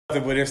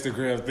with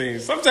Instagram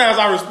things. Sometimes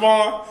I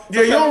respond.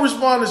 Yeah, you don't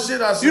respond to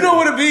shit I say. You know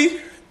what it be?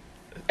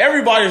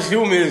 Everybody's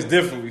human is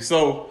differently.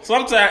 So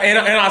sometimes, and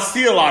I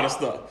see a lot of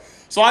stuff.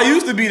 So I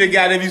used to be the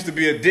guy that used to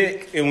be a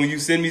dick, and when you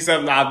send me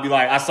something, I'd be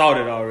like, I saw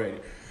that already.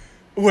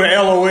 With an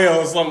LOL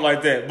or something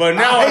like that. But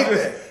now I hate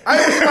that. I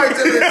hate somebody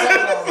tell me that.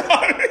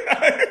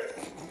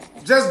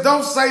 Just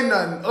don't say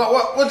nothing.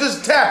 Well,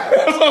 just tap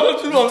it.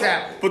 Just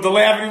tap it. Put the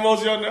laughing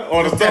emoji on there?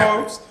 Or the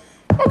thumbs?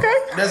 Okay.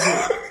 That's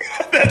it.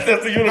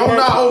 That's the universal. Don't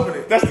not open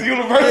it. That's the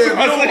universal. If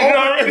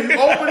you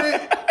open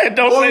it, and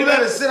don't or say you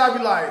let it sit, I'd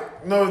be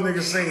like, no, this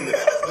nigga seen it.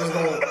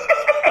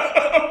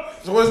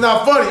 So it's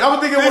not funny. I would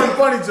think it wasn't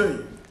funny to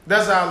you.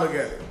 That's how I look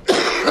at it.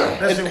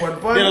 That shit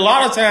wasn't funny. Then a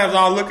lot of times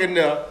I'll look in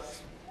there,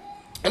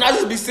 and I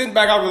just be sitting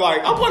back, I'll be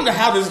like, I wonder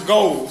how this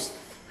goes.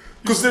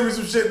 You send me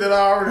some shit that I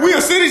already...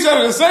 We'll send each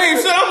other the same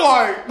shit. I'm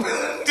like,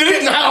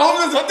 did I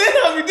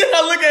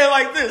look at it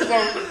like this?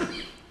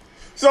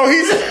 So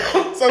he's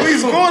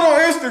going on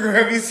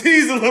Instagram. He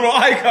sees a little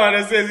icon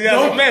that says he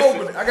has a message.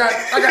 Open it. I got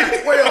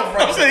 12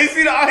 right So he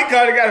see the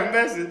icon and got a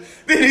message.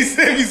 Then he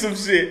sent me some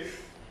shit.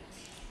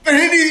 And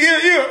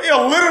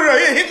he'll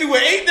literally hit me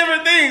with 8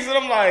 different things. And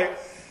I'm like,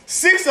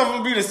 6 of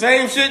them be the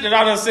same shit that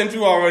I done sent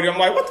you already. I'm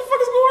like, what the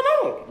fuck is going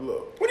on?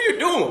 Look. What are you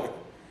doing?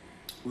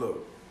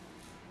 Look.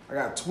 I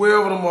got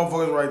 12 of them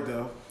motherfuckers right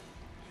there.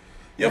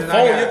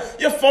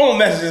 Your phone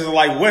messages are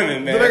like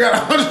women, man. Then I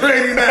got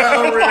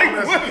 189 like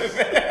messages.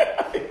 women,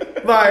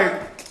 man. Like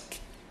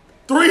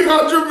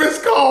 300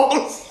 missed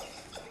calls.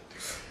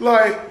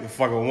 Like you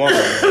fucking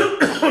woman.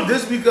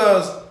 Just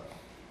because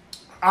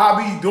I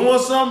be doing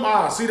something,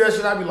 I see that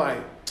shit, I be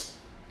like,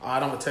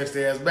 alright, I'm gonna text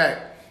their ass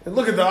back. And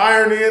look at the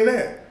irony in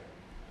that.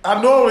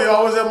 I normally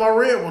always have my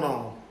red one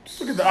on.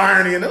 Look at the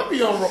irony in that. Let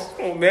me on.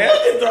 Oh man,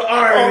 look at the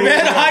irony. Oh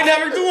man, I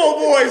never do old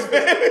boys,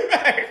 man.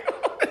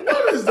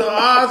 What is the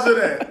odds of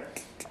that?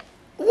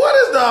 What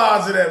is the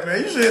odds of that, man?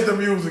 You should hit the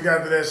music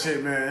after that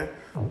shit, man.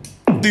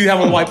 Do you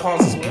have on white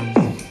pants as well?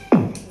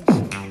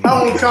 I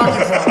own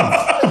cocky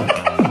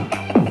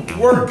phones.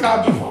 Word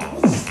cocky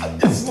phones.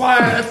 It's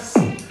slides.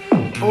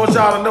 I want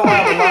y'all to know I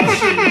have a lot of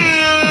shit.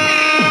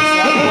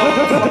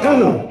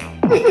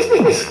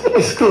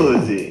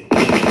 Scusi.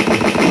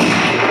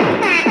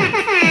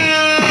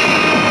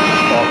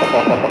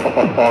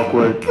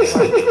 Awkward.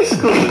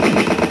 Scusi.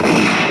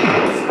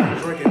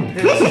 Drinking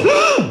piss.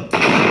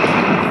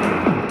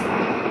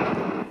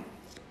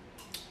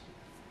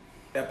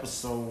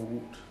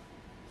 Episode,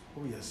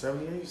 what we at,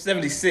 78?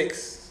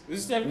 76. This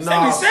is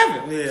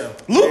 77. Yeah.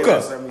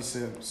 Luka.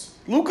 76.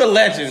 Luka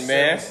legend,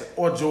 man.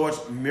 Or George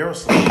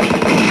Miroslav.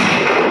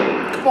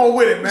 Come on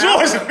with it, man.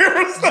 George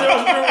Miroslav.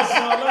 George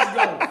Miroslav, let's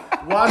go.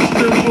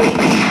 Washington Books.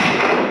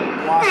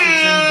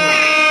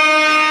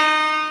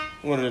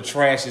 One of the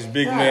trashiest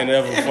big men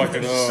ever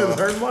fucking should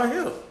hurt my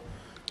hip.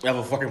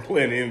 Ever fucking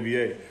play in the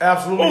NBA.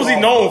 Absolutely. What was he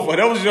known for?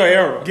 That was your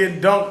era.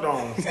 Getting dunked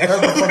on.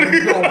 That's what fucking he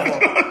known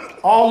for.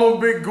 All them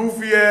big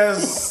goofy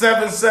ass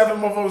 7'7"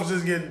 motherfuckers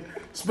just getting,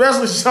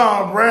 especially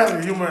Sean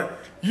Bradley.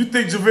 You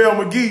think JaVale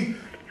McGee,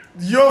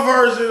 your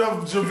version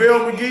of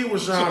JaVale McGee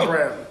was Sean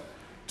Bradley.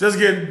 Just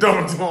getting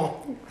dunked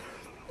on.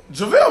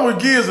 JaVale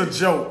McGee is a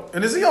joke.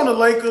 And is he on the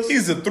Lakers?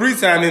 He's a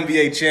 3-time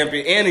NBA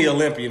champion and the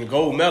Olympian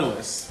gold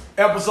medalist.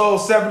 Episode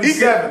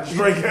 77,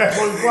 Straight Cat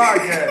Boys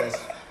Podcast.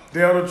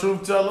 Dale the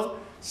Truth Teller,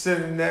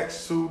 sitting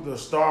next to the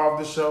star of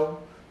the show,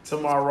 to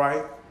my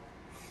right,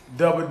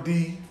 Double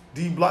D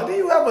Block. Did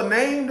you have a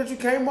name that you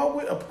came up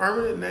with? A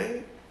permanent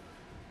name?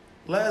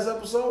 Last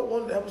episode?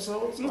 One of the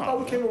episodes? I thought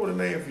we came up with a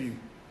name for you.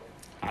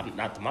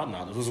 Not to my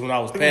knowledge. This was when I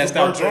was passed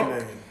out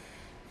drunk.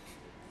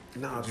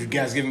 Nah, you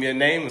guys giving me a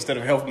name instead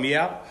of helping me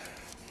out?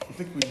 I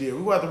think we did.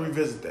 We're going to have to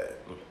revisit that.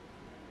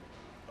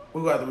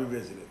 We're going to have to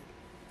revisit it.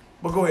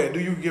 But go ahead. Do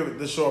you give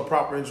the show a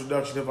proper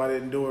introduction if I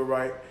didn't do it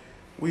right?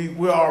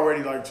 We're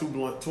already like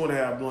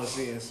 2.5 blunts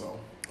in, so.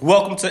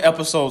 Welcome to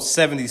episode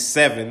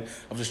 77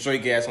 of the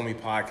Straight Gas Homie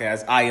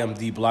Podcast. I am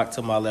D Block.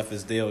 To my left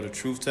is Dale, the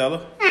Truth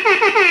Teller. We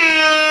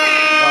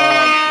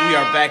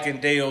are back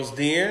in Dale's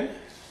den.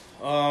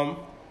 And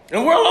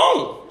we're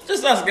alone.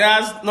 Just us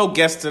guys. No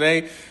guests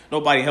today.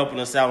 Nobody helping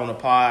us out on the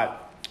pod.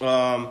 It's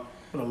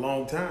been a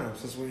long time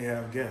since we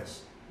have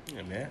guests.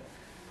 Yeah, man.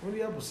 What are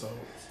the episodes?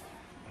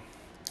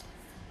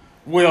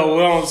 Well,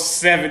 we're on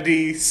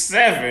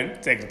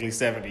 77, technically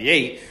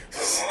 78.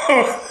 So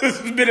I think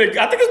it's been a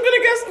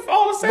guest for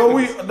all the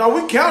 70s. No,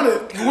 we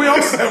counted. We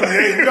on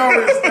 78. We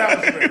already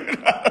established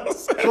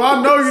it. So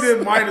I know you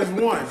did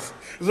 -1.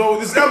 So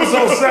this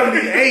episode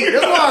 78.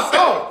 That's what I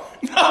thought.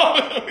 No,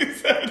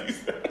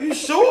 77. You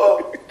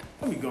sure?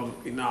 Let me go.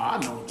 No, I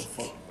know what the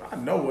fuck. I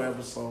know what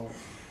episode.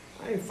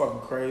 I ain't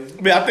fucking crazy.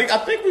 I mean, I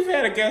think we've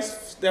had a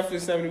guest, definitely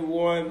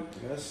 71.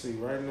 Let's see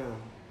right now.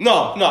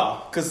 No,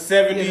 because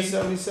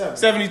 77.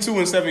 72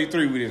 and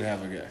 73 we didn't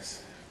have a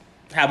guest.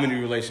 How many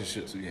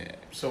relationships we had?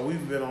 So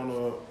we've been on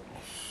a...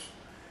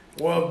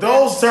 Well,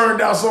 those turned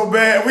out so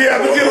bad, we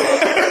have to get...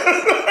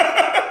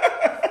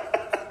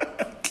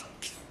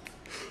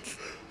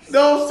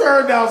 Those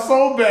turned out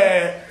so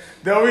bad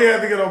that we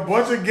had to get a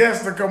bunch of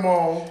guests to come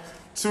on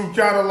to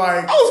kind of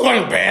like Those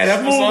weren't bad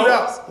smooth it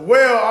episodes. out.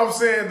 Well, I'm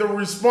saying the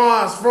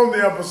response from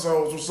the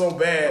episodes was so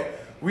bad,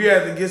 we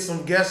had to get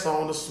some guests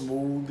on to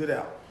smooth it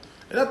out.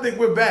 And I think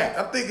we're back.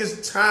 I think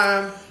it's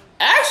time.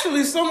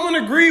 Actually, someone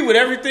agreed with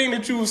everything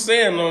that you were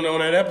saying on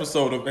that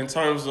episode in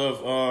terms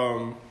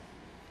of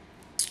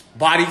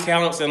body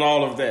counts and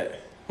all of that.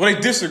 Well, they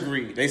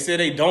disagreed. They said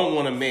they don't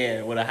want a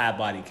man with a high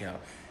body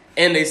count.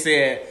 And they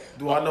said...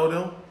 Do I know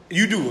them?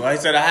 You do. I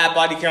said a high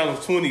body count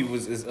of 20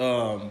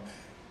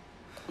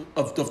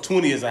 of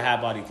 20 is a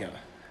high body count.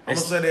 I'm going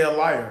to say they're a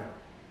liar.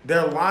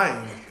 They're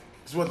lying.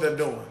 That's what they're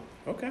doing.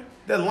 Okay.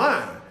 They're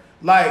lying.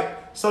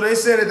 Like, so they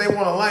said that they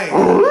want a lane.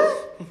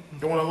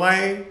 They want a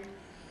lane.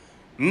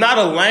 Not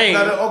a lane.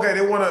 Okay,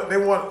 they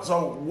want,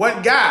 so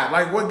what guy?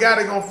 Like, what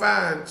guy they going to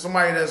find?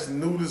 Somebody that's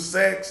new to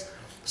sex?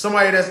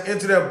 Somebody that's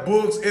into their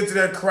books, into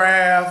their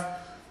craft?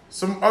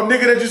 A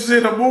nigga that you see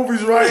in the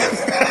movies, right?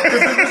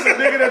 Because if it's a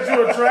nigga that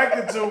you're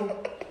attracted to,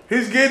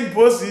 he's getting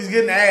pussy, he's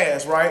getting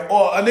ass, right?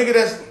 Or a nigga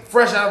that's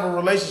fresh out of a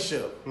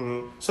relationship.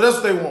 Mm-hmm. So that's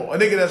what they want. A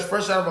nigga that's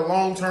fresh out of a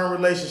long-term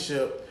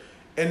relationship,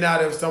 and now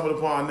they've stumbled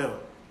upon them.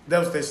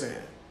 That's what they're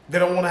saying. They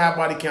don't want to have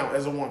body count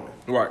as a woman.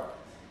 Right.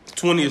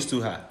 20 is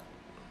too high.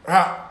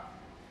 I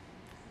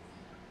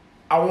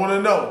want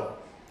to know,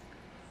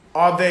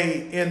 are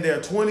they in their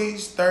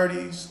 20s,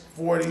 30s,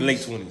 40s? Late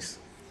 20s.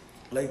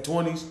 Late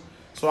 20s.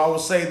 So I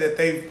would say that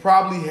they've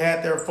probably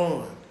had their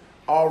fun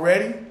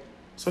already.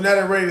 So now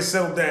they're ready to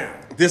settle down.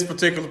 This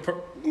particular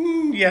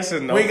yes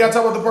and no. We ain't got to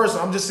talk about the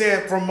person. I'm just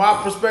saying from my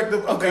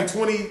perspective, okay,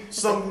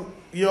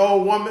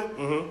 20-something-year-old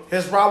woman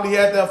has probably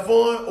had their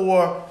fun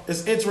or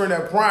is entering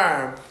that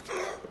prime.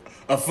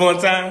 A fun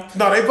time?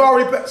 No, they've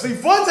already... See,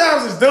 fun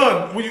times is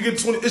done when you get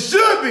 20. It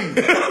should be.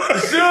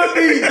 It should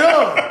be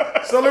done.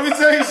 So let me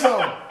tell you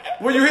something.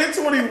 When you hit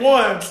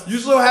 21, you're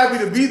so happy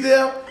to be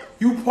there.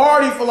 You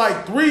party for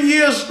like 3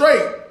 years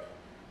straight.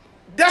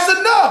 That's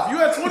enough.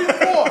 You at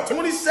 24,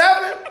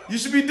 27, you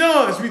should be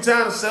done. It should be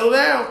time to settle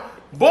down.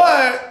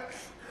 But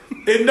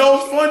in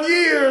those fun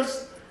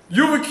years,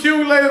 you've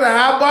accumulated a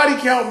high body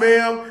count,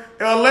 ma'am,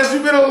 unless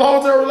you've been in a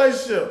long-term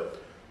relationship.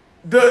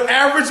 The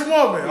average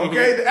woman,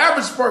 okay? The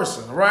average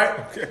person, right?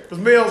 Okay. Because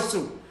males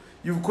too.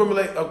 You've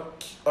accumulated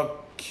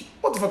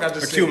what the fuck I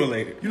just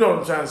Accumulated. said? You know what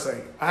I'm trying to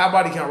say. A high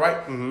body count,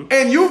 right?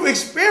 And you've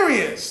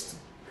experienced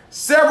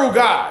several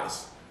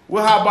guys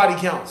with high body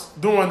counts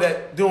during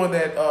that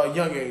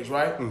young age,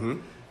 right?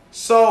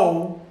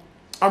 So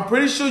I'm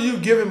pretty sure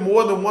you've given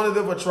more than one of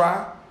them a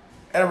try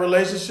at a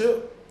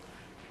relationship,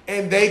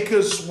 and they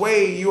could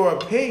sway your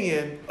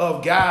opinion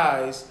of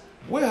guys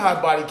with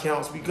high body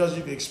counts because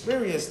you've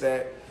experienced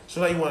that. So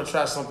now you want to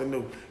try something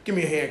new. Give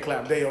me a hand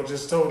clap, Dale.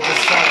 Just so that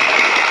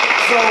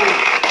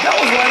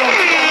was right on.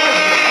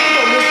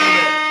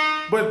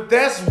 But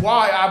that's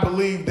why I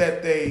believe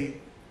that they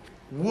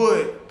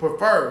would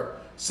prefer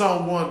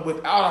someone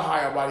without a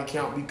higher body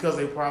count because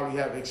they probably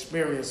have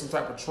experienced some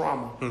type of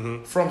trauma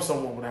from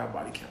someone with a high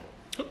body count.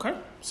 Okay.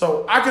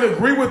 So I could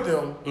agree with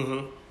them,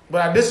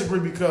 but I disagree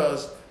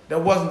because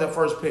that wasn't their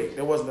first pick.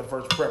 That wasn't their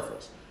first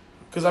preference.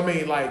 Because, I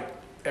mean, like,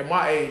 at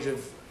my age,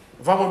 if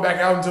I went back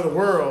out into the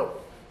world,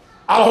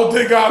 I don't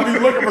think I'd be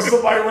looking for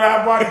somebody with a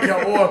high body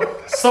count or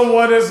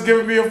someone that's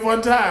giving me a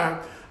fun time.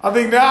 I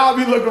think now I'll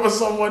be looking for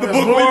someone that's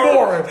really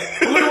boring.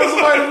 Looking for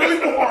somebody that's really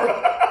boring.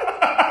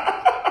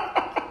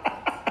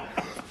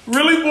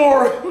 Really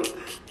boring.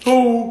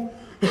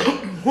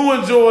 Who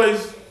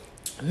enjoys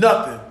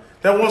nothing.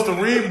 That wants to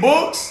read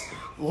books,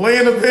 lay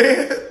in the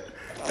bed,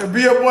 and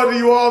be up under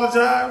you all the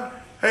time.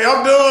 Hey,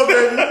 I'm done,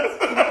 baby.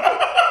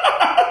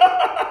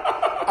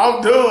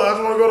 I'm done. I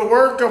just want to go to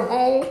work, come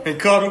home, And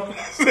cuddle.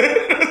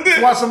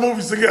 let's watch some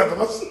movies together.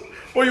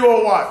 What you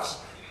all watch?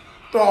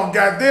 Oh,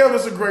 goddamn,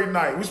 it's a great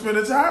night. We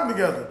spending time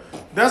together.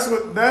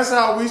 That's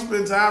how we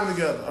spend time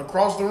together.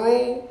 Across the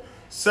room,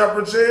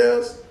 separate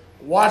chairs,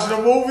 watching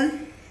a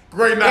movie.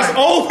 Great night. That's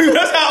how old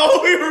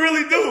people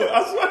really do it.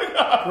 I swear to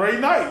God. Great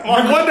night.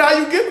 You wonder how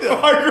you get there.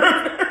 My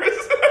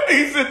grandparents,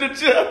 he's in the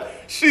chair.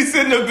 She's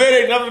in the bed.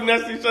 Ain't never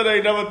next to each other.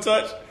 Ain't never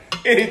touched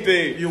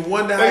anything. You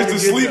wonder how They you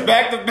used to get sleep there.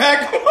 back to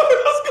back.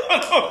 What's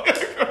going on?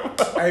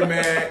 Hey,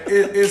 man,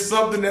 it's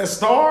something that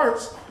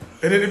starts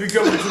and then it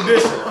becomes a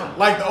tradition.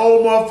 Like the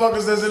old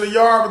motherfuckers that's in the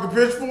yard with the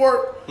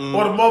pitchfork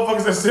or the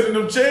motherfuckers that sit in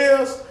them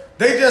chairs,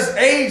 they just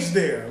age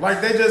there. Like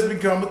they just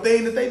become a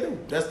thing that they do.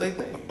 That's their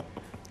thing.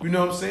 You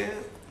know what I'm saying?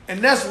 And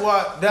that's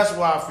why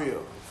I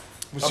feel.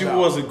 But she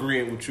was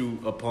agreeing with you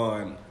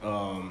upon,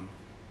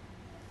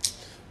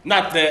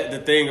 not that the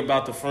thing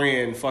about the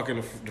friend fucking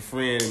the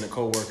friend and the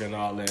coworker and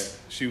all that.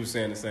 She was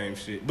saying the same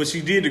shit, but she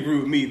did agree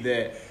with me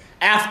that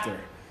after.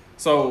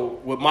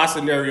 So with my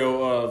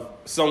scenario of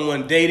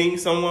someone dating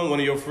someone, one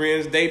of your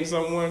friends dating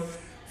someone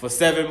for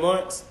 7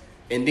 months,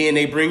 and then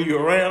they bring you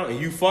around and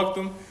you fuck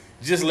them,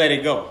 just let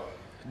it go.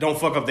 Don't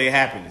fuck up their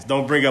happiness.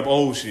 Don't bring up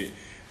old shit.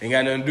 Ain't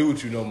got nothing to do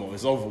with you no more.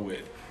 It's over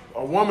with.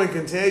 A woman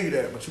can tell you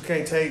that, but you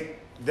can't take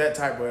that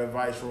type of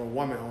advice from a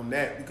woman on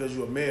that because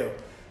you're a male.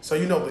 So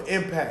you know the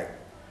impact.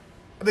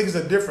 I think it's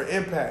a different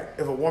impact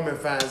if a woman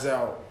finds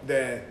out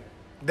that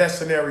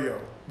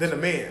scenario than a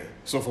man.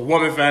 So if a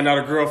woman found out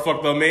a girl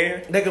fucked her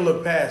man, They can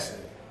look past it.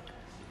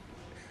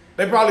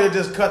 They probably have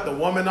just cut the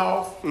woman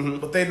off,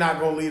 but they not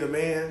gonna lead a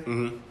man.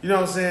 You know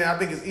what I'm saying? I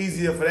think it's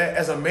easier for that.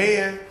 As a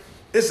man,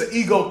 it's an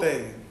ego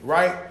thing,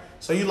 right?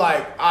 So you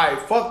like, all right,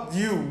 fuck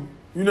you.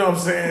 You know what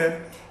I'm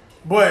saying?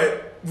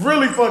 But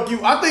really, fuck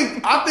you. I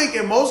think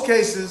in most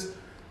cases,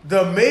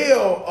 the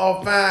male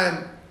will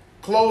find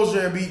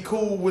closure and be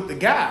cool with the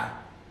guy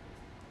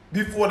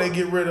before they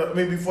get rid of,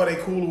 maybe before they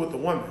cool with the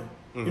woman.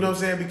 You know what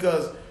I'm saying?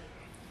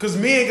 Because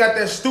men got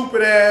that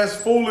stupid ass,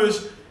 foolish,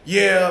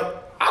 yeah,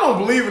 I don't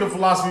believe in the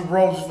philosophy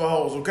bros for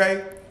hoes,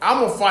 okay? I'm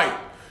going to fight.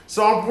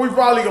 So we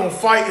probably going to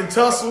fight and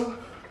tussle,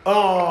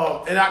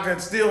 and I can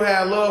still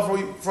have love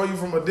for you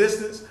from a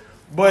distance.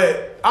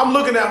 But I'm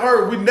looking at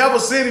her. We never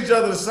seen each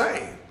other the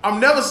same. I'm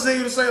never seeing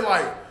you the same,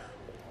 like,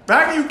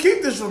 how can you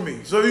keep this from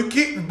me? So you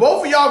keep,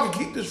 both of y'all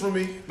can keep this from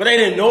me. but they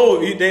didn't know.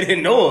 They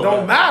didn't know.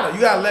 Don't matter.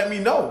 You got to let me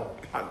know.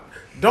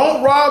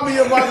 Don't rob me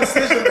of my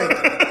decision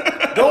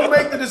making. Don't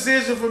make the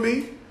decision for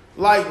me.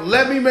 Like,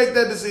 let me make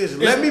that decision.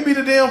 Let me be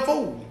the damn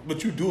fool.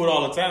 But you do it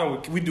all the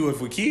time. We do it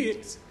for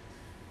kids.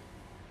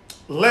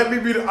 Let me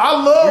be the. I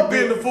love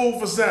being the fool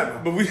for Santa.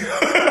 But we.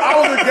 I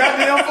was a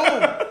goddamn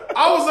fool.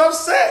 I was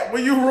upset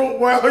when you ruined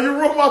my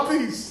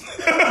piece.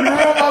 You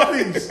ruined my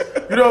piece.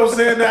 You know what I'm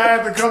saying? That I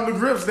had to come to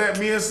grips that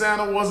me and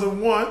Santa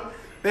wasn't one,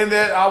 and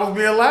that I was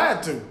being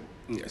lied to.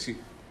 Yeah,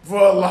 for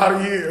a lot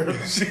of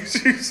years.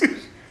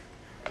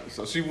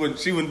 So she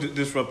wouldn't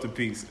disrupt the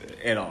peace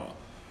at all.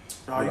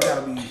 Oh, you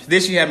gotta be. Then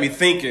she had me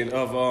thinking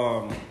of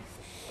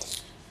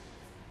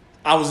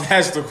I was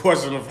asked the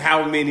question of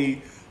how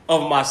many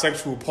of my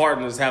sexual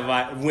partners have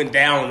I went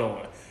down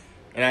on,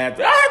 and I had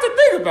to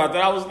think about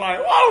that. I was like,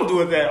 well, I don't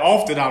do it that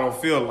often. I don't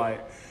feel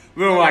like.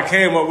 Remember when I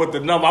came up with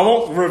the number? I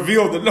won't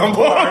reveal the number,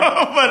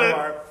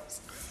 but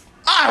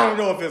I don't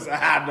know if it's a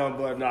high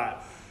number or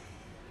not.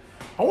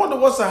 I wonder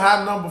what's a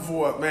high number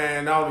for it,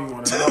 man. I don't even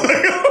want to know.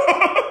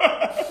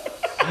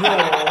 You don't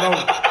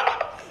know.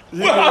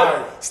 Well,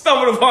 I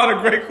stumbled upon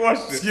a great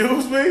question.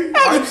 Excuse me?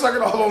 Why you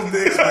sucking all those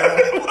dicks, man?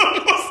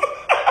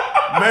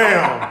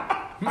 Damn.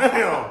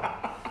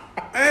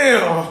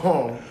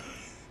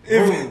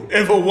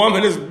 If a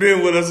woman has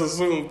been with us,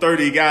 assume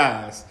 30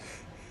 guys,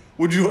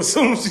 would you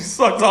assume she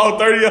sucked all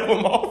 30 of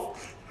them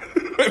off?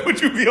 Would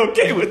you be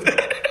okay with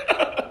that?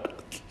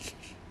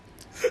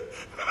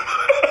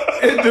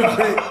 It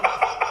depends.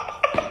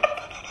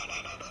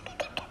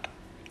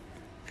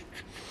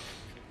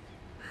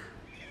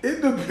 It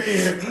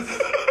depends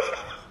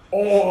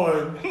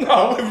on.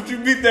 No, if you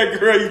meet that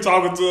girl you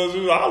talking to us,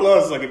 I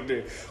love sucking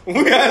dick.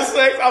 When we have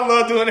sex, I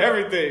love doing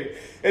everything.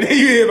 And then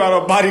you hear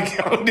about her body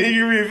count, then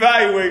you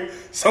reevaluate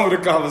some of the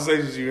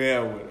conversations you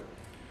have with her.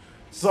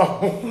 So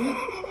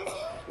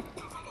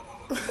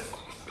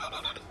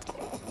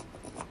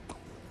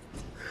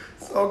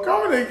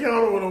coming in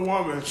encounter with a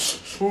woman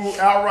who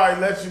outright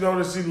lets you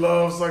know that she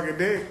loves sucking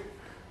dick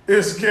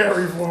is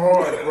scary for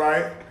her,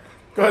 right?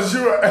 Because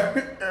you're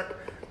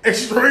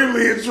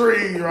extremely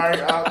intrigued, right?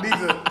 I need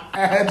to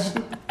add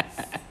you.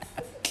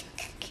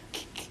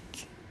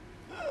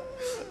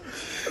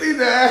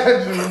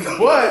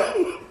 But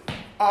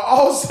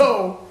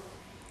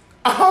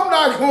I'm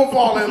not going to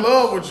fall in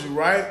love with you,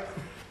 right?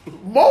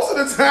 Most of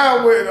the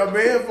time when a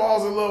man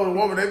falls in love with a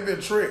woman, they've been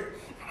tricked.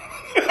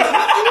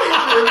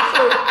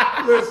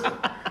 Listen.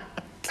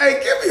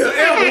 Hey, give me an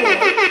M1.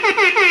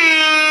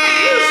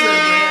 Listen,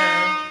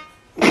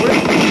 man.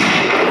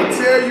 I'm going to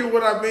tell you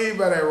what I mean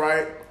by that,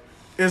 right?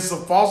 It's a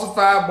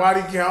falsified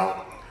body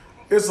count.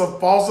 It's a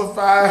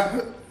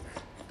falsified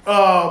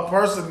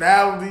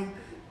personality.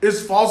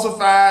 It's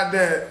falsified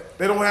that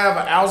they don't have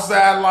an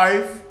outside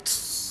life.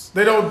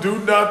 They don't do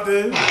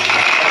nothing.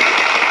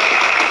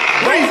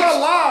 Those are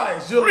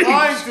lies. You're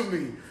lying to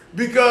me.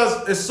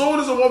 Because as soon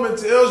as a woman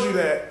tells you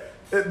that,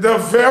 the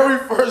very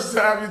first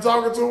time you're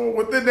talking to them,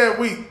 within that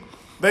week,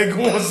 they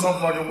going some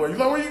fucking way. You're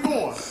like, where you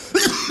going?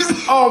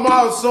 Oh,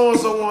 my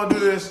so-and-so want to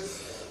do this.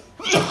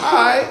 All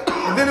right.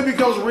 And then it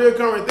becomes a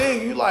reoccurring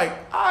thing. You're like,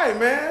 all right,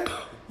 man,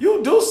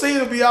 you do seem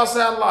to be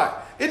outside a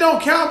lot. It don't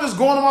count just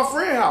going to my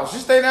friend's house. She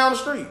stay down the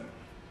street.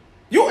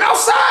 You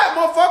outside,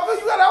 motherfucker.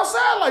 You got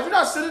outside life. You're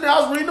not sitting in the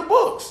house reading the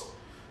books.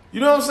 You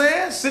know what I'm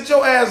saying? Sit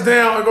your ass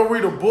down and go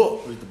read a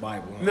book. Read the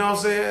Bible. You know what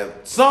I'm saying?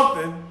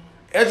 Something.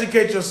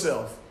 Educate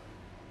yourself.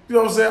 You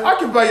know what I'm saying?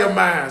 Occupy your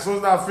mind so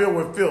it's not filled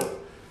with filth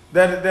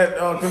that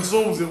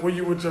consumes it when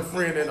you with your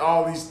friend and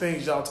all these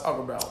things y'all talk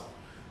about.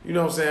 You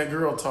know what I'm saying?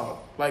 Girl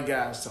talk, like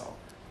guys talk.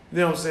 You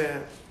know what I'm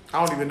saying?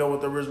 I don't even know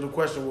what the original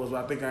question was,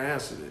 but I think I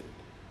answered it.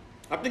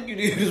 I think you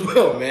did as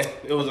well, man.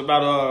 It was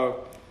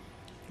about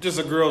just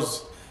a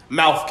girl's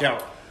mouth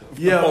count,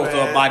 opposed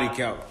to a body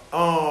count.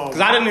 Because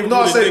I didn't even.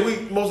 No, really I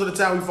say most of the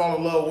time we fall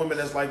in love with women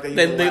that's like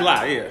they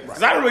lie, yeah.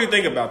 Because I didn't really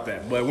think about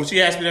that, but when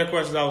she asked me that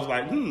question, I was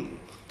like,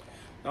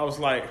 I was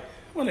like,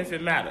 what if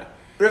it matter?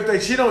 If they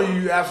cheat on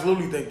you, you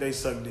absolutely think they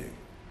suck dick.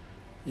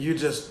 You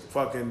just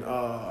fucking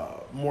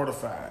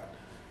mortified.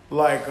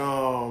 Like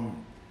when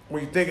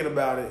you're thinking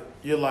about it,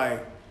 you're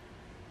like,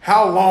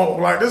 how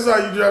long? Like this is how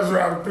you just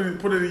try to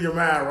put it in your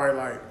mind, right?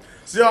 Like,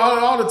 See,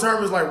 all the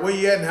term is like where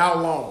you at and how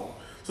long.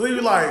 So you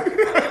be like,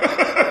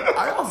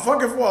 I got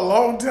fucking for a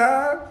long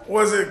time?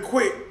 Or is it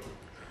quick?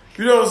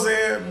 You know what I'm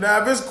saying?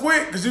 Now, if it's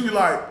quick, because you be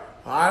like,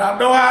 I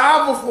know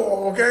how I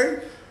perform,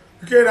 okay?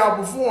 You can't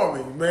outperform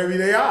me. Maybe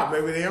they are,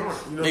 maybe they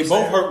aren't. You know They what I'm both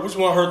saying? hurt. Which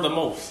one hurt the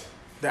most?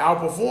 The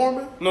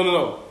outperforming?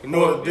 No.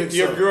 Or the dick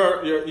Your suck.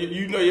 girl,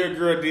 you know your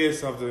girl did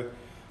something.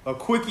 A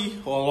quickie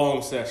or a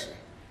long session?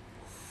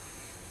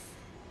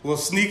 Will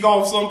sneak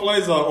off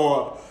someplace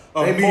or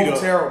a They meet both up?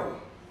 terrible.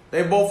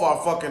 They both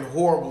are fucking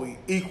horribly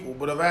equal.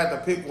 But if I had to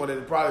pick one,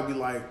 it'd probably be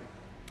like,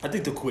 I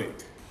think the quick.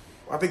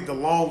 I think the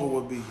longer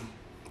would be.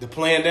 The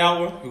planned out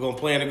one? We're going to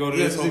plan to go to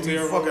Yeah, this 'cause if you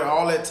hotel? fucking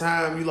all that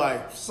time, you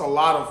like, it's a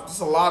lot of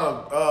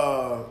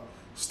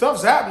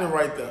stuff's happening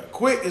right there.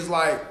 Quick is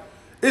like,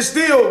 it's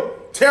still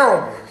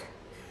terrible.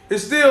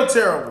 It's still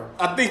terrible.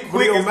 I think But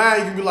quick in your is... mind,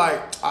 you can be like,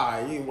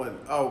 you ain't one.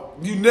 Oh,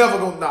 you never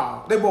gonna,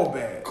 nah, they both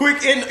bad.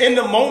 Quick in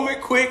the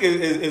moment, quick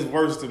is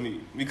worse to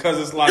me because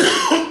it's like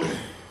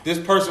this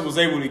person was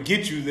able to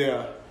get you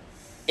there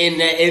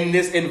in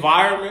this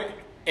environment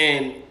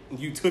and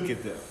you took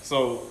it there.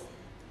 So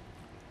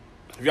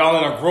if y'all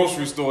in a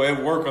grocery store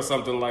at work or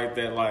something like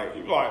that, like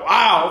you're like,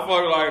 wow,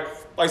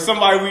 fuck, like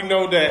somebody we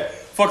know that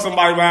fucked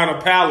somebody behind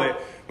a pallet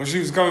when she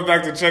was coming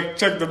back to check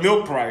the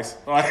milk price,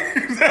 like.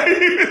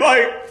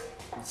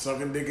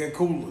 Sucking dick in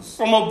coolers.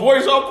 From a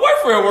boy's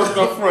boyfriend worked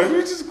up front.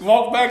 You just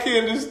walk back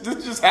here and this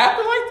just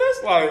happened like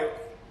this? Like,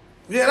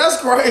 Yeah, that's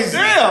crazy.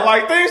 yeah,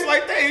 like things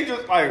like that. You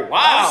just like, I've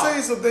wow.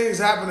 seen some things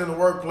happen in the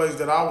workplace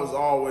that I was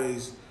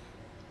always,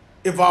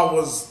 if I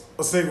was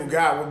a single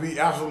guy, would be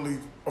absolutely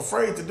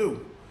afraid to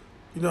do.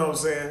 You know what I'm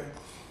saying?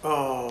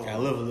 I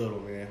live a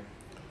little, man.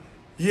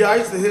 Yeah, I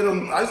used to hit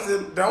him.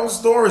 That was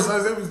stories. I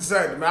was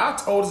saying, man, I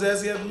told his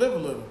ass he had to live a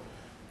little.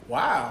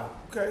 Wow.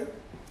 Okay.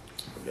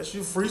 I guess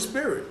you free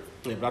spirit.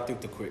 Yeah, but I think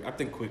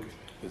quick,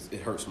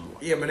 it hurts more.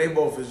 Yeah, man, they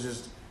both is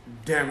just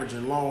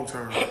damaging long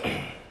term.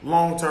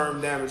 Long term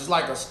damage. It's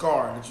like a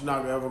scar that you're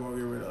not ever gonna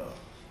get rid of.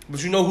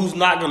 But you know who's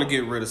not gonna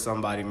get rid of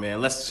somebody,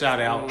 man? Let's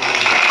shout out. Lil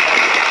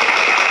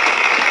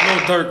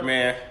Durk,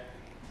 man.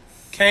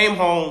 Came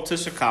home to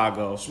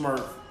Chicago.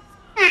 Smurf.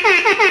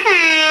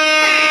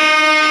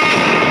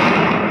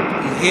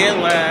 He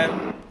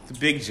headlined the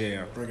Big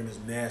Jam Bringing this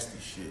nasty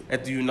shit.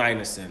 at the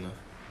United Center.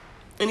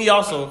 And he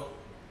also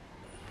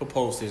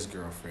proposed to his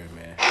girlfriend,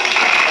 man.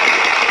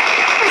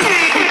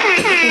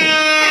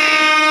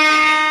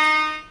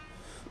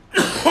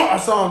 I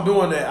saw him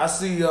doing that. I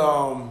see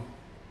the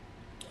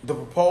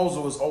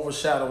proposal is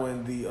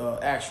overshadowing the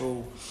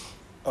actual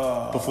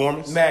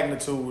Performance?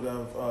 magnitude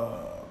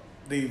of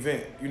the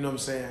event. You know what I'm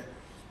saying?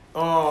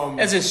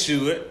 As it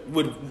should,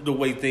 with the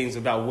way things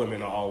about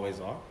women always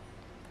are.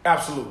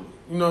 Absolutely.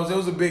 You know, it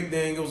was a big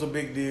thing. It was a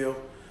big deal.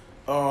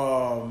 You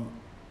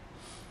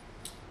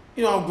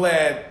know, I'm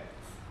glad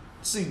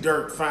to see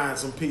Dirk find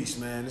some peace,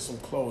 man, and some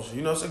closure.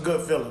 You know, it's a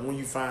good feeling when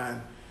you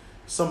find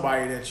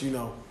somebody that you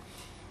know,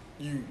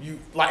 you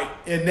like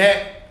in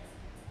that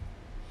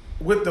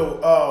with the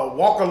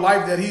walk of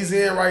life that he's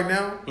in right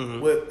now,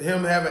 with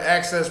him having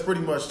access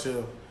pretty much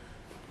to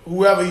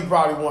whoever he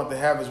probably wanted to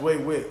have his way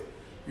with.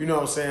 You know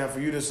what I'm saying? For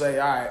you to say,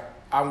 all right,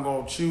 I'm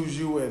going to choose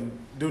you and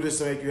do this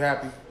to make you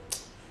happy.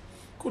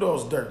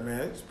 Kudos, Dirk,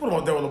 man. Just put him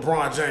on there with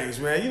LeBron James,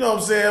 man. You know what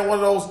I'm saying? One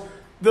of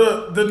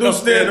those, the new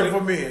standard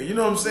for men. You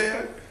know what I'm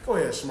saying? Go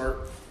ahead, Smirk.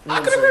 You know I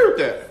what can I'm agree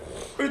saying? with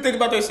that. What do you think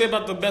about they say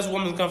about the best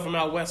women come from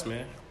out west,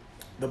 man?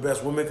 The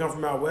best women come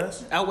from out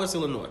west? Out west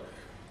Illinois.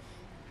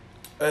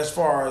 As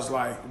far as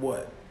like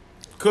what?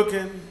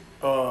 Cooking,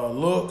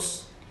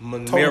 looks,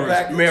 total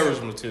package?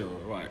 Marriage material,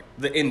 right?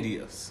 The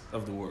Indias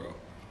of the world.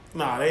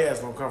 Nah, they ass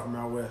don't come from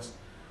out west.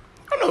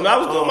 I don't know. I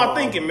was doing my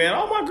thinking, man.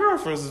 All my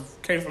girlfriends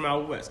came from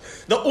out west.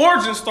 The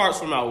origin starts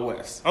from out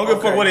west. I don't give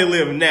a fuck where they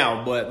live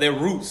now, but their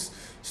roots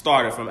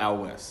started from out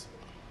west.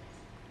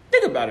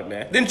 Think about it,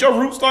 man. Didn't your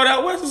roots start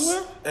out west as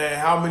well? And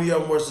how many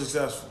of them were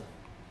successful?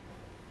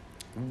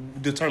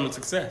 Determined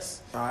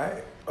success. All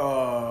right.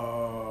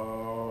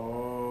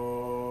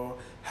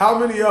 How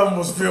many of them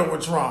was filled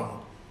with trauma?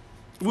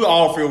 We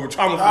all feel with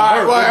trauma from All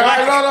birth. right,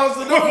 We're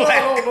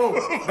black. no. All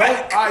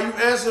right, you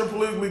answering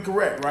politically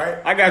correct, right?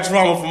 I got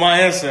trauma from my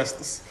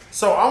ancestors.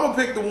 So I'm gonna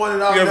pick the one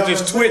that I've You ever never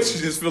just twitch,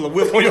 you just feel a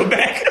whip on your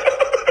back.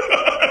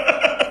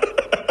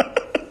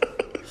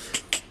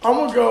 I'm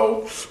gonna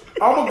go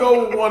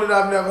with one that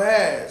I've never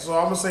had. So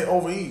I'm gonna say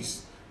over east.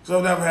 So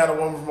I've never had a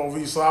woman from over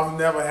east. So I've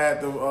never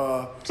had the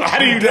So how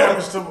do you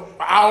damage know? to.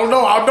 I don't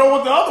know. I know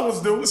what the other ones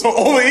do. So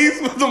over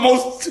east was the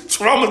most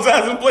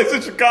traumatizing place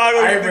in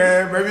Chicago. Hey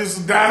man, maybe it's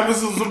some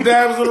diamonds in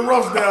the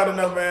roughs down in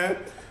there, man.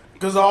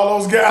 Because all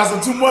those guys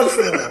are too much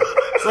for them.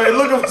 So they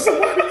looking for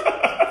somebody.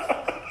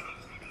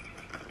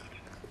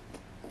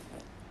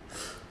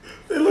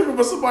 They looking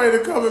for somebody to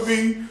come and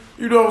be,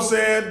 you know what I'm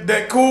saying,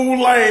 that cool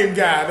lame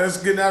guy that's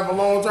getting out of a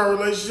long-term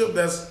relationship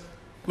that's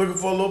looking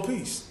for a little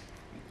peace.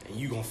 And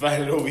you gonna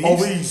find it over east?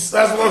 Over east.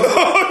 That's what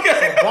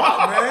Okay. it's a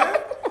bar, man.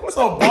 It's a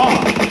bar. You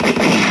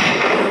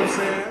know what I'm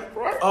saying?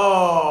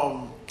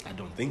 I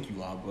don't think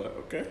you are, but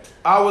okay.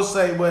 I would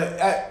say,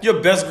 but Your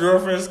best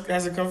girlfriend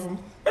hasn't come from.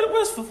 Where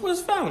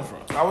Where's Fallon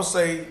from? I would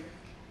say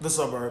the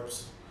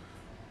suburbs.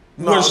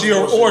 Where's she her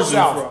origin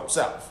from?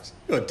 South.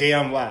 You're a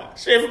damn lie.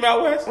 She ain't from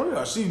out west? Oh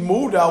yeah, she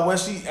moved out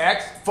west. She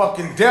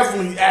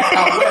definitely act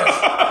out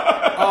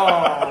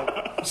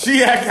west.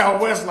 She act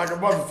out west like a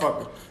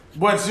motherfucker.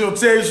 But she'll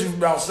tell you she's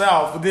from out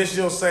south, but then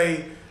she'll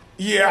say,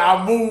 yeah,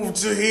 I moved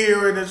to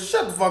here, and then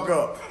shut the fuck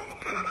up.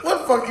 What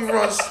the fuck you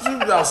run? She's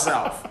from out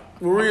south.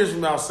 Maria's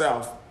from out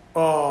south.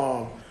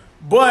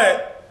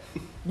 But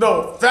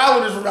no,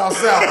 Fallon is from out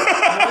south.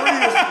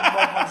 Maria's from the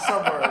motherfucking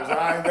suburbs. All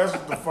right, that's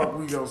what the fuck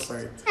we gonna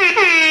say.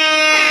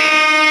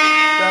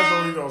 That's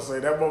what we gonna say.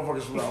 That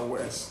motherfucker's from out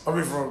west. I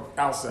mean, from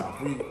out south.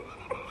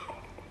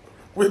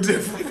 We're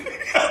different.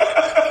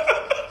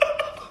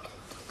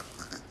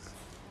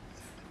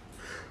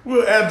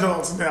 We're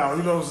adults now.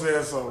 You know what I'm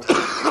saying? So,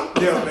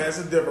 yeah, man, it's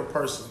a different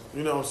person.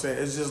 You know what I'm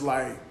saying? It's just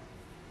like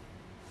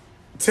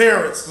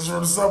Terrence is from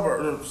the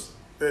suburbs.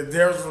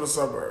 Terrence is from the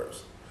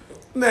suburbs.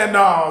 Man.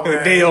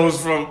 Deo's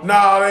from.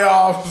 Nah, they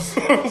all.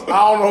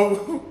 I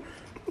don't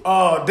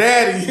know.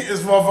 Daddy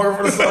is motherfucker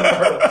from the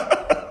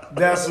suburbs.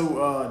 That's who.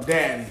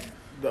 Daddy.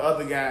 The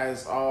other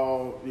guys,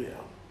 all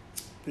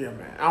yeah,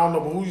 man. I don't know,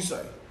 but who you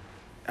say?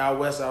 Out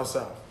west, out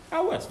south.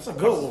 Out west. That's a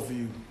good one for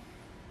you.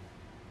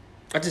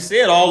 I just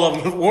said all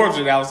of them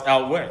origin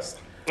out west.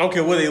 I don't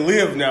care where they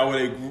live now, where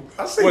they grew.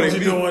 I see what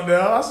you're doing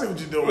now. I see what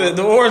you're doing.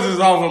 The origins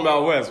all from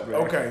out west, man.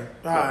 Okay.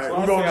 All right.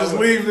 We're going to just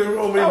leave it. We're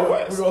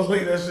going to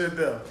leave that shit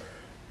there.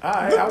 All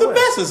right. The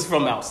best is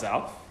from out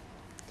south.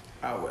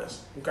 Out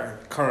west. Okay.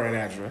 Current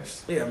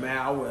address. Yeah, man.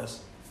 Out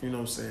west. You know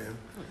what I'm saying?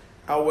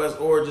 Out west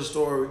origin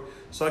story.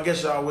 So I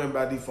guess y'all win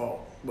by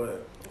default.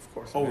 But, Of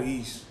course. over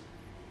east.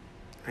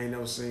 I ain't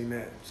never seen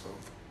that. So,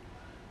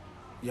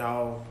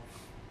 y'all,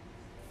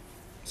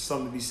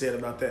 something to be said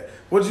about that.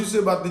 What did you say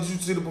about, did you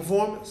see the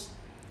performance?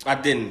 I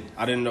didn't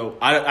know.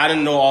 I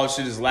didn't know all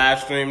shit is live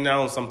streamed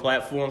now on some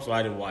platform, so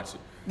I didn't watch it.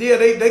 Yeah,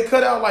 they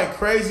cut out like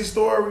Crazy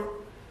Story.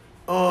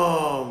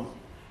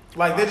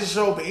 Like they just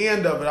showed the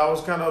end of it. I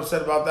was kind of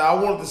upset about that. I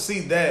wanted to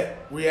see that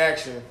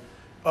reaction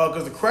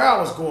because the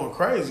crowd was going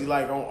crazy,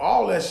 like on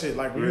all that shit.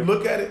 Like when you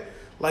look at it,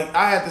 like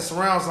I had to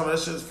surround some of that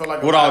shit. Felt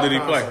like what all did he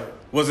play?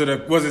 Was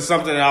it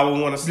something that I would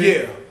want to see?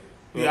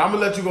 Yeah. I'm gonna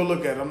let you go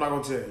look at it. I'm not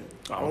gonna tell you.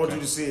 Oh, I want you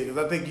to see it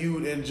because I think you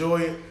would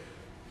enjoy it.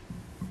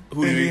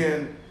 Who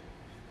did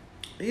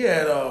he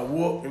had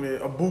Wook and then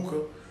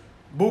Abuka.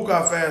 Buka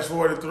I fast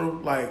forwarded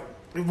through. Like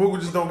Buka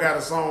just don't got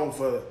a song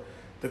for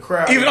the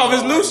crowd. Even off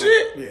his new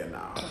shit? Yeah,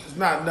 nah. It's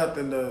not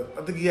nothing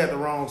I think he had the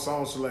wrong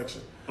song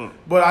selection.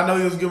 But I know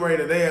he was getting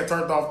ready they had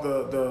turned off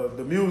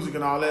the music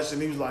and all that shit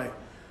and he was like,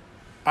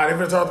 all right,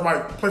 they finna turn off the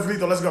mic, play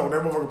Finito, let's go.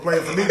 That motherfucker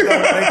playing Finito. They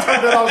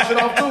turned that all shit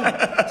off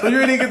too. So you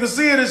didn't even get to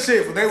see it and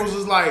shit. But they was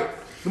just like,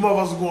 the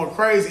motherfuckers was going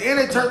crazy. And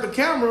they turned the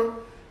camera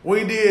when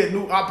he did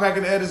New Out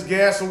Packing the Edis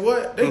Gas or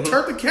what. They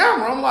turned the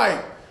camera. I'm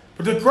like,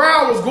 but the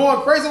crowd was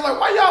going crazy. I'm like,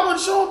 why y'all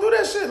wouldn't show him do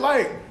that shit?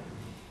 Like,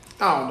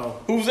 I don't know.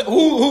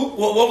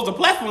 What was the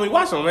platform we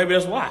watched on? Maybe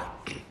that's why.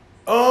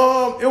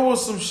 It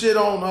was some shit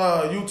on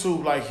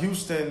YouTube, like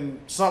Houston.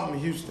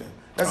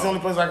 That's the only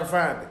place I can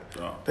find it.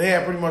 Oh. They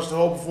had pretty much the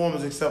whole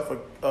performance except for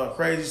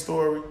Crazy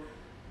Story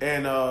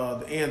and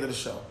the end of the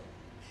show.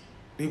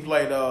 He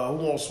played Who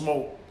Won't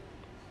Smoke.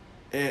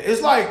 And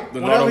it's like,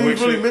 whenever he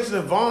really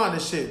mentioned Vaughn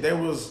and shit,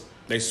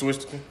 They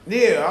switched it?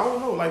 Yeah, I don't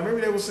know. Like,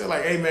 maybe they would say,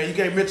 like, hey, man, you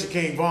can't mention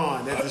King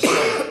Von at the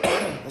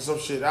show. Or some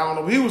shit. I don't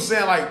know. He was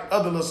saying, like,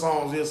 other little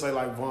songs, he'll say,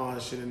 like, Von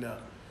and shit in there.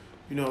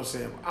 You know what I'm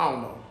saying? I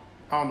don't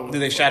know.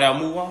 Did they shout out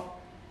Muwap?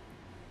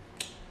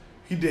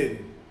 He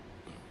didn't.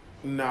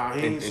 Nah,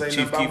 he didn't say nothing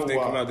Chief about Keef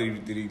didn't come Muwap. out?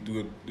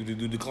 Did he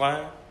do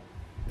Decline?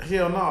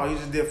 Hell no, he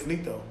just did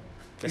Finito.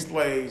 He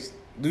played...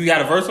 Do you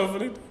got a verse on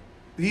Finito?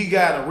 He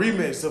got a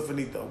remix of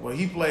Finito, but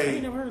he I ain't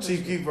played never heard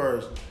Chief Keef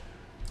verse.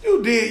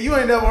 You did. You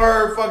ain't never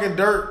heard fucking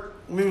Dirt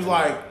when he was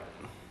like,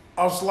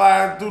 I'm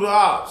sliding through the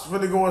ops,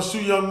 finna go and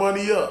shoot Young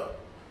Money up.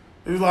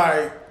 He was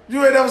like,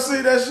 you ain't never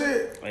seen that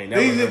shit? I ain't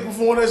never They just heard.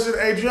 performed that shit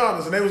at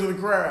Adriana's and they was in the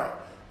crowd.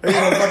 They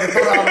gonna fucking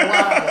throw out the line.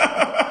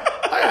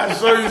 I gotta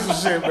show you some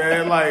shit,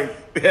 man. Like,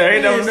 Yeah, I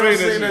ain't you never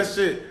seen that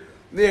shit.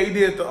 Yeah, he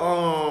did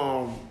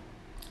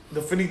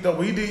the Finito,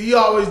 but he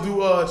always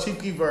do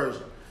Chief Keef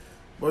version.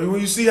 But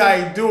when you see how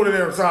he doing it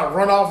there, trying to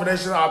run off and that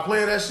shit, I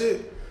playing that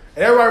shit.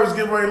 And everybody was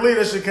getting ready to leave.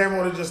 That shit came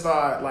on and just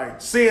started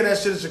like seeing that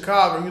shit in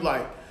Chicago. You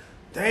like,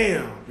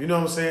 damn, you know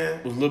what I'm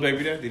saying? Was Lil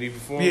Baby there? Did he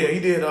perform? Yeah, he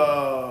did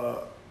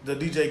the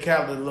DJ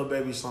Khaled and Lil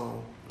Baby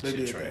song. They Shit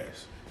did trash.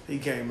 that. He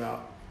came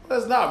out.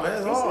 That's not, man.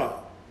 It's hard.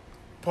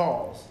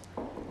 Pause.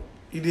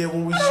 He did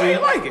When We Shoot. I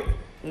ain't like it.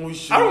 When We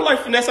Shoot. I don't like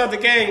Finesse Out the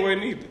Gang where it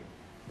needed.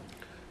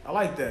 I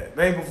like that.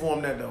 They ain't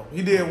performed that though.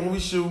 He did When We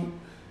Shoot.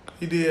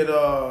 He did.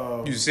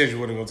 You just said you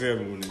wasn't gonna tell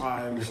me when it. All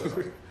right, let me show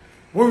you.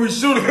 When We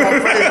Shoot is my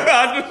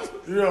favorite.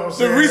 You know what I'm Did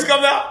saying? Reese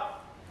come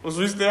out? Was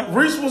Reese there?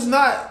 Reese was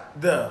not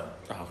there.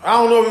 Oh. I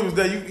don't know if he was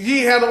there.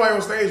 He ain't had nobody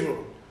on stage with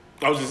him.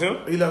 That was just him?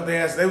 He left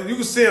their ass. You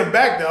could see him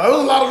back there. There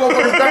was a lot of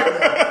motherfuckers back there.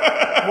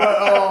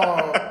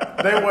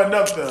 But they wasn't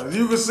up there.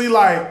 You could see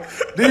like,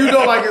 then you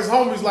know like his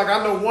homies, like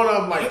I know one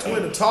of them like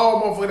twin, the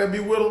tall motherfucker that be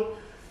with him.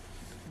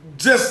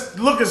 just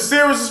looking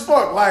serious as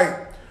fuck.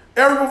 Like,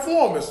 every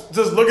performance,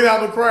 just looking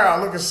out the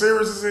crowd, looking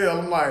serious as hell.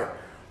 I'm like,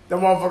 that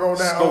motherfucker on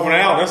that. Scoping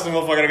out. That's the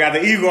motherfucker that got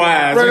the eagle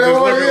eyes. Right, He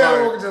just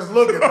looking just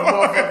looking. The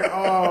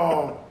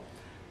motherfucker,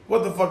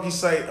 what the fuck he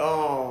say?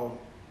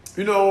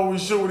 You know when we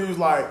shoot, when he was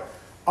like,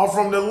 I'm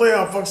from the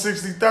limb, fuck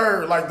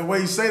 63rd. Like, the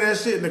way he say that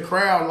shit in the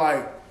crowd,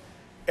 like,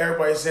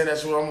 everybody saying that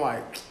shit. I'm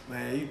like,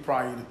 man, you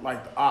probably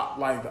like the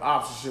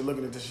ops and shit,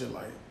 looking at this shit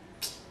like,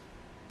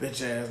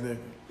 bitch ass nigga.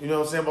 You know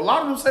what I'm saying? But a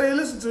lot of them say they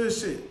listen to his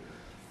shit.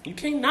 You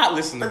can't not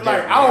listen to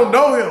Like, Dirk, I don't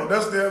know him.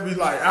 That's they'll be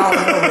like, I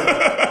don't know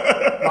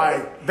him.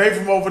 Like, they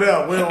from over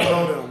there. We don't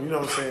know them. You know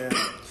what I'm saying?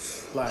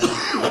 Like,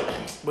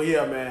 but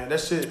yeah, man, that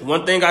shit.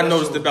 One thing I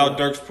noticed about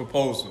Dirk's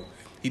proposal,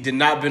 he did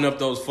not bend up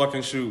those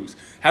fucking shoes.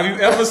 Have you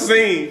ever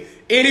seen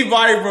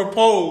anybody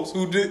propose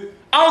who did?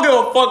 I don't give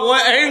a fuck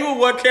what angle,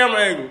 what camera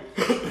angle.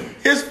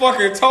 His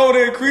fucking toe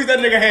to increase. That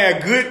nigga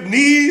had good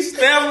knees,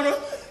 stamina.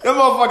 That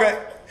motherfucker.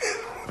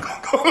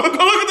 Go look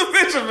at the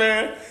picture,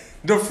 man.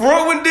 The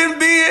front one didn't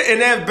bend,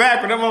 and that back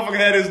one, that motherfucker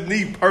had his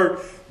knee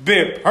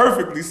bent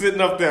perfectly, sitting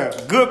up there.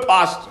 Good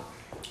posture.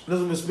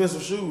 Those are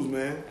expensive shoes,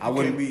 man. I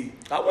wouldn't bend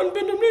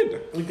them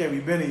neither. You can't be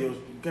bending your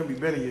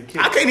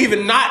kids. I can't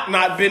even not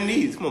bend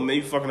knees. Come on, man,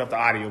 you fucking up the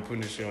audio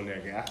putting this shit on there,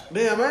 guy.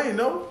 Damn, I ain't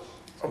know.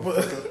 I put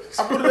it at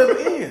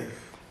the end.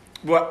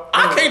 But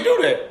I can't do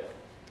that.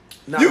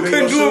 Not You bend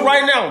couldn't your do shoe? it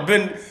right now.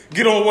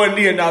 Get on one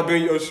knee and not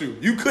bend your shoe.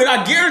 You could.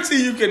 I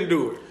guarantee you can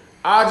do it.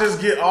 I just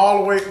get all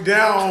the way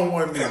down on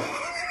one knee.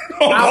 On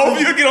both,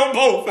 you get on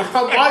both. I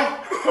might.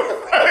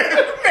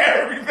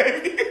 Marry me,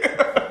 baby.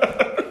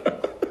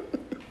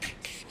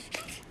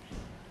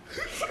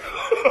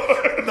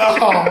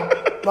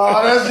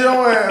 No, that's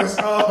your ass.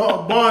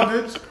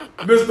 Bondage.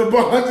 Mr.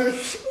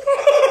 Bondage.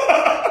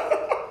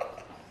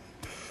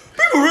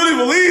 People really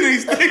believe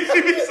these things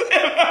you be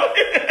saying out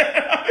here.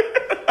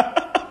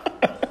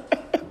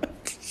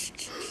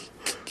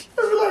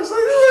 They be like, so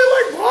you really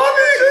like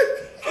bondage?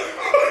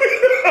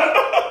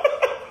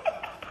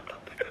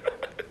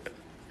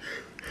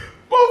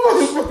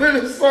 Motherfuckers put in a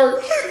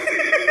search.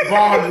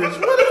 Bondage.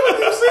 What the fuck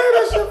you saying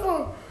that shit for?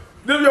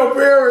 Them your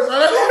parents.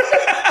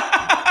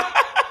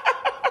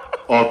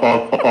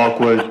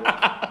 Awkward.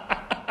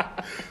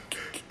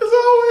 It's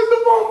always the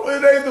mom.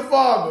 It ain't the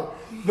father.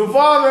 The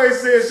father ain't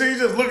saying shit. He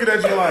just looking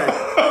at you like,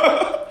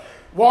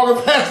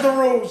 walking past the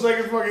room,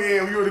 shaking his fucking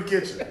head when you in the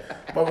kitchen.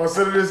 Mama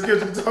sit in this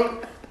kitchen talking.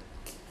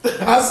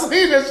 I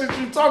seen that shit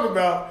you talking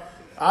about.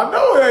 I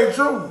know it ain't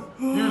true.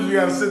 Usually you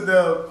gotta sit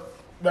there,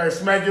 like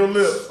smack your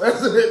lips.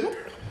 That's it.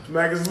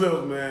 Smack his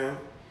lips, man.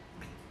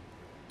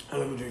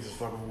 Let me drink this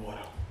fucking water.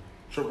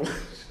 Triple.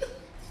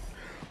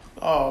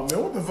 Oh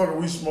man, what the fuck are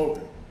we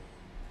smoking?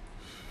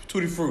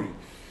 Tutti Frutti.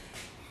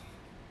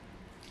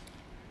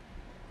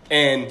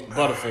 And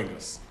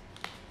Butterfingers.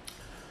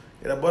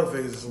 Yeah, that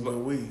Butterfingers is some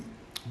good weed.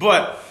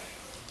 But,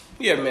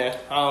 yeah, man.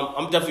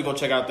 I'm definitely going to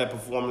check out that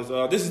performance.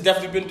 This has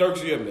definitely been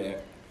Dirk's year, man.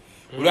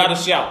 Without a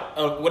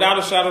shout. Without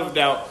a shadow of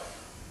doubt.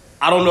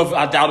 I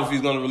doubt if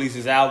he's going to release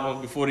his album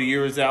before the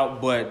year is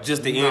out. But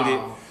just to end it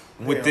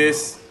with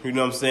this, you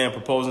know what I'm saying,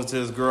 proposing to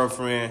his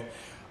girlfriend.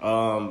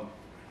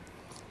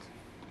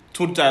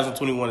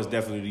 2021 is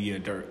definitely the year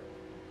of Dirk.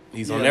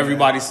 He's on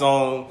everybody's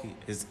song.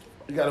 You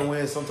gotta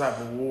win some type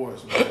of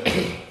awards,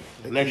 man.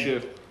 Next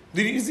year.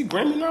 Is he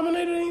Grammy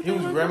nominated or anything?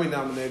 He was Grammy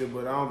nominated,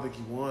 but I don't think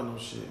he won no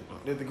shit.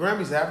 Did the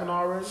Grammys happen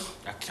already?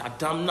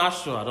 I'm not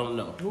sure. I don't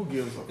know. Who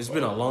gives a It's fuck?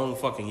 been a long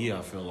fucking year,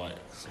 I feel like.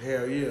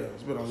 Hell yeah.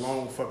 It's been a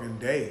long fucking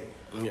day.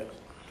 Yeah.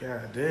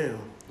 God damn.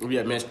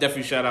 Yeah, man.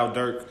 Definitely shout out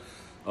Dirk.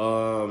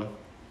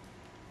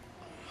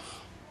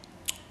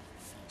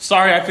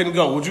 Sorry I couldn't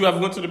go. Would you ever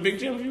went to the big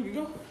gym if you could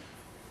go?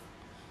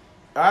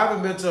 I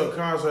haven't been to a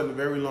concert in a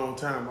very long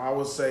time. I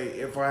would say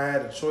if I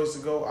had a choice to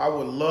go, I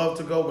would love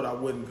to go, but I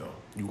wouldn't go.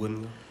 You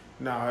wouldn't go?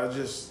 Nah,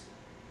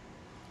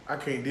 I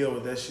can't deal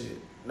with that shit.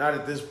 Not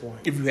at this point.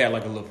 If you had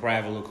like a little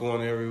private little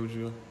corner area, would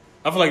you?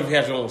 I feel like if you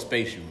had your own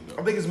space, you would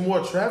go. I think it's more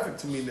traffic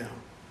to me now.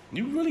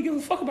 You really give a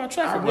fuck about I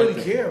traffic? really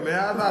like care,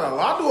 man.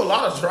 I do a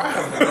lot of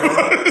driving. Man.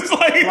 it's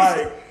like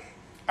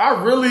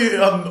I really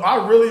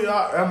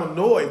am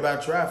annoyed by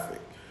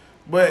traffic.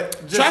 But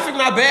just, traffic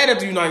not bad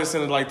at the United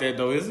Center like that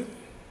though, is it?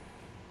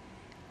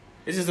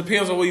 It just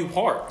depends on where you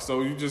park.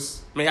 So you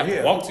just may have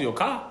to walk to your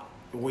car.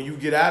 when you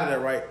get out of there,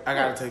 right, I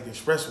gotta take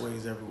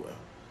expressways everywhere.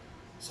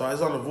 So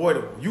it's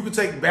unavoidable. You could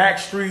take back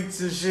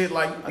streets and shit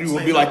like You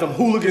would be like them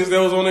hooligans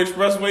that was on the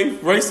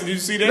expressway racing. Did you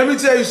see that? Let me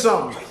tell you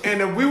something.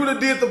 And if we would have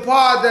did the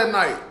pod that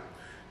night,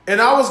 and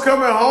I was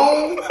coming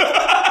home,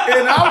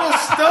 and I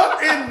was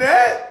stuck in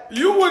that,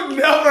 you would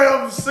never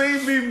have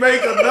seen me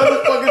make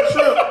another fucking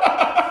trip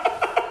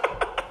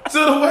to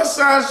the west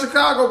side of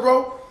Chicago,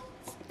 bro.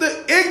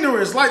 The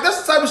ignorance, like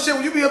that's the type of shit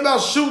when you be about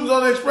shootings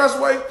on the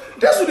expressway.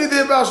 That's what they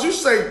did about you.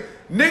 Say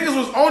niggas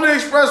was on the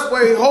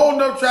expressway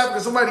holding up traffic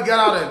and somebody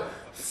got out and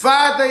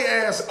fired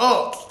their ass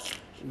up.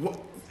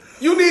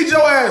 You need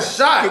your ass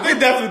shot. They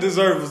definitely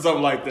deserve for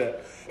something like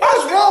that.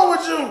 What's wrong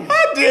with you?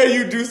 How dare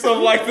you do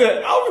something like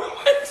that?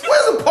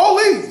 Where's the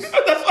police?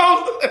 That's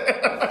all.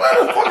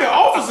 Where the fucking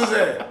officers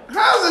at?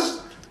 How's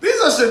this? These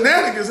are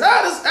shenanigans.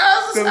 How is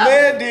this The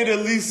man did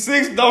at least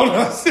 6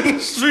 donuts in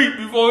the street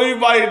before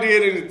anybody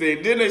did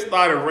anything. Then they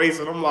started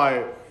racing. I'm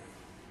like,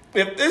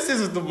 if this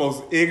isn't the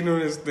most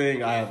ignorant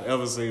thing I have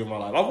ever seen in my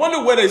life. I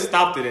wonder where they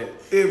stopped it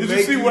at. Did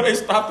you see where they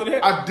stopped it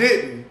at? I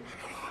didn't.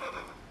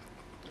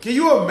 Can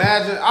you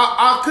imagine?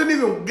 I couldn't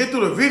even get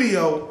through the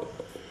video.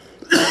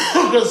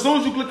 Because as soon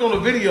as you click on the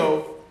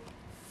video,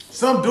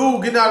 some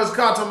dude getting out of his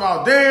car talking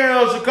about,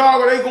 damn,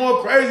 Chicago, they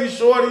going crazy,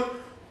 shorty.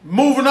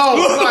 Moving on.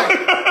 It's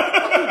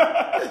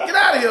like, get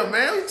out of here,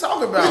 man. What you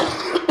talking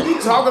about?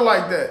 You talking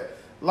like that?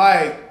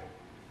 Like,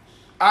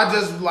 I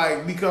just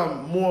like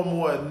become more and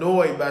more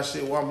annoyed by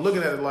shit where I'm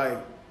looking at it like,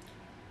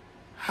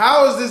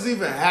 how is this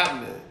even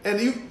happening? And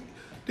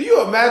do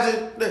you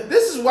imagine,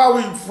 this is why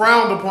we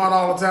frowned upon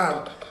all the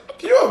time.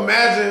 Can you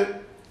imagine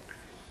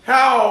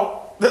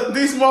how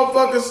these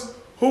motherfuckers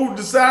who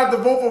decided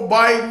to vote for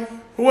Biden,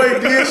 who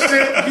ain't did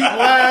shit, keep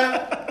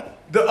lying,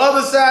 the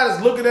other side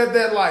is looking at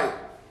that like,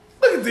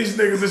 look at these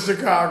niggas in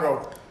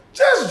Chicago.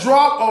 Just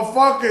drop a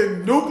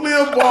fucking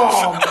nuclear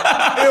bomb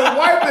and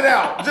wipe it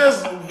out.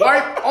 Just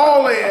wipe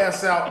all their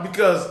ass out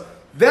because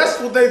that's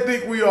what they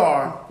think we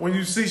are when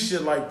you see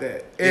shit like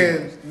that.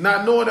 And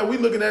not knowing that we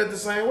looking at it the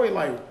same way.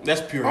 Like,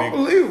 that's pure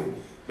unbelievable.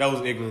 ignorance. That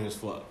was ignorant as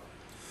fuck.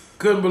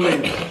 Couldn't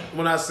believe it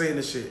when I seen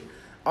the shit.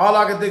 All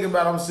I can think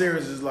about, I'm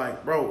serious, is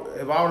like, bro,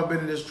 if I would have been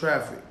in this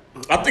traffic.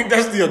 I think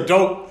that's the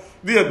adult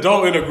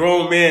and a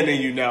grown man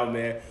in you now,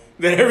 man.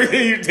 That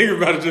everything you think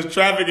about is just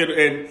traffic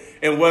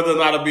and whether or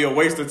not it'll be a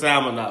waste of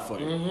time or not for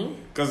you.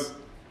 Because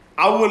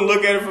I wouldn't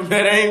look at it from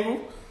that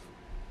angle.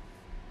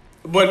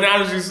 But now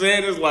that you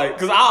said it's like,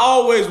 because I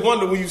always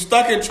wonder when you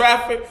stuck in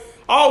traffic,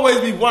 I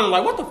always be wondering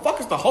like, what the fuck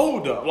is the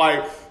hold up?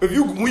 Like, when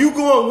you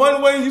going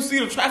one way and you see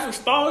the traffic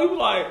stall, you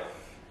like,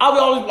 I would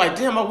always be like,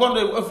 damn, I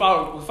wonder if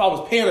I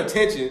was paying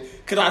attention,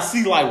 could I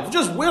see like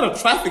just where the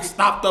traffic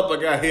stopped up or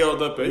got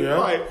held up there? Yeah.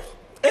 Like,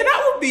 and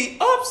I would be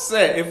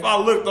upset if I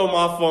looked on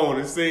my phone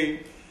and see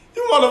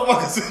you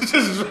motherfuckers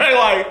just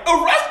like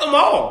arrest them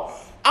all.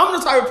 I'm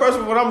the type of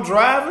person when I'm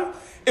driving,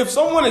 if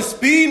someone is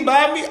speeding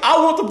by me, I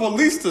want the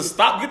police to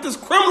stop, get this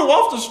criminal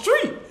off the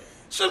street.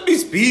 Shouldn't be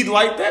speeding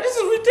like that. This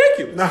is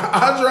ridiculous. Nah,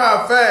 I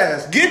drive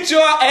fast. Get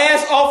your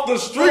ass off the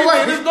street.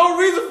 Wait, There's no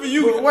reason for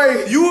you.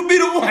 Wait. You would be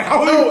the one.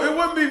 No, it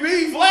wouldn't be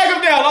me. Flag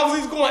him down.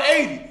 Obviously, he's going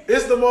 80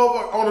 It's the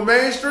motherfucker on the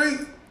main street.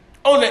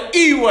 on the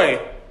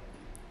E-way.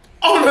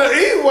 On the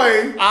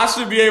E-way. I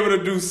should be able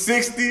to do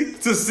 60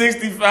 to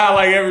 65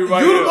 like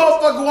everybody You the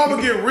else. motherfucker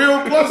want to get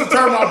real close and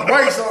turn my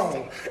brakes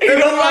on. You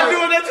know what I like,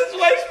 do in that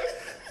situation?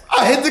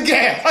 I hit the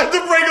gas. I have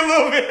to brake a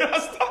little bit.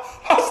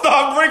 I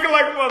start braking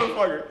like a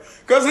motherfucker.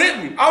 Because hit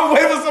me. I'm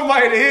waiting for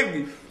somebody to hit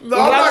me. No, When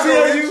I'm I not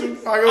tell gonna hit you, you.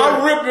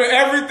 I'm ripping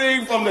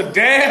everything from the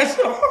dash.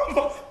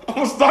 I'm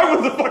going to start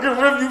with the fucking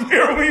rearview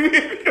mirror when you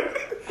hit me.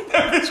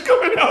 That bitch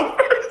coming out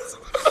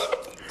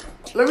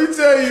first. Let me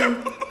tell you,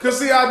 because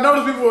see, I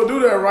notice people will do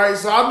that, right?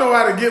 So I know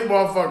how to get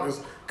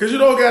motherfuckers. Because you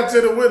don't got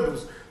to the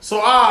windows. So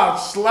I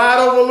slide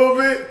over a little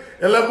bit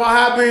and let my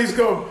high beams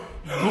come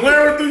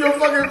blaring through your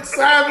fucking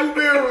side view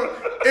mirror.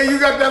 And you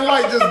got that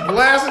light just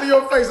blasting in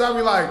your face. I'll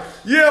be like,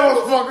 yeah,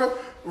 motherfucker.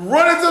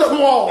 Run into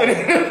the wall. I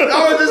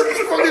was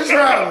just fucking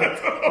traveling.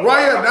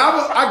 Right here.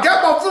 Now I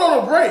got my foot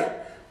on the brake.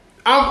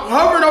 I'm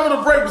hovering over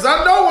the brake because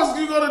I know what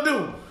you're going to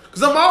do.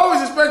 Because I'm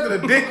always expecting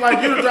a dick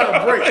like you to try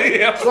to brake.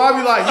 Yeah. So I'll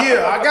be like,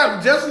 yeah, I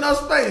got just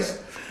enough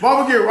space.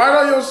 Mama get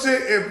right on your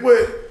shit and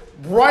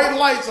put bright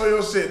lights on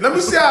your shit. Let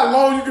me see how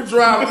long you can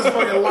drive with this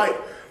fucking light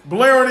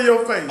blaring in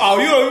your face. Oh,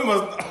 you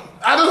must.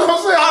 I just what I'm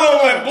saying. I don't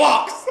want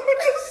blocks.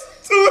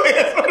 Two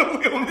hands on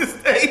the wheel, Miss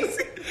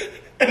Daisy.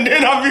 And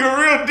then I'll be a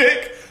real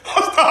dick.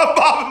 I'll start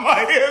bobbing my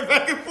head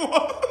back and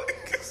forth.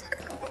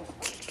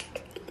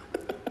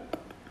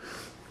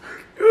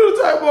 You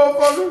the type of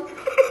motherfucker.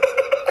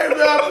 Hey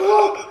man, I pull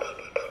up.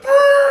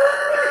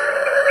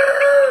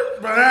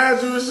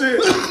 Behind you and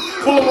shit.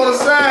 Pull up on the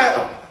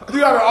side. You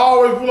gotta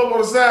always pull up on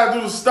the side,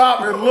 do the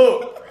stop and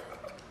look.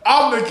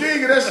 I'm the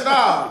king of that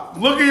style.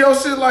 Look at your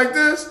shit like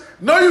this.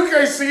 No, you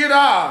can't see it.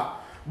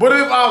 But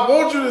if I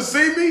want you to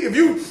see me, if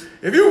you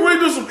really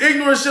do some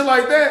ignorant shit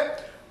like that,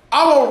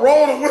 I'm gonna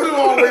roll the window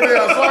all the way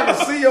down so I can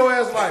see your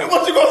ass like.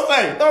 What you gonna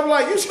say? I'm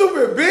like, you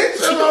stupid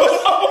bitch.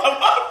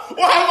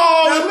 Why am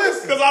I Now always?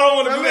 listen. Because I don't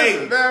want to Now be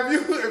listen, late.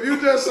 now if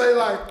you just say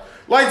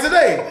like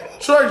today,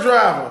 truck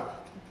driver,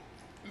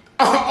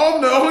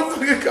 I'm the only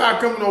fucking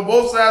car coming on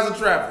both sides of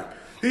traffic.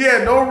 He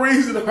had no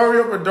reason to hurry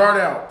up and dart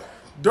out.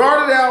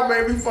 Darted out,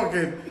 man,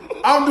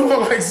 I'm doing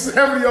like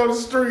 70 on the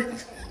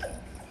street.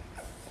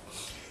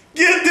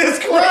 Get this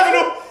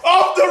criminal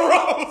off the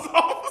roads,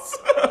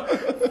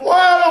 officer.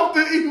 Flying off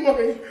the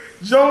E-way.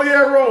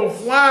 Joliet Road,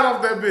 flying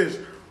off that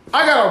bitch.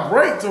 I got a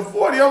brake to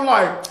 40. I'm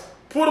like,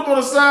 put him on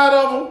the side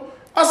of him.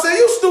 I said,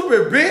 you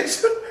stupid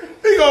bitch.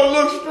 He gonna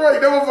look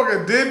straight. That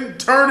motherfucker didn't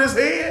turn his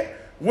head.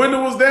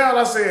 Window was down.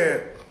 I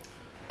said,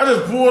 I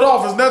just pulled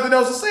off. There's nothing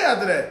else to say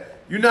after that.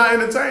 You're not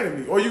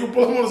entertaining me. Or you can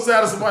pull him on the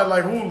side of somebody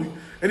like Hooley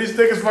and he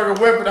stick his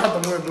fucking weapon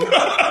out the window.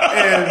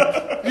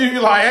 And you be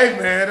like, hey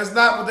man, that's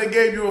not what they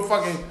gave you a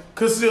fucking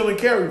conceal and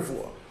carry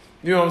for.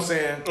 You know what I'm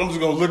saying? I'm just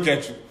gonna look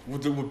at you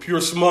with pure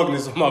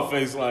smugness on my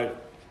face, like,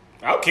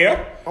 I don't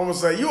care. I'm gonna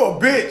say, you a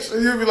bitch.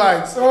 And you'll be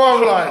like, so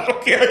I'm like, I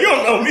don't care. You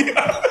don't know me.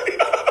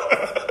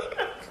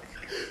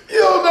 you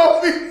don't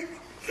know me.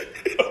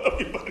 You don't know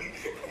me, buddy.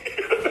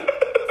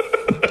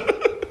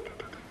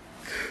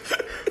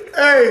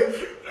 Hey,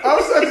 I'm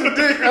such a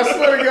dick, I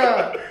swear to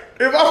God.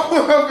 If I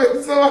put up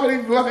in somebody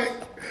blank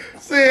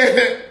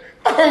saying,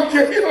 I don't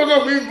care, you don't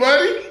know me,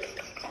 buddy.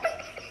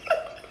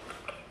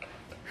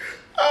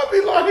 I'll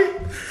be like,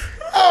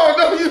 I don't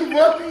know you,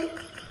 buddy.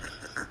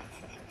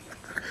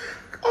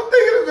 I'm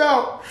thinking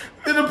about,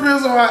 it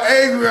depends on how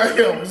angry I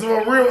am. So if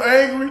I'm real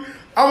angry,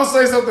 I'm going to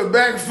say something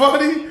back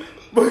funny,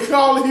 but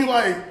calling you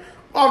like,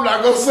 I'm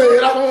not going to say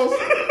it. I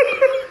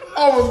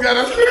almost got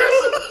a piss.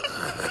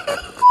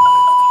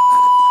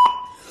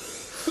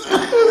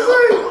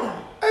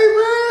 Hey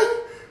man,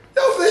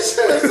 yo bitch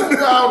ass, I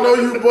don't know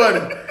you,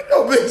 buddy. Yo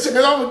bitch ass,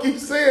 I'm gonna keep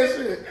saying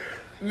shit.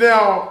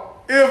 Now,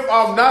 if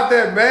I'm not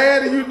that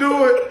mad and you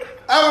do it,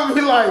 I'm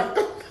gonna be like,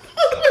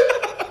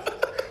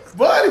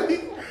 buddy,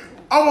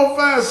 I'm gonna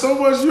find so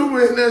much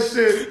humor in that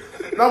shit,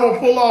 and I'm gonna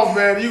pull off,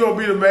 man. You gonna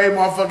be the made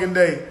my fucking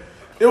day.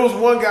 It was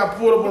one guy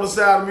pulled up on the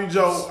side of me,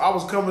 Joe. I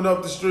was coming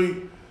up the street,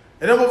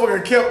 and that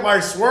motherfucker kept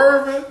like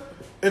swerving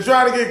and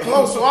trying to get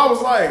close. So I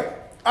was like,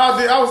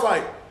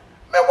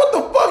 man, what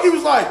the fuck? He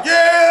was like,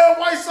 yeah,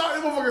 White Sox.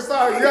 That motherfucker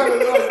started yelling,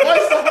 like,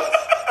 White Sox.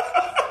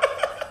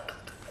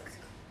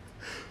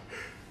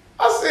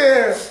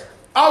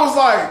 I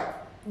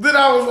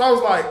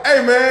was like,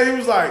 hey man, he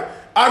was like,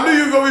 I knew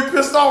you were gonna be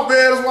pissed off,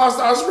 man. That's why I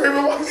started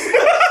screaming White Sox.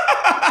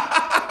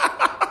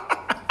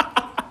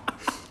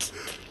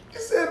 He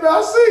said, man,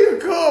 I see your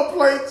Cub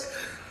plates,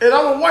 and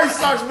I'm a White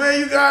Sox, man.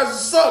 You guys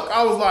suck.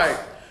 I was like,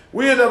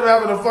 we ended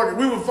up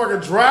we were fucking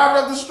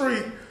driving up the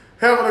street,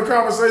 having a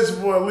conversation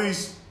for at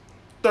least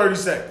 30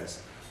 seconds.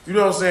 You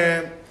know what I'm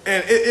saying?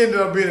 And it ended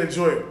up being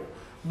enjoyable.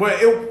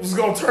 But it was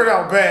going to turn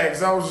out bad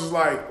because I was just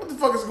like, what the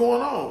fuck is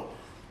going on?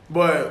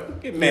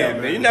 But, Get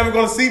mad, man. You're never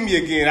going to see me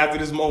again after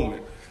this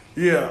moment.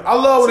 Yeah, I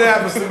love when it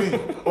happens to me.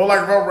 Or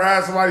like if I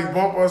ride somebody's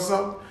bumper or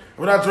something.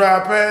 When I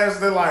drive past,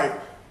 they're like,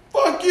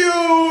 fuck you.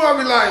 I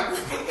be like,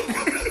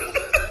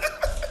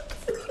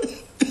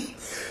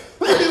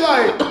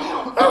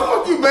 how the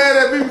fuck you mad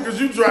at me because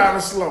you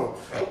driving slow?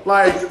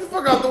 Like, get the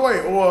fuck out the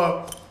way.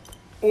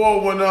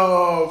 Or when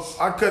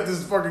I cut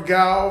this fucking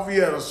guy off, he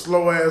had a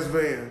slow ass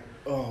van.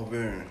 Oh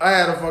man. I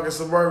had a fucking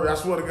Suburban. I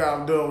swear to God,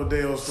 I'm done with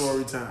Dale's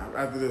story time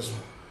after this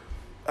one.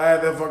 I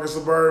had that fucking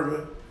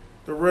Suburban,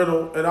 the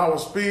rental, and I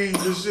was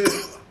speeding this shit.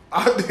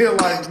 I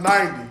did like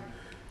 90.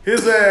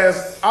 His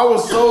ass, I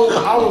was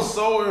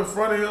so in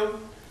front of him.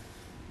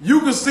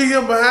 You could see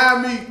him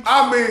behind me.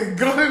 I mean,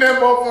 gunning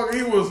that motherfucker.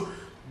 He was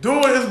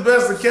doing his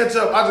best to catch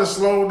up. I just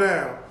slowed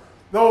down.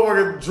 The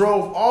motherfucker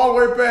drove all the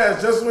way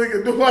past just so he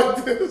could do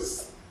like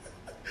this.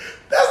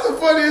 That's the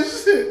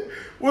funniest shit.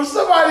 When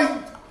somebody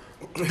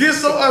gets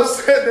so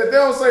upset that they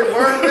don't say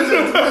word, they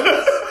just do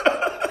this.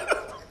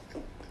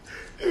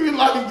 He be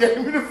like, he gave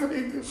me the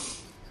finger.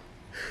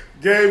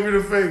 Gave me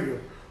the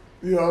finger.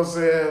 You know what I'm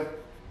saying?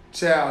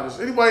 Childish.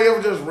 Anybody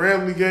ever just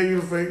randomly gave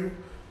you the finger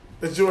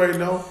that you ain't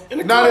know?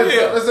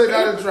 Let's say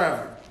not in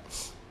traffic.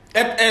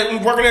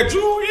 And working at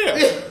Jewel,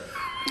 yeah.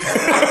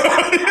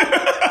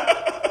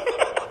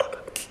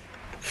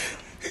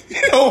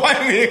 You know why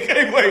me and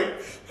K-Way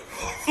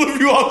flip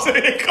you off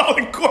today and call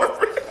it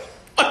corporate?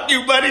 Fuck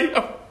you, buddy.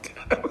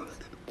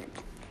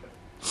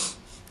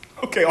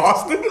 Okay,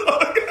 Austin.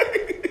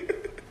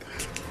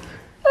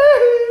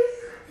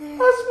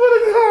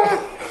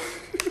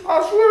 I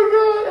swear to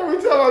God, every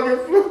time I get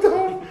flipped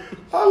off,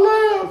 I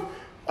laugh.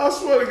 I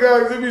swear to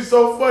God, it'd be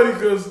so funny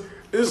because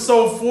it's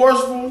so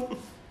forceful.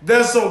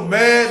 They're so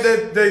mad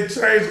that they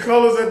change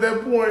colors at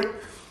that point.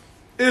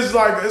 It's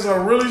like, it's a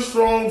really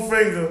strong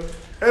finger.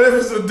 And if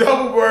it's a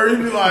double bird,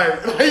 you be like,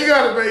 you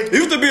gotta make It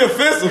used to be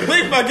offensive.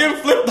 Think about getting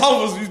flipped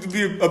off used to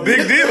be a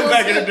big deal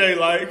back in the day.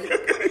 Like,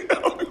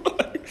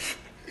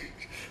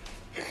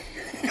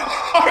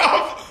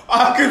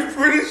 I can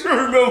pretty sure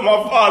remember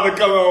my father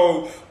coming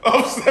home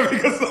upset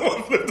because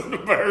someone flipped on the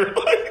bird.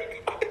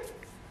 Like,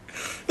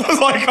 I was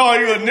like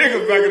calling you a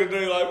nigga back in the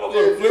day. Like,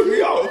 motherfucker flip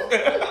me off.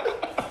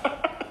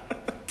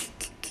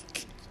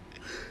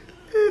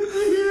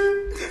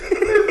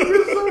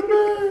 It's so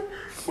bad.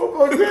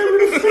 Motherfucker gave me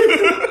the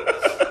finger.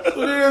 So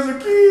then as a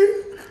kid,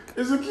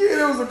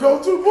 it was a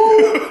go-to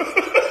move.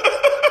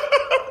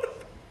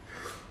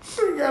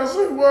 You gotta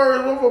say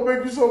words. Motherfucker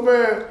make you so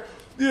mad.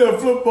 Yeah,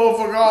 flip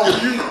motherfucker off.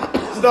 You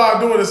start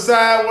doing it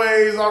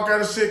sideways, all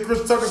kind of shit.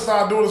 Chris Tucker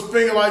started doing his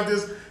finger like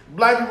this.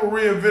 Black people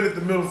reinvented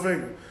the middle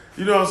finger.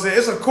 You know what I'm saying?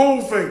 It's a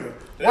cool finger.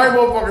 Yeah. White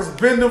motherfuckers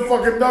bend them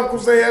fucking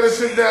knuckles. They had that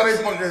shit down. They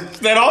fucking...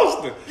 That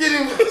Austin. Get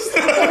him.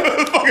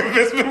 Fucking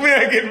Vince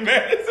McMahon getting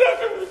mad.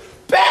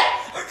 Pat!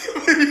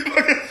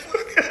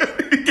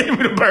 He gave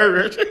me the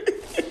bird.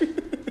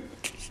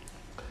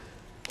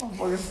 My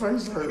fucking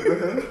face hurt,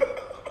 man.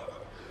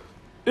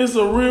 It's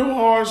a real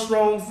hard,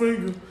 strong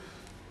finger.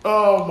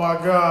 Oh my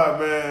God,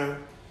 man.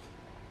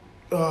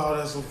 Oh,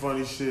 that's some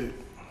funny shit.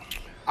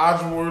 I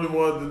just really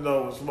wanted to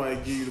know if somebody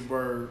give you the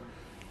bird.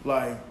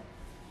 Like,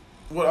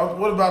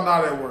 what about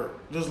not at work?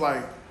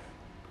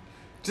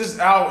 Just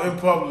out in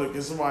public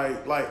and somebody,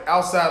 like,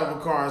 outside of a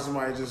car and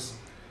somebody just...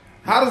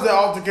 How does that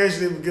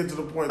altercation even get to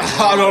the point?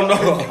 I don't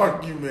know.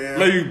 Fuck you, man.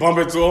 Maybe you bump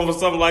into him or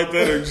something like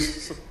that. Or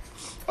just,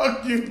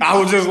 fuck you. I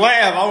would just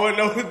laugh. I wouldn't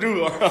know what to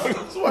do.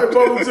 Somebody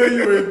bump into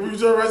you and when you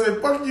turn around and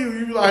say, fuck you,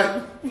 you be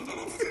like,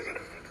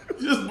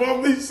 you just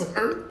bumped me,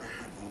 sir.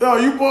 No,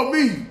 you bumped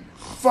me.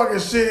 Fucking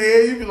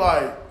shithead. You be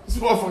like, this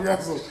motherfucker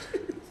got some...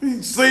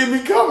 He seen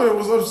me coming and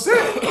was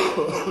upset.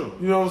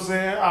 You know what I'm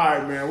saying? All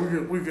right,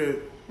 man. We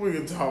could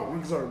talk.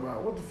 We can talk about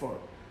it. What the fuck?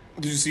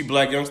 Did you see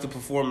Black Youngster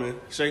performing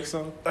Shake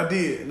Something? I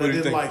did, and I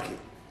didn't like it.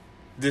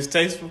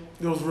 Distasteful?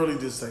 It was really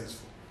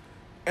distasteful.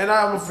 And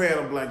I'm a fan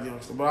of Black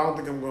Youngster, but I don't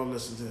think I'm going to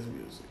listen to his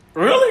music.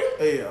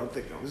 Really? Yeah,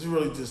 it's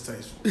really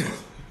distasteful.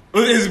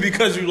 Is it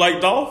because you like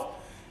Dolph?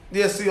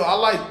 Yeah, see, I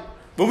like...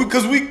 But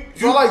because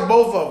I like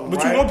both of them,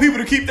 But right? you want people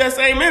to keep that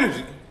same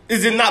energy.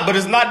 Is it not? But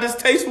it's not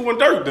distasteful when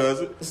Dirk does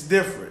it. It's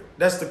different.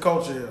 That's the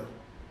culture here.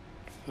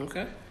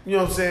 Okay. You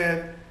know what I'm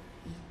saying?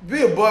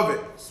 Be above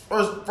it.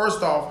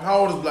 First off, how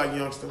old is Black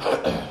Youngster?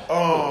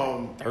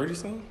 30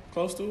 something?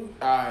 Close to it?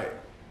 Alright.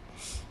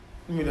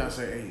 Let me not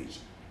say age.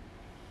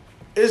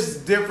 It's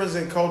difference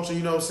in culture,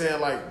 you know what I'm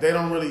saying? Like, they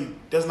don't really,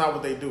 that's not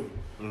what they do.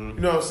 Mm-hmm. You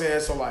know what I'm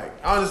saying? So,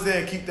 like, I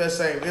understand keep that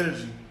same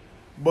energy,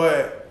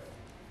 but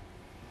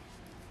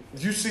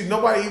you see,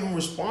 nobody even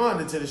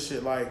responded to this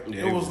shit. Like,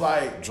 yeah, it was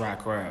like... Dry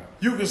crowd.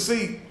 You can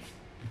see...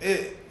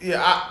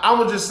 I'm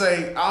going to just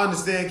say, I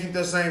understand, keep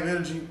that same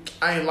energy.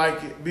 I ain't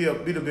like it. Be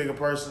the bigger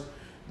person.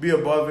 Be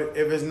above it.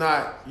 If it's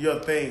not your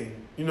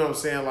thing. You know what I'm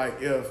saying?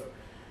 Like,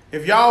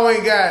 if y'all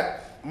ain't got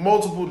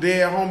multiple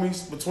dead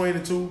homies between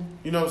the two,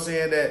 you know what I'm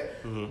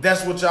saying,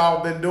 that's what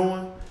y'all been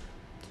doing,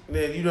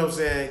 then, you know what I'm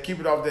saying, keep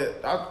it off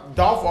that.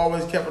 Dolph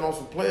always kept it on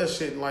some player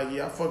shit and like,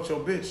 yeah, I fucked your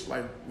bitch.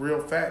 Like,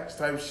 real facts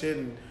type shit,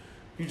 and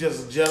you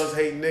just a jealous,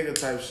 hating nigga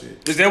type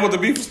shit. Is that what the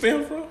beef was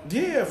stemmed from?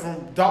 Yeah,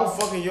 from Dolph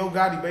fucking Yo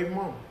Gotti baby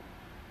mama.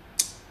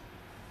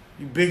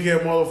 You big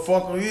head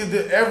motherfucker. He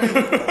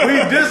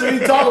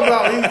talk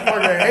about he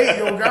fucking hate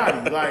Yo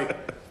Gotti.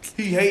 Like,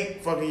 he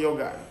hate fucking Yo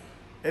Gotti.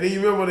 And then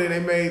you remember that they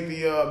made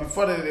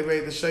before that they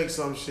made the Shake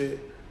Some shit.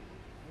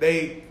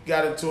 They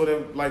got into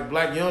it, like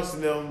Black Youngster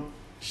and them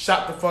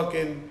shot the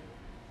fucking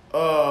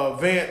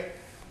van,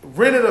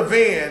 rented a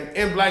van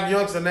in Black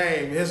Youngster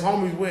name. His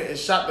homies went and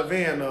shot the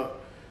van up.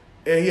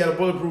 And he had a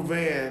bulletproof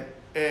van,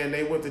 and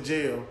they went to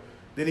jail.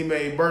 Then he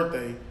made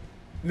Birthday. You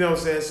know what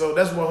I'm saying? So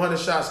that's where 100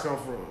 Shots come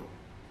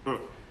from.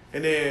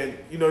 And then,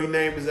 you know, he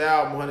named his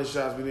album 100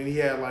 Shots, but then he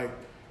had like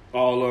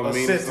all a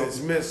sentence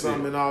meant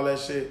something and all that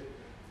shit.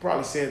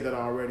 Probably said that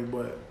already,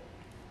 but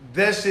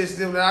that shit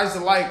still. I used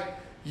to like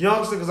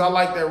Youngster because I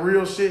like that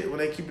real shit when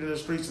they keep it in the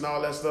streets and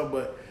all that stuff.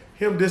 But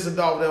him dissing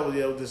Dolph, that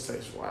was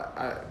distasteful.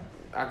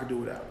 I could do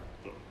without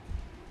it.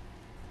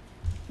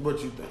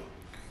 What you think?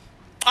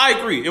 I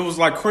agree. It was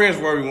like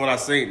cringeworthy when I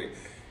seen it.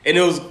 And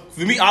it was,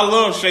 for me, I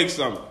love Shake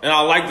Something. And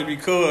I liked it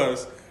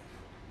because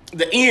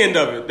the end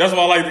of it, that's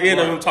why I like the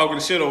end of him talking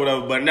the shit or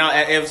whatever. But now,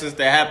 ever since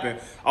that happened,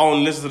 I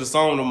don't listen to the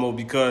song no more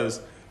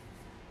because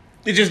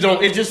it just,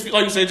 like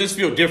you said, it just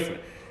feel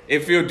different.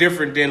 It feel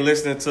different than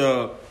listening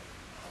to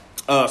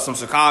some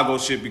Chicago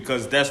shit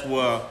because that's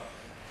where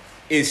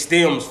it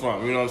stems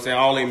from. You know what I'm saying?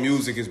 All their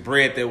music is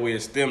bred that way,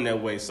 it's stemmed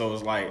that way. So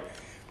it's like,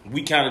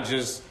 we kind of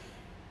just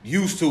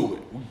used to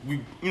it.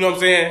 We, you know what I'm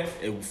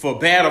saying? For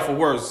bad or for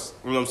worse,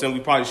 you know what I'm saying? We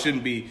probably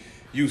shouldn't be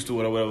used to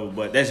it or whatever,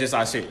 but that's just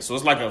our shit. So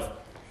it's like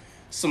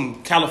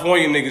some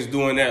California niggas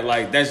doing that,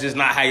 like, that's just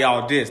not how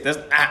y'all diss. That's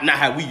not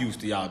how we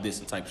used to y'all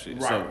dissing type shit.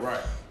 Right, so right.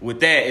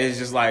 With that, it's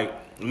just like,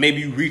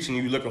 maybe you reaching,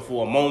 you looking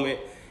for a moment,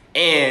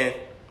 and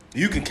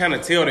you can kind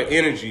of tell the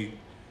energy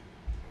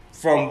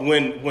from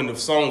when the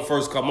song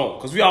first come on.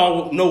 Because we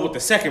all know what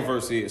the second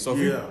verse is. So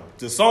if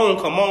the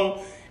song come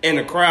on and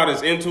the crowd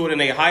is into it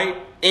and they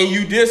hype, and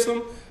you diss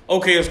them,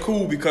 okay, it's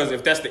cool because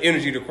if that's the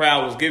energy the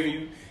crowd was giving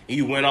you, and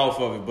you went off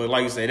of it. But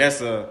like you say, that's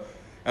a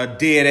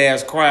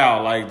dead-ass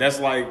crowd. Like, that's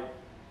like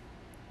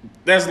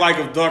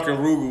if Duncan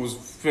Ruger was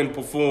finna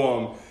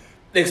perform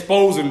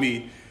Exposing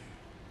Me,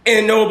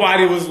 and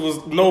nobody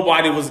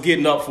was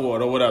getting up for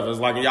it or whatever. It's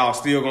like, y'all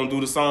still gonna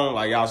do the song?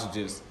 Like, y'all should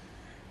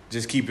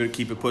just keep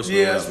it pushing.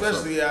 Yeah,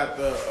 especially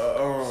after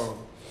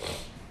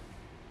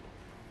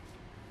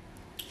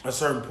a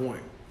certain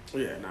point.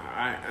 Yeah, nah,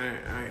 I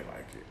ain't like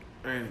it.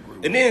 I ain't agree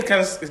with and then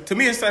to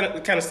me,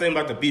 it kind of seemed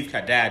like the beef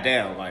kind of died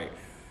down. Like,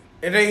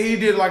 and then he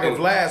did like a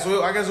Vlad.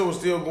 So I guess it was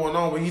still going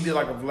on, but he did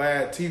like a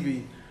Vlad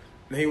TV,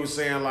 and he was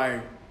saying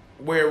like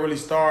where it really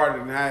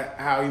started and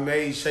how he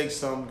made Shake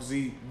Something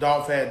because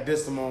Dolph had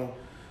dissed him on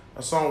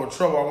a song with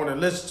Trouble. I wanted to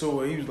listen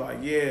to it. He was like,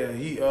 yeah,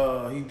 he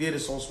did it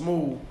so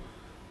smooth,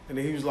 and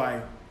then he was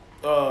like,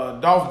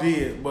 Dolph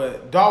did,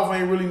 but Dolph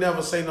ain't really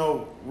never say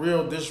no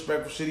real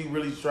disrespectful shit. He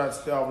really tried to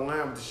stay off the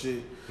line with the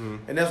shit.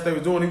 And that's what they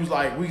was doing. He was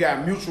like, we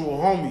got mutual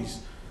homies.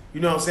 You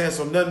know what I'm saying?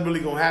 So nothing really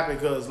gonna happen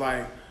because,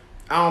 like,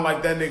 I don't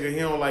like that nigga, he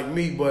don't like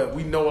me, but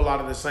we know a lot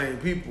of the same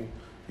people.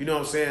 You know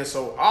what I'm saying?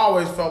 So I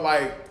always felt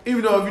like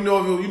even though if you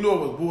know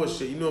it was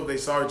bullshit, you know if they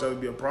saw each other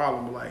it'd be a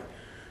problem. But like,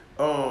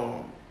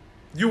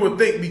 you would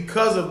think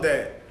because of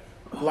that,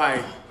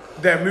 like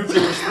that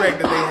mutual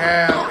respect that they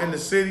have in the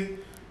city,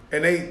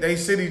 and they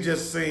city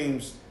just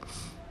seems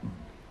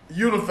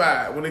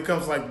unified when it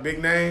comes to like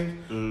big names.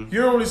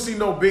 You don't really see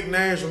no big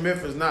names from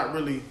Memphis not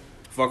really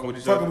fucking with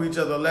each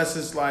other unless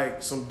it's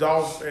like some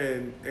Dolph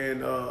and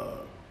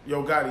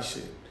Yo Gotti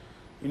shit.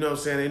 You know what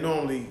I'm saying? They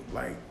normally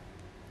like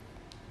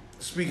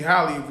speak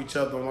highly of each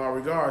other in all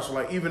regards. So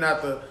like even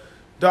after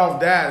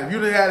Dolph died, if you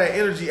didn't have that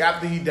energy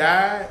after he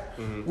died,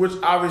 which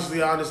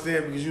obviously I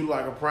understand because you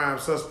like a prime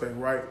suspect,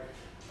 right?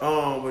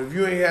 But if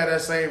you ain't had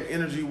that same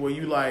energy where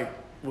you like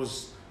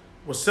was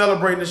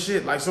celebrating the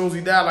shit, like soon as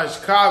he died, like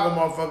Chicago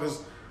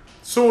motherfuckers,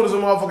 soon as a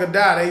motherfucker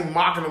died, they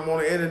mocking him on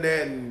the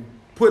internet and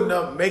putting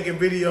up, making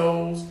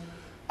videos,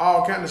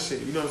 all kind of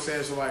shit. You know what I'm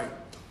saying? So like,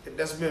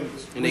 that's been.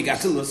 And they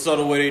got to the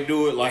subtle way they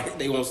do it, like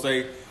they won't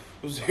say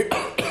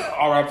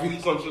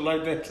R.I.P. some shit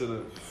like that to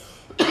the.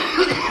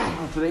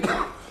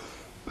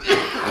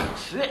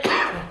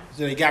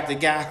 So they got the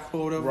guy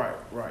or whatever.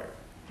 Right.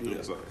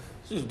 Yeah. So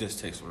just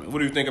distasteful. What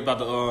do you think about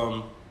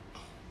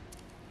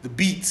the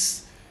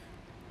beats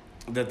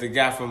that the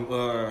guy from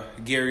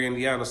Gary,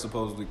 Indiana,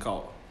 supposedly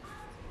caught?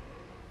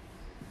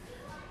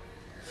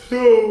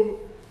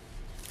 So,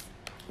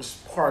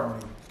 pardon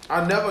me.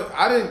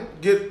 I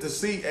didn't get to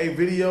see a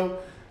video.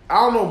 I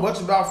don't know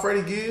much about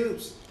Freddie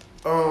Gibbs.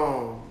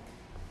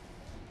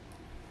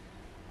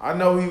 I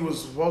know he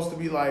was supposed to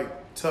be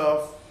like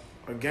tough,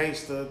 a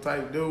gangster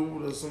type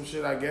dude or some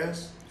shit, I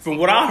guess. From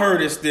what I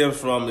heard, it stems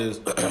from is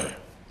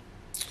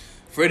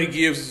Freddie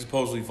Gibbs is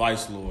supposedly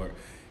Vice Lord,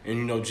 and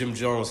you know Jim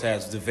Jones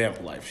has the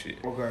Vamp Life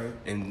shit. Okay.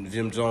 And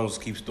Jim Jones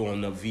keeps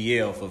throwing the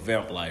VL for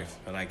Vamp Life,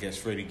 and I guess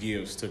Freddie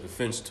Gibbs took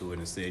offense to it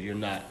and said, "You're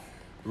not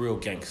real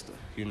gangster.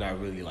 You're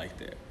not really like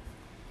that."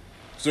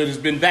 So there's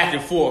been back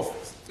and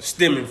forth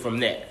stemming from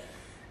that,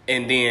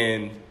 and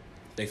then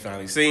they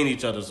finally seen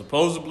each other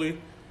supposedly,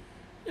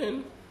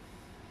 and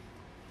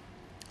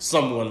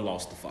someone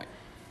lost the fight.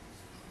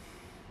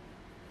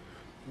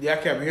 Yeah, I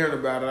kept hearing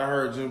about it. I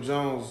heard Jim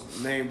Jones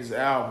named his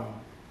album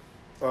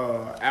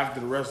after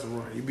the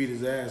restaurant. He beat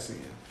his ass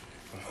in.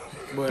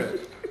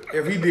 But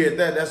if he did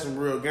that, that's some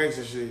real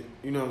gangster shit.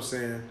 You know what I'm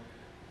saying?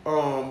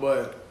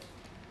 But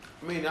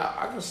I mean,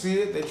 I can see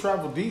it. They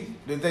travel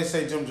deep. Did they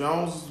say Jim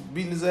Jones was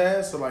beating his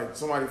ass, or like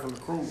somebody from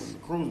the crew? And the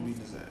crew was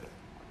beating his ass.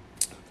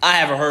 I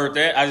haven't heard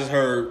that. I just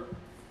heard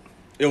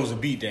it was a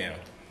beatdown.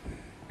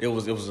 It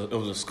was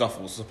a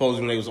scuffle.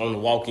 Supposedly when they was on the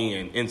walk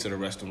in into the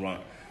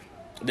restaurant,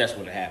 that's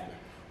when it happened.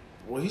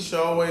 Well, he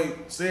sure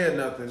ain't said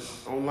nothing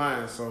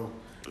online, so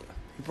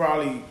he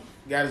probably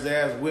got his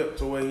ass whipped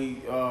to where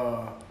he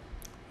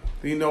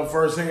know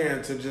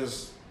firsthand to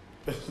just.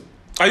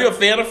 Are you a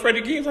fan of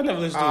Freddie Gibbs? I never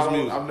listened to his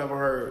music. I've never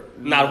heard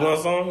Not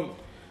one song.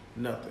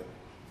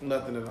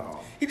 Nothing at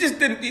all. He just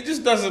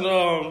doesn't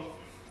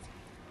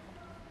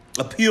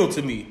appeal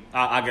to me.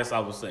 I guess I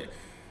would say.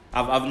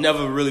 I've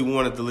never really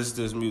wanted to listen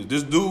to his music.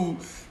 This dude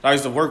I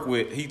used to work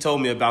with, he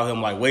told me about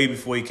him like way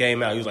before he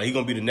came out. He was like, he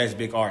gonna be the next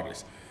big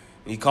artist.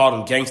 And he called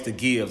him Gangsta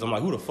Gibbs. I'm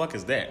like, who the fuck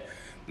is that?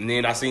 And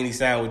then I seen he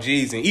signed with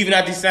Jeezy. And even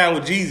after he signed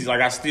with Jeezy,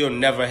 like I still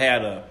never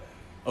had a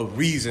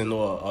reason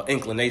or an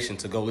inclination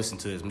to go listen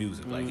to his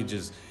music. Like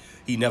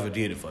he never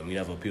did it for me. He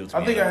never appealed to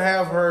me. I think I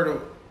have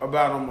heard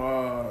about him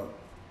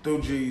through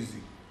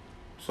Jeezy.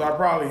 So I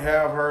probably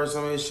have heard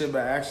some of his shit by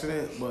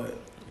accident, but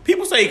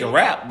people say he can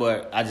rap,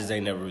 but I just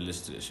ain't never really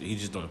listened to this shit. He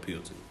just don't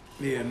appeal to me.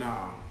 yeah,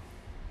 nah.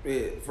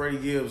 Freddie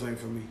Gibbs ain't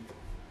for me.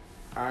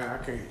 I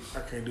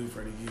can't do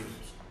Freddie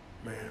Gibbs.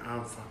 Man,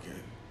 I'm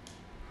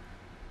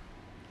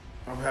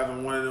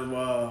having one of them,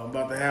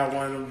 about to have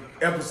one of them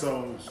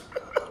episodes.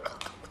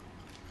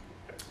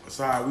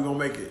 Sorry, we gonna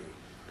make it.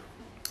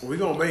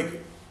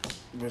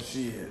 But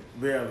shit,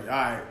 barely. All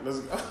right, let's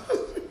go.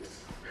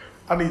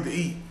 I need to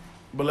eat,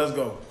 but let's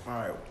go. All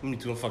right. Me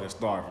too, I'm fucking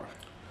starving.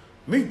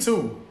 Me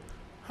too.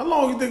 How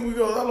long you think we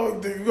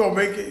gonna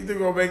make it? You think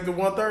we're gonna make the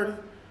 1:30?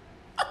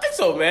 I think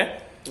so, man.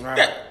 All right.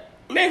 Yeah,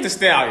 Meg Thee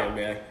Stallion,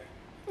 man.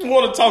 I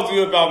want to talk to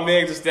you about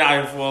Meg Thee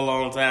Stallion for a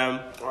long time.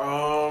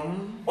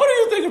 What do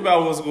you think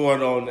about what's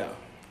going on now?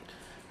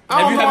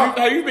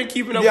 Have you been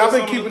keeping up with it? Yeah, I've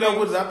been keeping up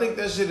with it. I think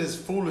that shit is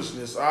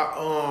foolishness.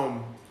 I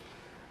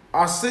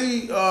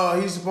see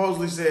he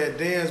supposedly said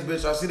dance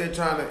bitch. I see they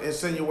trying to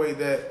insinuate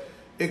that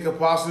it could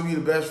possibly be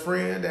the best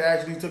friend that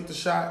actually took the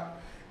shot.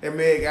 And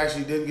Meg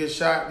actually didn't get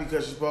shot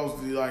because she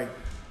supposedly like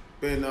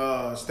been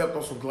stepped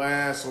on some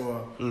glass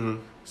or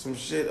some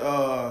shit.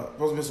 Supposed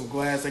to be some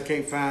glass. They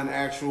can't find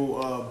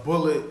actual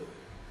bullet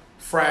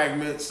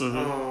fragments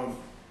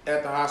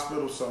at the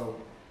hospital. So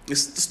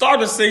it's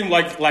starting to seem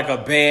like a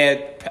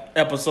bad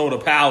episode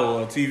of Power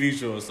or a TV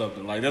show or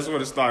something. Like that's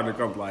what it's starting to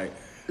come like.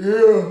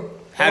 Yeah.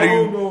 How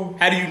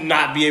do you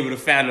not be able to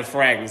find the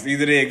fragments?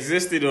 Either they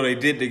existed or they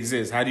didn't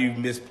exist. How do you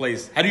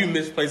misplace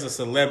a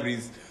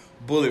celebrity's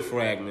bullet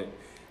fragment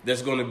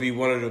that's going to be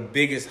one of the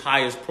biggest,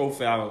 highest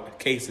profile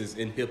cases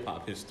in hip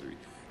hop history?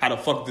 How the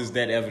fuck does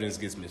that evidence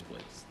get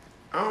misplaced?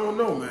 I don't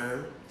know,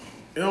 man.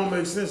 It don't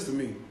make sense to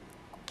me.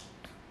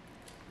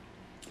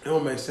 It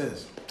don't make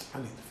sense. I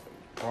need to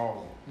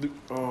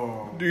fucking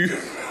pause. Do you?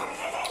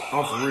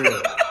 I'm for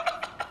real.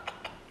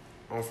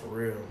 I'm for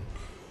real.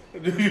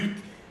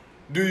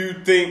 Do you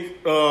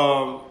think?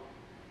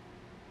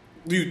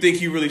 Do you think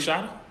he really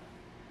shot her?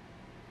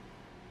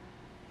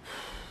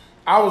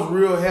 I was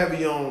real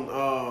heavy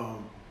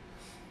on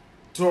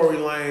Tory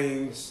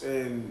Lanez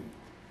and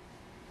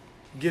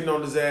getting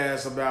on his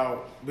ass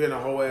about being a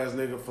whole ass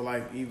nigga for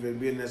like even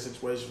being in that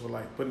situation for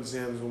like putting his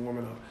hands on a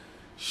woman or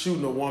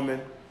shooting a woman.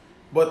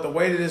 But the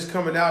way that it's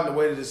coming out and the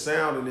way that it's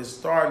sounding, it's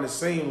starting to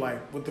seem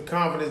like with the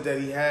confidence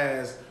that he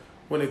has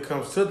when it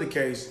comes to the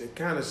case, it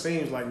kind of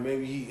seems like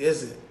maybe he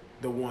isn't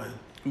the one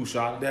Who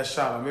shot her? that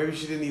shot her. Maybe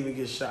she didn't even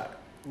get shot.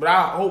 But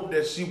I hope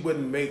that she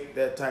wouldn't make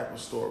that type of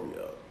story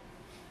up.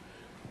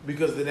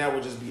 Because then that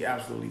would just be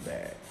absolutely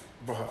bad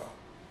for her.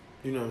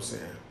 You know what I'm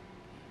saying?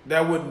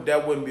 That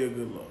wouldn't be a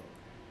good look.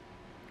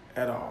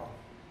 At all.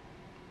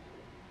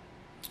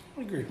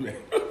 I agree, man.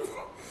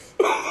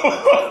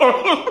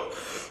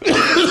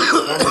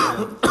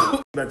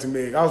 Back to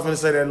Meg. I was going to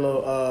say that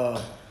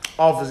little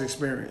office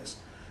experience.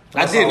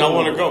 I didn't. I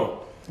want to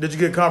go. Did you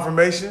get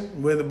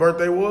confirmation when the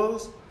birthday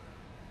was?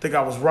 I think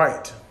I was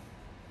right.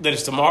 That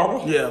it's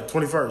tomorrow? Yeah,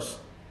 21st.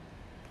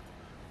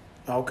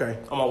 Okay.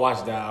 I'm going to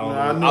watch that.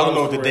 I Nah, don't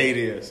know what the correct. date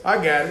is. I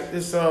got it.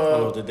 It's I don't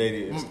know what the date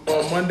is.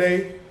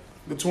 Monday,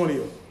 the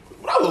 20th.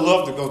 But I would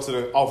love to go to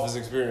the office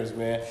experience,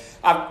 man.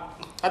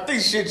 I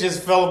think shit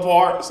just fell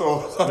apart.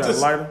 So Got a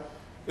lighter?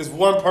 there's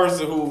one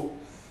person who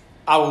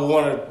I would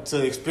want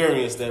to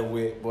experience that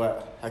with,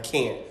 but I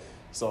can't.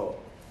 So,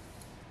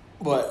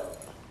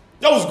 but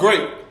that was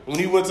great. When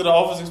he went to the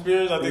office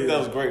experience, I think that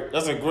was great.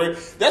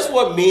 That's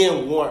what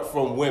men want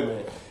from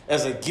women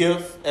as a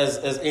gift,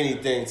 as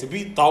anything. To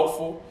be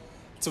thoughtful,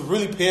 to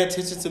really pay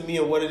attention to me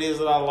and what it is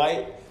that I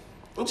like.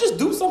 And just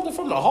do something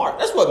from the heart.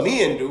 That's what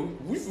men do.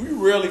 We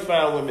rarely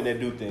find women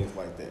that do things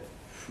like that.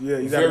 Yeah,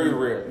 you Very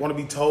rare. Want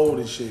to be told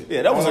and shit.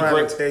 Yeah, that was Don't a have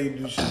great- to tell you to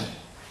do shit.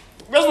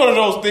 That's one of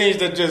those things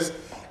that just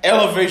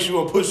elevates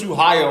you and puts you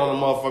higher on a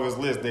motherfucker's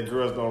list that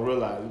girls don't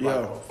realize. Yeah.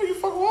 Like, what you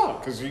fucking want?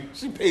 Because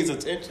she pays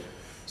attention.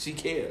 She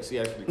cares. She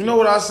actually cares. You know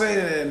what I seen,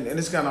 and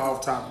it's kind of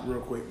off topic real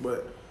quick,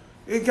 but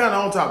it's kind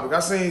of on topic. I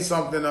seen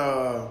something,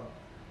 a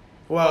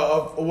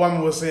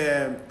woman was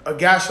saying, a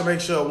guy should make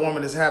sure a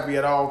woman is happy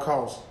at all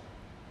costs.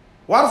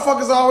 Why the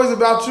fuck is it always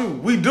about you?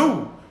 We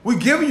do. We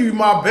giving you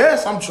my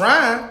best. I'm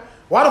trying.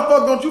 Why the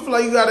fuck don't you feel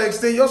like you got to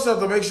extend yourself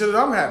to make sure that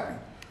I'm happy?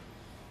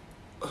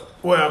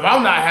 Well, if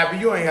I'm not happy,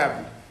 you ain't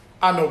happy.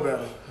 I know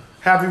better.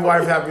 Happy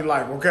wife, happy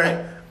life,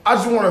 okay? I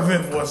just want to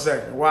vent for a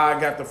second why I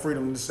got the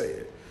freedom to say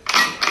it.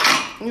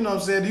 You know what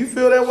I'm saying? Do you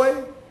feel that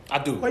way? I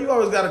do. Why you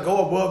always got to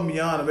go above and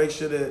beyond to make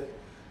sure that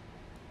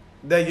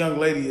that young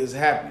lady is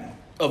happy?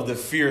 Of the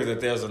fear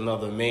that there's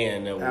another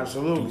man that will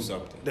Absolutely. do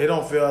something. They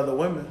don't feel other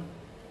women.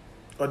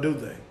 Or do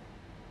they?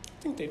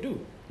 I think they do.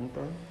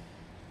 Okay.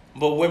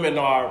 But women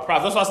are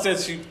proud. That's why I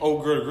said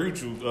old girl agreed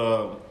with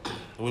you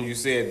when you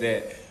said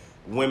that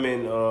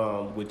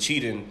women with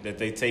cheating, that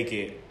they take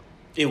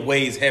it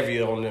weighs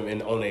heavier on them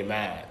and on their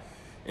mind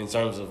in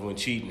terms of when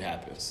cheating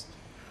happens.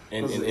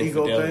 And It's an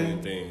ego infidelity thing?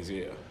 and things,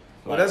 yeah.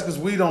 Well, that's because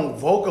we don't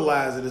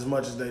vocalize it as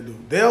much as they do.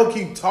 They'll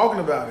keep talking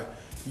about it.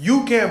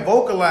 You can't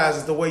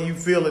vocalize it the way you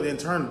feel it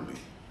internally.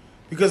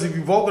 Because if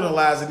you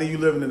vocalize it, then you're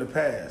living in the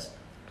past.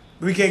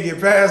 We can't get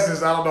past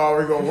this. I don't know how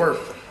we're going to work.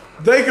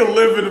 They can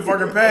live in the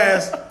fucking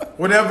past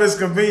whenever it's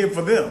convenient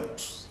for them.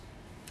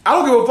 I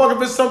don't give a fuck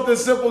if it's something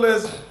simple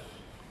as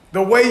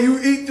the way you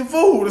eat your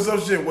food or some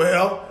shit.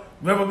 Well,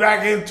 remember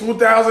back in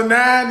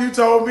 2009, you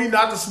told me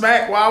not to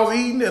smack while I was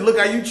eating and look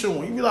how you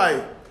chewing. You be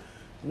like,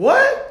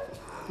 what?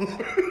 The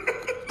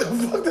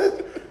fuck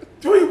that?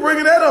 What are you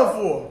bringing that up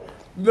for?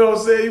 You know what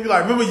I'm saying? You be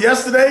like, remember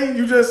yesterday?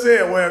 You just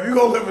said, well, if you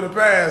gonna live in the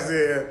past,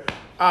 then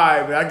all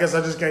right, man, I guess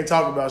I just can't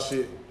talk about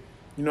shit.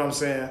 You know what I'm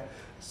saying?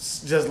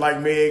 It's just like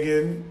Meg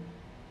and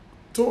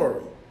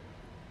Tory.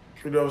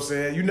 You know what I'm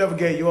saying? You never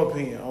gave your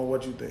opinion on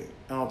what you think.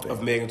 I don't think.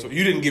 Of Megan,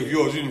 you didn't give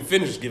yours. You didn't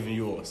finish giving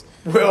yours.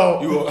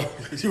 Well,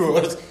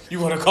 You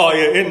want to call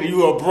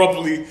you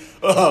abruptly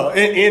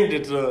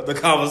ended the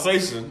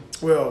conversation.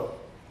 well,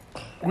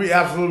 we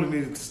absolutely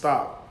needed to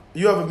stop.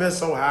 You ever been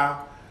so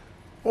high?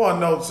 Or a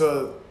note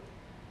to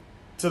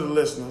the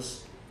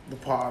listeners, the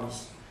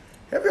potters.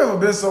 Have you ever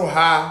been so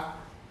high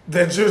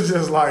that you're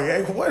just like,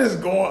 hey, what is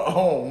going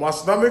on? My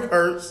stomach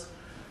hurts.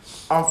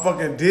 I'm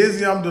fucking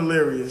dizzy. I'm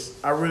delirious.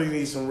 I really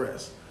need some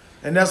rest.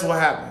 And that's what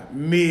happened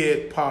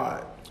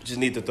mid-pod. Just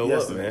need to throw up,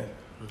 yesterday.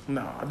 man.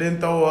 No, I didn't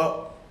throw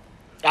up.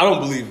 I don't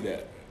believe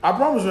that. I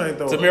promise you I ain't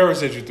throw up. Tamara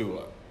said you threw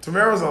up.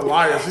 Tamara's a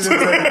liar. She didn't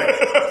tell you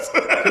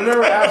that.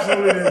 Tamara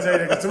absolutely didn't tell you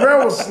that. 'Cause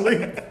Tamara was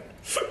asleep.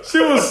 She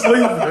was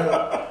sleeping.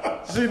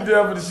 She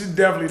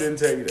definitely didn't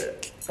tell you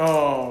that.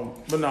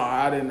 But no,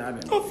 I didn't.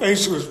 Her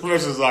facial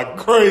expressions are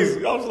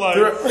crazy. I was like,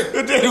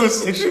 the day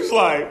was sick. She was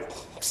like,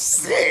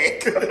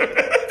 sick.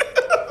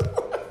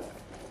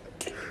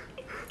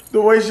 The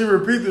way she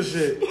repeat the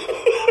shit,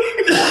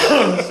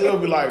 she'll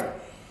be like,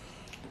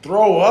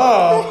 throw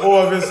up,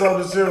 or if it's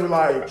something she'll be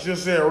like, she'll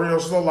say it real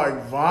slow,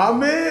 like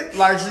vomit,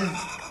 like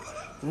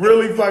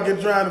really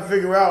fucking trying to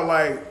figure out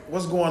like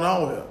what's going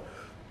on here.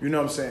 You know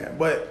what I'm saying?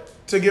 But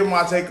to give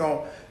my take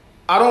on,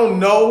 I don't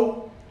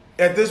know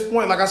at this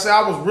point. Like I said,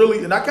 I was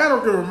really, and I kind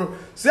of remember.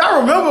 See, I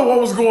remember what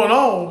was going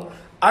on.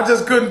 I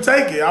just couldn't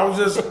take it. I was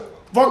just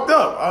fucked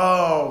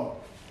up.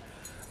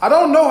 I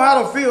don't know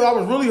how to feel. I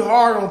was really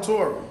hard on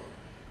Tory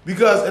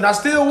because, and I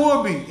still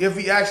would be if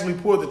he actually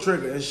pulled the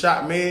trigger and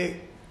shot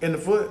Meg in the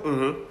foot.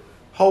 Mm-hmm.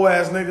 Hoe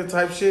ass nigga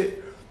type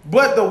shit.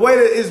 But the way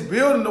that it's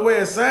building, the way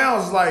it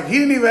sounds, like he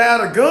didn't even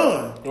have a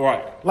gun.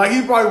 Right. Like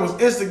he probably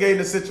was instigating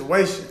the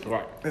situation.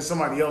 Right. And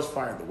somebody else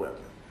fired the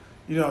weapon.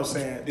 You know what I'm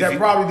saying? If That he-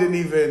 probably didn't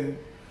even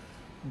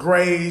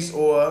graze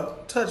or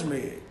touch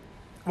Meg.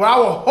 Well, I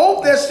would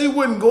hope that she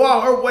wouldn't go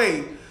out her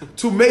way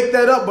to make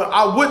that up, but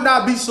I would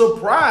not be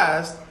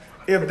surprised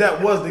if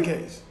that was the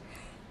case.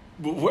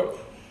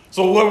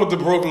 So where would the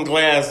broken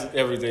glass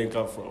everything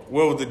come from?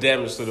 Where would the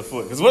damage to the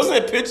foot? Because wasn't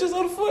there pictures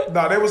of the foot?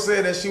 No, they were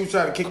saying that she was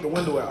trying to kick the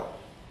window out.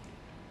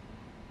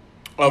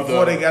 Of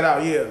Before they got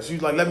out, yeah. She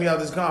was like, let me out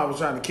this car. I was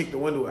trying to kick the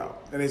window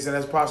out. And they said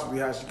that's possibly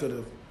how she could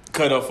have.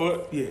 cut her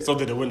foot? Yeah. So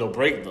did the window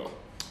break though?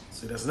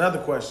 See, that's another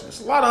question.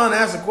 It's a lot of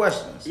unanswered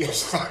questions.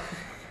 Yes.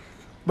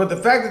 But the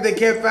fact that they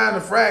can't find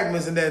the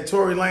fragments and that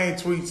Tory Lane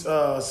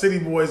tweets City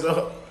Boys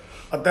up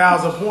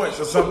 1,000 points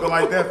or something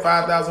like that,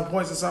 5,000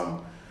 points or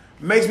something,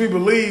 makes me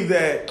believe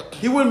that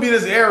he wouldn't be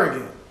this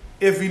arrogant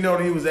if he know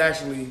that he was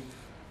actually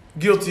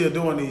guilty of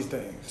doing these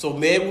things. So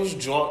Meg was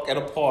drunk at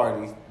a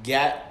party,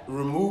 got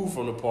removed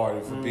from the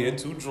party for being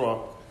too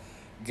drunk,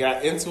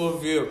 got into a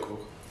vehicle,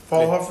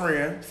 For her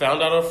friend,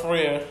 found out her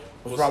friend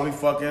was probably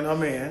fucking her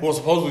man. well,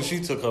 supposedly she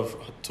took her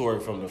Tory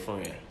from the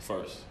friend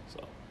first, so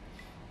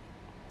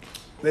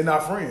They're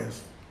not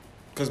friends.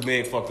 because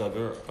Meg fucked her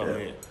girl, her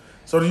man.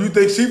 So do you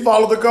think she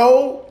followed the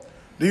code?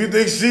 Do you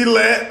think she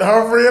let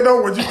her friend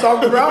know what you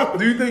talked about?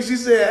 Do you think she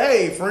said,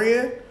 hey,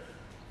 friend,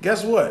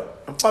 guess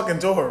what? I'm fucking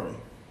Tory.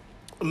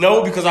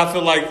 No, because I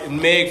feel like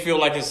Meg feel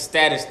like it's a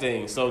status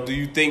thing. So do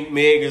you think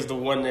Meg is the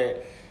one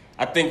that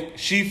I think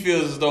she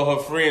feels as though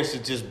her friend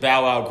should just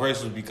bow out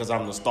gracefully because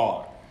I'm the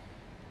star?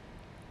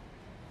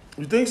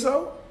 You think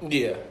so?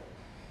 Yeah.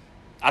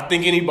 I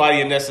think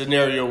anybody in that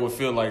scenario would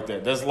feel like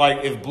that. That's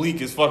like if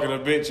Bleak is fucking a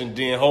bitch and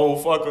then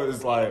whole fucker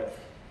is like,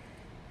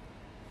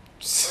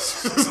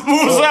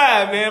 move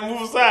aside, man,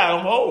 move aside.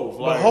 I'm Hove.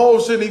 But Like,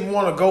 Hov shouldn't even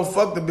want to go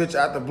fuck the bitch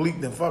after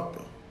Bleak then fucked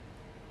her.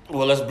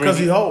 well, let's bring 'Cause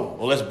he in- Hov.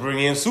 Well, let's bring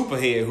in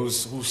Superhead, who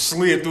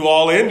slid through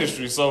all the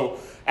industry. So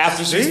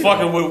after she's See?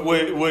 fucking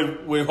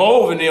with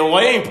Hove and then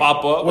Wayne pop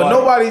up, Well, like,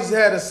 nobody's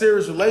had a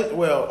serious relationship.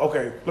 Well,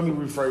 okay, let me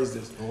rephrase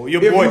this. Well,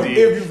 your boy did.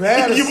 If you've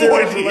had a Your serious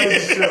boy did.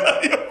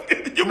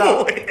 relationship, your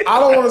no, boy I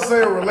don't want to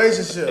say a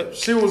relationship.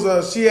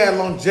 She had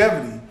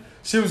longevity.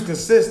 She was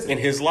consistent. in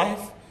his life.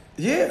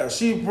 Yeah,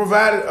 she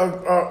provided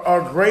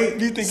a great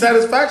You think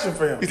satisfaction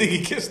for him. You think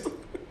he kissed her?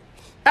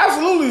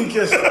 Absolutely, he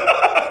kissed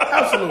her.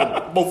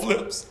 Absolutely. Both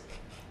lips.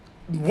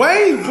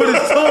 Wayne put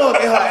his tongue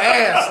in her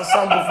ass or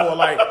something before.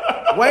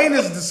 Like, Wayne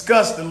is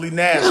disgustingly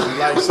nasty.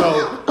 Like,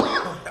 so,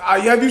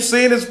 have you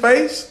seen his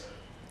face?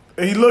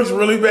 He looks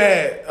really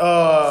bad.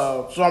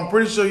 So I'm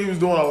pretty sure he was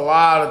doing a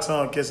lot of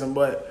tongue kissing.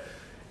 But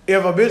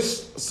if a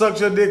bitch sucks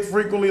your dick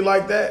frequently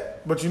like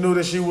that, but you knew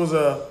that she was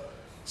a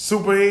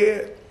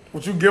superhead,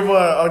 would you give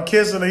her a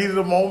kiss in the heat of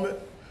the moment?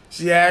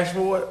 She asked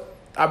for it.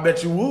 I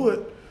bet you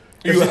would.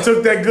 If she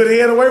took that good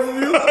head away from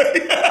you,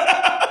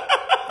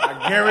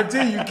 I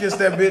guarantee you kiss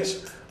that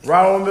bitch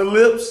right on the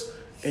lips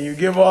and you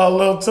give her a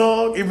little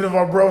tongue, even if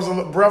her breath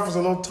was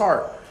a little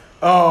tart.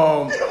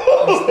 You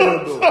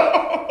still do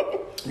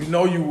it. You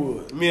know you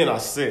would. Men are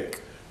sick.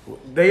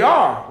 They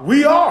are.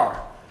 We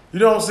are. You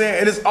know what I'm saying?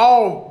 And it's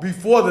all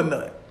before the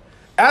nut.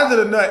 After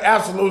the nut,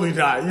 absolutely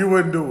not. You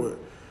wouldn't do it.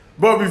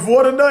 But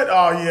before the nut,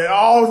 oh yeah,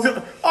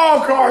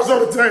 all cards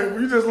on the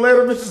table. You just lay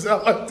the bitches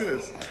out like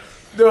this.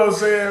 You know what I'm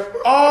saying?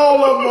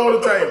 All of them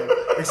on the table,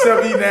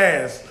 except eating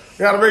ass. You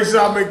gotta make sure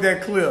I make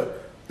that clear.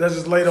 Let's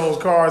just lay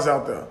those cards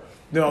out there.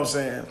 You know what I'm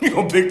saying? You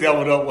gonna pick that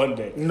one up one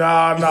day.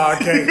 Nah, I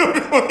can't. You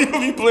gonna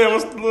be playing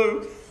with the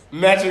little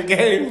magic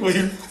game where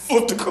you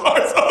flip the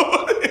cards over.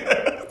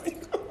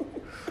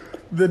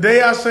 The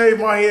day I shave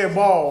my head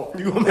bald,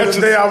 You gonna is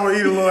the day I'm gonna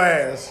eat a little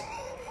ass.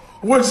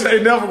 Which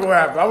ain't never gonna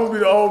happen. I'm gonna be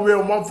the old man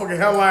with motherfucking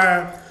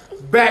hairline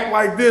back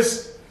like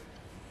this.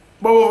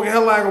 Motherfucking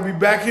hairline gonna be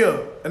back here.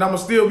 And I'm gonna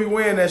still be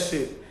wearing that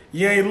shit.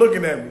 You ain't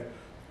looking at me.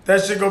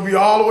 That shit gonna be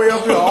all the way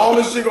up here. All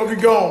this shit gonna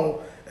be gone.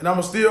 And I'm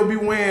gonna still be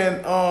wearing,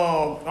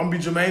 I'm gonna be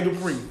Jermaine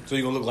Dupri. So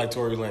you gonna look like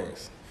Tory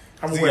Lanez.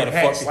 I'm So gonna you wear gotta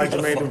hats fuck- like you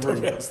gotta Jermaine fuck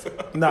the rest.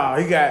 Dupri. Nah,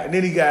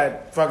 he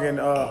got fucking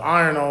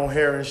iron on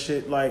hair and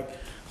shit. Like,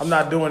 I'm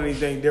not doing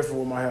anything different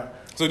with my hair.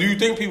 So do you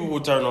think people will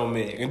turn on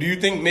Meg? And do you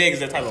think Meg is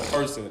that type of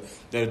person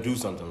that'll do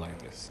something like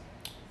this?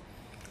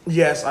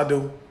 Yes, I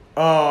do.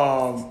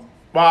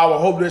 But I would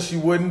hope that she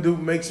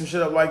wouldn't make some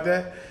shit up like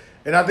that.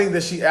 And I think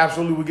that she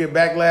absolutely would get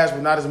backlash,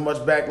 but not as much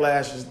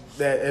backlash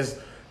as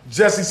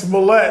Jesse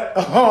Smollett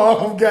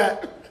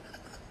got.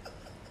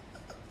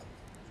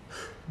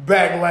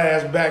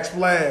 Backlash,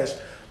 backsplash.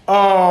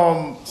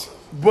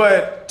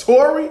 But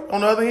Tory,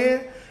 on the other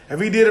hand, If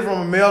he did it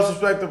from a male's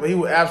perspective, he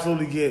would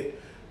absolutely get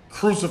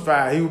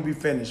crucified. He would be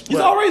finished. He's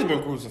But always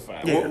been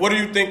crucified. Yeah. What do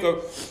you think of?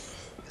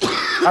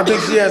 I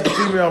think she has the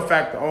female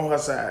factor on her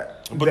side.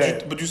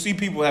 But you see,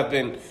 people have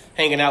been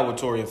hanging out with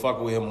Tory and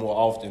fucking with him more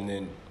often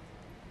than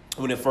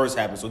when it first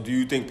happened. So, do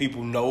you think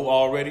people know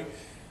already?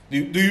 Do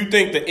you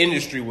think the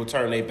industry will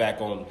turn their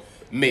back on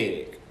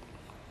Meg?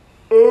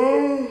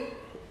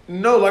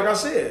 No, like I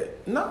said,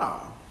 nah.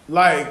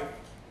 Like,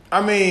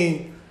 I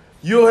mean,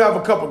 you'll have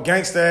a couple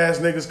gangsta ass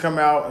niggas come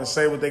out and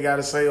say what they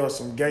gotta say, or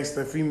some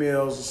gangsta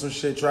females or some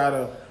shit try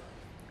to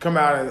come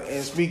out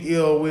and speak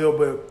ill will,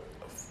 but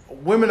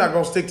women are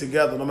gonna stick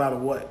together no matter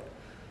what.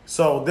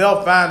 So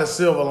they'll find a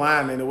silver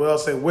lining and they'll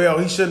say, well,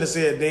 he shouldn't have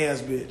said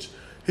dance bitch.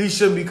 He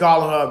shouldn't be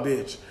calling her a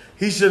bitch.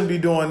 He shouldn't be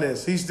doing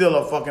this. He's still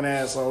a fucking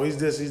asshole. He's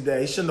this, he's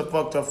that. He shouldn't have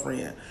fucked her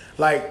friend.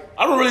 Like,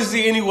 I don't really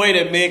see any way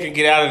that Meg can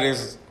get out of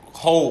this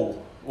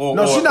hole.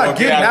 no, she's not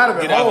getting out of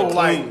it. get out Oh, of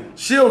like, clean.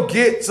 she'll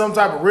get some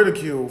type of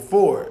ridicule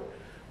for it.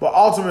 But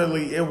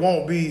ultimately, it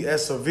won't be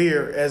as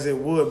severe as it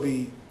would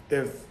be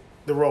if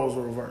the roles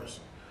were reversed.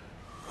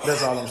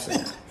 That's all I'm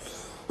saying.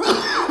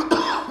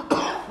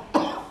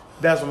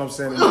 That's what I'm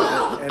saying.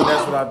 And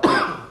that's what I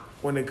think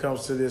when it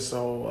comes to this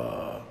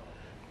whole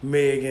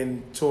Meg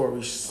and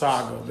Tory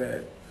saga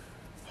that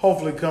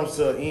hopefully comes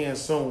to an end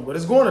soon. But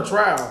it's going to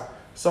trial.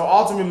 So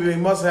ultimately, they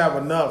must have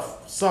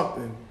enough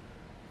something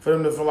for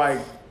them to feel like,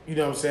 you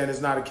know what I'm saying,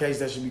 it's not a case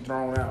that should be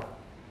thrown out,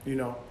 you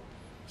know.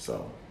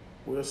 So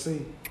we'll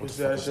see. We'll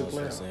see how that shit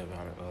play out. Say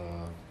about it.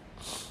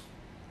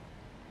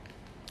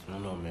 I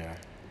don't know, man.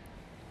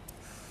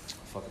 I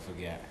fucking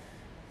forgot.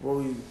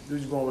 What you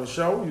going with a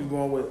show? You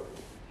going with,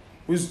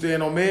 we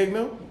staying on Meg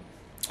now?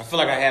 I feel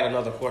like I had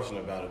another question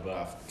about it, but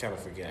I kind of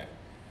forgot.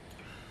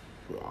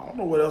 I don't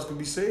know what else could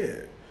be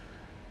said.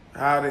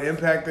 How to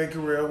impact their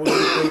career. What do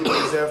you think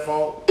is their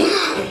fault?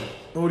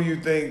 What do you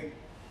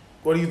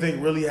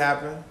think really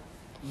happened?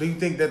 Do you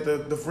think that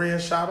the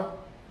friend shot her?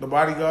 The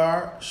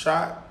bodyguard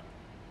shot?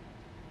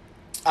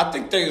 I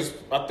think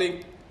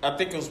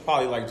it was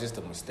probably like just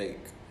a mistake,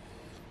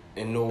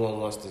 and no one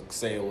wants to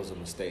say it was a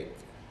mistake.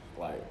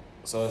 Like,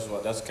 so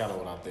that's kind of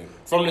what I think.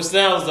 From the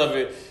sounds of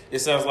it, it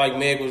sounds like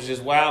Meg was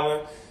just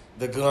wilding.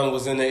 The gun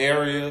was in the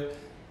area,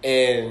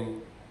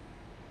 and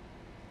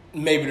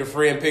maybe the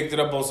friend picked it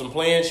up on some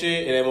playing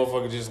shit, and that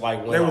motherfucker just like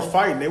went. They was off.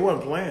 fighting. They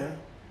wasn't playing,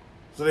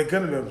 so they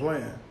couldn't have been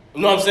playing.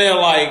 You know what I'm saying?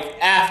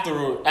 Like after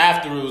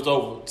it was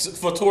over,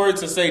 for Tory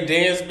to say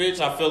 "dance, bitch,"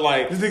 I feel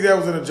like You think that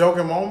was in a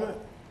joking moment?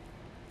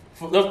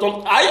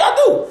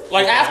 I do.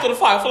 Like after the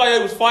fight, I feel like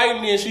they was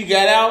fighting, and she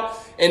got out,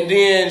 and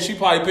then she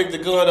probably picked the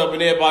gun up,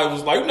 and everybody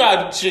was like, "You know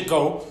how shit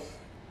go."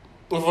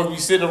 Motherfucker be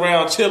sitting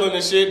around chilling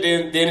and shit,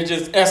 then it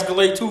just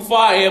escalate too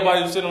far.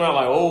 Everybody was sitting around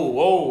like, "Oh,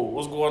 whoa,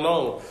 what's going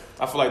on?"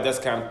 I feel like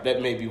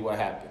that may be what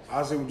happened.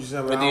 I see what you're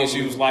saying. And then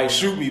she was like,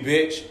 "Shoot me,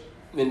 bitch,"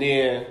 and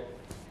then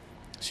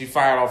she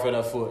fired off at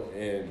her foot,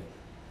 and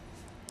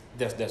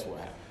that's what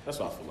happened. That's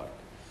what I feel like.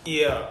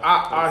 Yeah,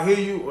 I hear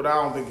you, but I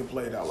don't think it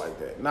played out like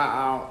that.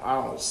 Nah,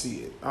 I don't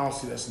see it. I don't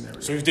see that scenario.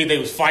 So you think they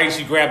was fighting?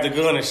 She grabbed the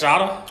gun and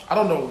shot her? I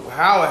don't know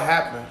how it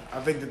happened. I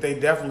think that they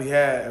definitely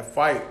had a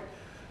fight.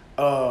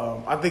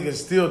 I think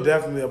it's still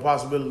definitely a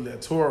possibility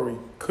that Tory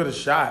could have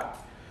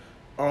shot.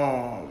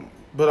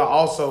 But I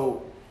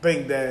also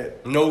think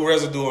that... No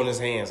residue on his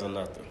hands or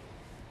nothing.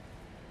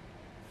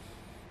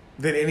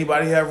 Did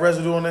anybody have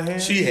residue on their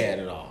hands? She had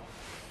it all.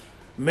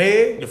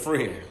 Meg? The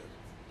friend.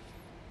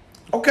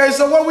 Okay,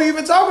 so what we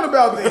even talking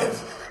about then?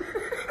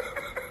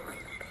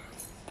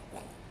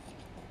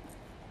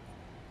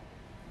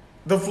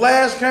 The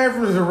flash came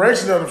from the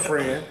direction of the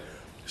friend.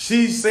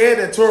 She said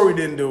that Tory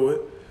didn't do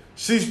it.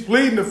 She's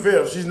pleading the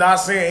fifth. She's not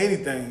saying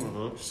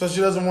anything. So she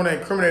doesn't want to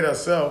incriminate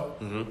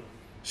herself.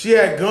 She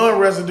had gun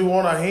residue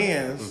on her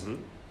hands.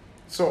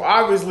 So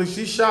obviously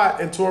she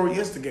shot and Tory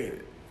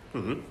instigated.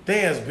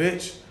 Dance,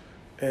 bitch.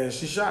 And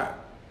she shot.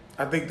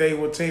 I think they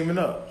were teaming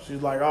up.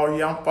 She's like, oh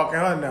yeah, I'm fucking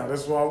her now.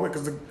 That's why I'm with.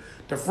 Because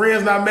the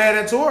friend's not mad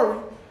at Tory.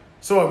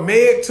 So if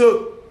Meg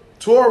took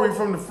Tory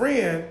from the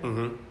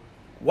friend,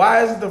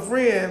 why isn't the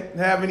friend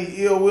have any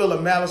ill will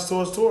or malice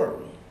towards Tory?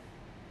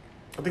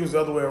 I think it was the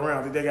other way around.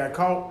 I think they got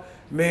caught.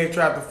 Meg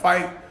tried to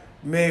fight.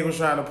 Meg was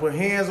trying to put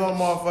hands on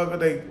the motherfucker.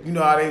 They, you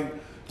know how they...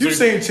 You've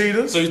seen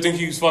Cheaters. So you think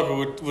he was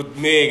fucking with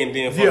Meg and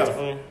then fucked the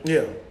friend?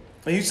 Yeah.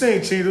 And you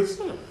seen Cheaters.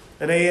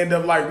 And they end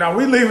up like, nah,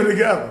 we leaving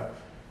together.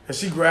 And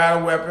she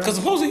grabbed a weapon. Because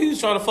supposedly he was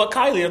trying to fuck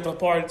Kylie at the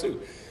party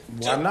too.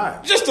 Why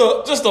not? Just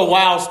a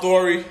wild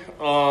story.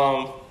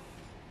 I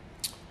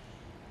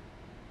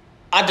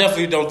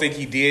definitely don't think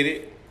he did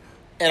it.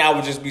 And I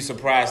would just be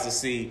surprised to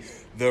see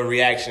the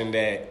reaction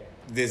that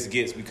this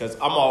gets, because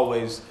I'm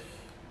always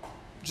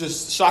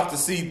just shocked to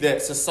see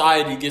that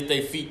society get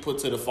their feet put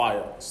to the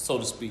fire, so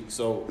to speak.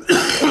 So,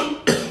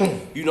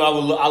 you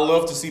know, I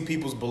love to see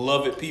people's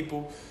beloved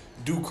people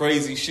do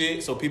crazy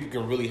shit, so people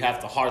can really have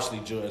to harshly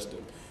judge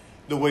them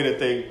the way that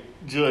they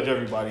judge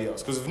everybody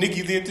else. Because if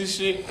Nicki did this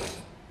shit,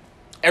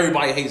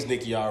 everybody hates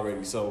Nicki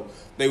already, so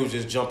they would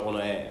just jump on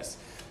her ass.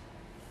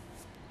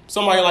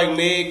 Somebody like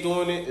Meg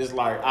doing it is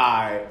like, all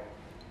right,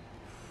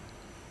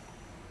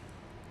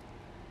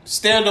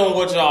 stand on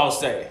what y'all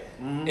say.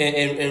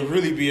 And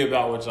really be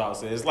about what y'all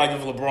say. It's like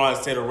if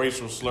LeBron said a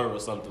racial slur or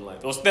something like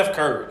that. Or Steph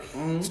Curry.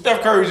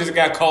 Steph Curry just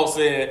got caught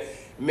saying,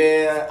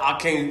 man, I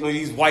can't let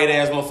these white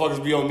ass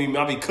motherfuckers be on me.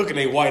 Man, I be cooking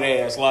they white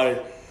ass.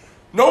 Like,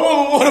 no one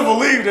would want to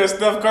believe that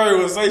Steph Curry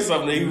would say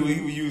something that he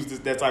would use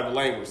that type of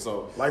language.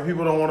 So, like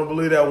people don't want to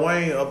believe that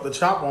Wayne up the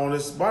chopper on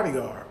his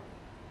bodyguard.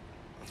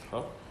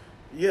 huh?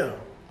 Yeah.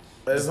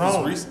 It's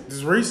home. recent?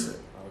 It's recent.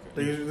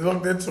 Okay. They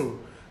looked into.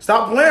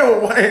 Stop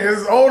playing with Wayne.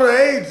 His older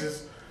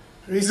ages.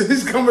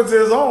 He's coming to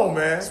his own,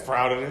 man.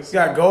 Proud of this. He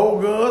got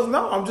gold guns.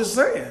 No, I'm just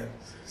saying.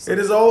 At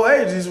his old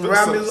age, he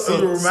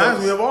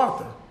reminds me of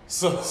Arthur.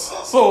 So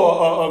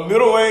a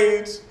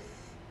middle-aged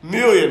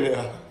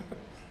millionaire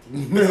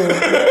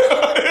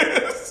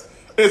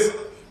is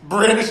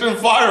brandishing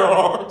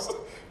firearms.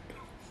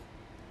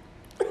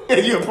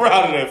 And you're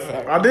proud of that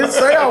fact. I didn't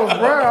say I was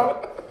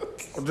proud.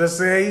 I'm just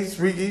saying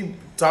he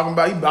talking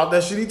about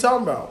that shit he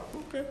talking about.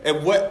 Okay.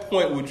 At what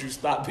point would you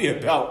stop being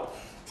about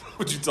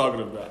what you talking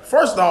about?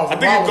 First off, I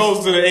think it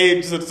goes to the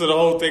age to the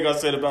whole thing I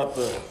said about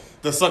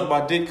the suck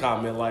my dick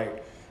comment.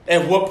 Like,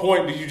 at what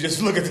point do you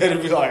just look at that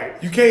and be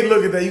like, you can't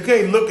look at that. You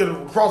can't look at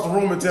across the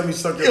room and tell me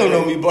suck your you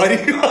don't dick. know me, buddy.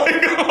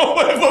 Like,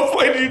 at what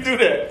point do you do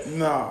that?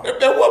 No.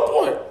 At what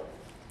point?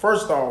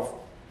 First off,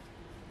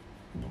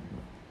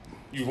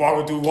 You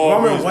walking through I'm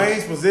Walgreens. in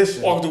Wayne's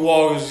position. Walking through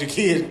Walgreens with your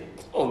kid.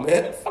 Oh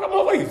man, fuck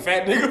my way, you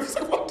fat nigga.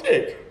 Suck my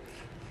dick.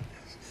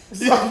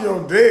 Suck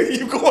your dick.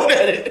 You going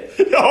at it.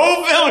 The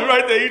whole family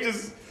right there.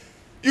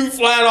 You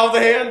flying off the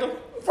handle.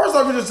 First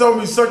off, you just told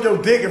me suck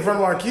your dick in front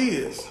of our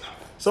kids.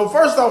 So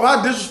first off,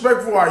 how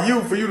disrespectful are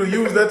you for you to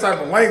use that type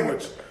of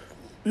language?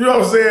 You know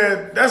what I'm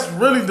saying? That's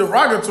really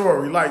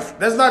derogatory. Like,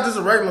 that's not just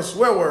a regular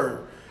swear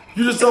word.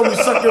 You just told me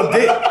suck your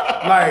dick.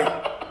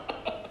 Like,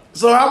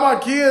 so how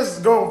my kids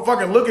gonna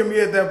fucking look at me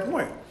at that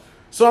point?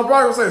 So I'm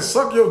probably gonna say,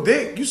 suck your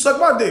dick. You suck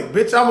my dick,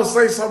 bitch. I'm gonna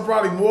say something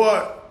probably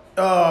more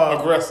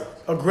aggressive.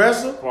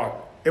 Right.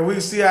 And we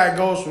can see how it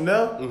goes from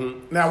there.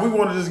 Now, we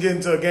want to just get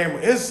into a game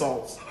of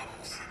insults.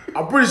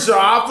 I'm pretty sure,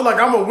 I feel like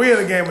I'm going to win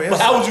a game of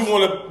insults.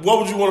 But what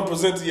would you want to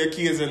present to your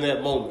kids in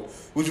that moment?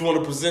 Would you want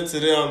to present to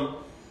them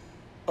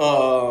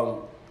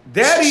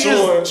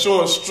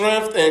showing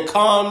strength and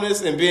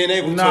calmness and being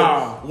able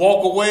to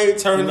walk away,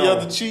 turn the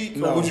other cheek?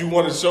 Or would you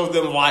want to show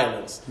them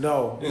violence?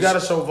 No, you got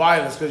to show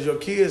violence because your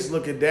kids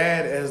look at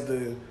dad as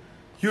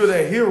you're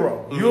their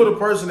hero. You're the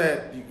person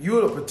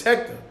you're the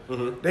protector.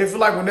 They feel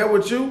like when they're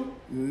with you,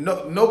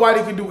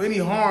 nobody can do any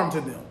harm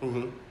to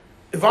them.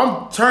 If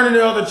I'm turning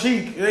the other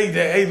cheek,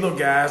 hey, look,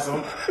 guys,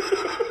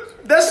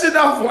 that shit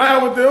not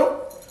flying with them.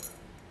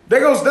 That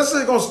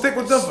shit gonna stick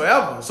with them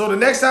forever. So the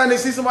next time they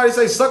see somebody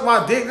say "suck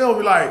my dick," they'll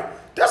be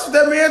like, "That's what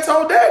that man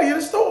told Daddy in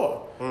the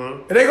store."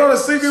 And they're gonna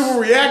see people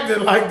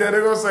reacting like that.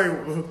 They're gonna say,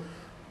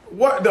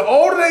 "What?" The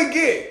older they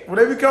get, when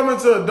they become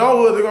into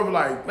adulthood, they're gonna be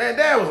like, "Man,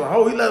 Dad was a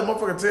hoe. He let a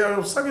motherfucker tell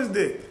him suck his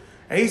dick,"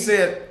 and he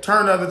said,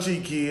 "Turn the other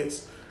cheek,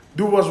 kids.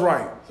 Do what's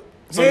right."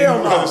 So you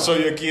rather show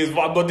your kids,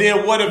 but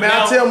then what if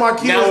I tell my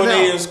kids now when now,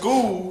 they in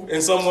school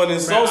and someone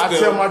insults them? I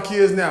tell my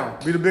kids now,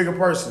 be the bigger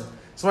person.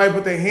 Somebody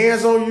put their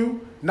hands on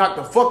you, knock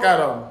the fuck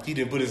out of them. He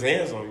didn't put his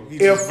hands on you. He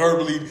just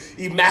verbally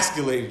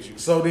emasculated you.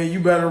 So then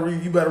you better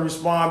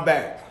respond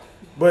back.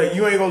 But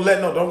you ain't gonna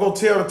don't go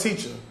tell the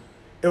teacher.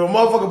 If a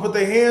motherfucker put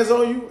their hands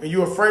on you and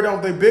you afraid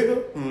of they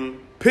bigger,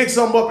 pick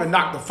something up and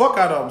knock the fuck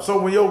out of them. So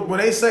when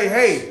they say,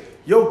 hey,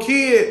 your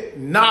kid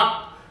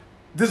knocked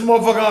this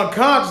motherfucker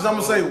unconscious, I'm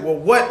gonna say, well,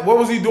 what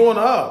was he doing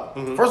to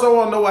her? First, I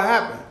want to know what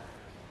happened.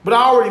 But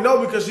I already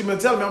know because she been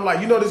telling me. I'm like,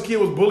 this kid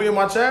was bullying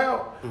my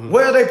child.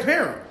 Where are they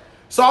parent?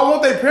 So I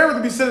want their parent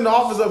to be sitting in the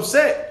office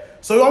upset.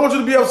 So I want you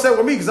to be upset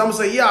with me because I'm gonna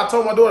say, yeah, I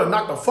told my daughter to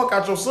knock the fuck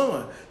out your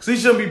son because he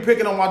shouldn't be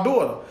picking on my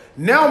daughter.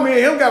 Now me and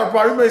him got a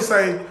problem. He may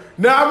say,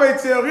 now I may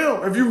tell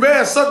him, if you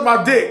mad, suck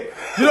my dick.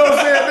 You know what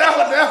I'm saying?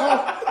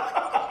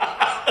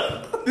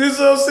 You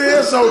know what I'm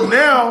saying? So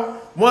now,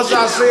 once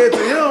I say it to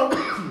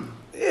him.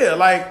 Yeah,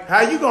 like,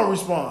 how you gonna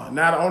respond?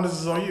 Now the onus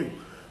is on you.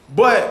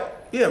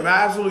 But, yeah, man,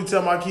 I absolutely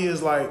tell my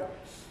kids, like,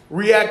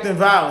 react in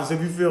violence if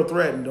you feel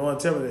threatened or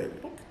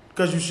intimidated.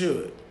 Because you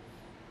should.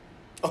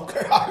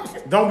 Okay.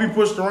 Don't be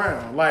pushed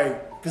around.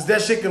 Like, because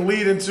that shit can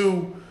lead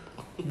into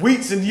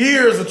weeks and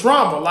years of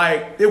trauma.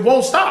 Like, it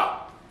won't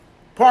stop.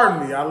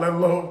 Pardon me, I let a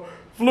little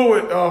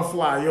fluid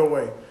fly your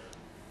way.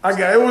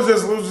 It was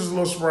just a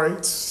little spray.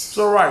 It's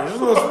all right, just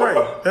a little spray.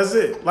 That's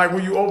it. Like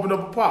when you open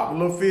up a pop, a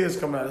little fizz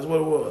come out. That's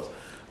what it was.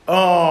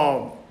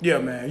 Yeah,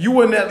 man. You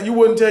would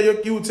tell your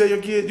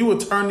kids, you would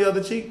turn the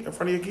other cheek in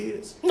front of your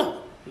kids?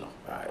 No.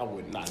 Right. I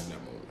would not in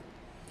that moment.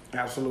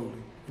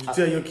 Absolutely. You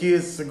tell your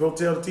kids to go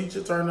tell the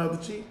teacher, turn the other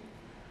cheek?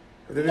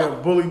 If they're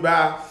being bullied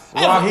by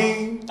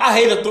Raheem? I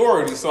hate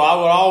authority, so I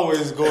would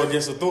always go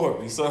against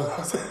authority. So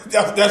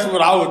that's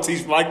what I would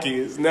teach my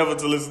kids, never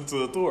to listen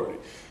to authority.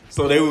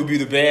 So they would be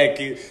the bad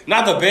kids.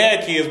 Not the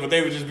bad kids, but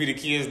they would just be the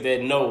kids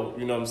that know,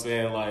 you know what I'm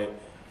saying, like,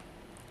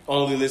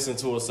 only listen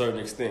to a certain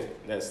extent.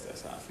 That's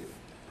how I feel.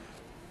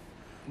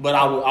 But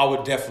I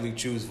would definitely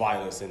choose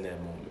violence in that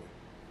moment.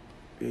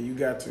 Yeah, you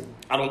got to.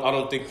 I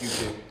don't think you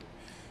can.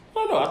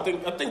 I don't know.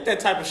 I think that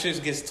type of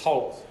shit gets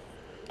taught.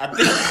 I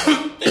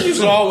think you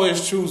should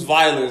always choose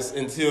violence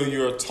until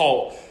you're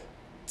taught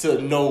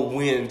to know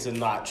when to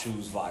not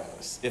choose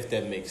violence, if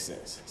that makes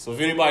sense. So if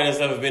anybody that's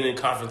ever been in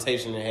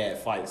confrontation and had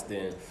fights,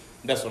 then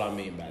that's what I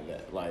mean by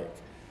that. Like,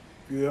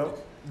 Yeah.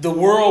 the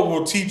world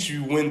will teach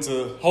you when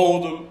to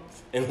hold them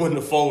and when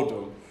to fold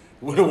them,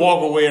 when to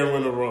walk away and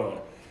when to run.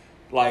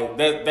 Like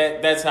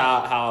that's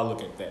how I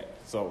look at that.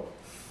 So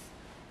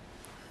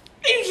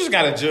you just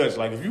gotta judge.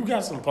 Like if you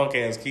got some punk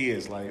ass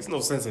kids, like it's no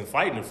sense in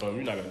fighting in front of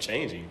them. You're not gonna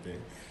change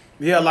anything.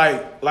 Yeah,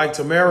 like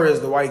Tamara is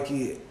the white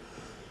kid.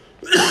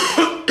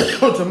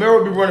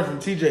 Tamara be running from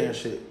TJ and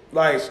shit.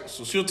 Like,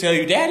 So she'll tell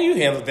you, Daddy, you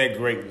handled that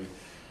greatly.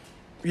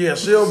 yeah,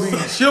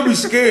 she'll be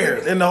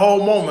scared in the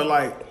whole moment.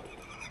 Like,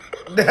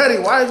 Daddy,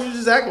 why did you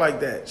just act like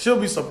that? She'll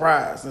be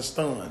surprised and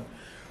stunned.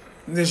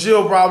 And then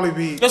she'll probably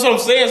be, That's what I'm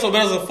saying. So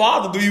as a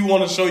father, do you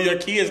want to show your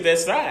kids that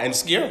side and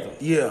scare them?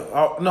 yeah.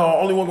 No,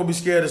 only one gonna be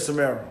scared is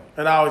Tamara,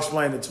 and I'll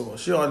explain it to her.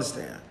 She'll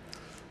understand.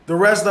 The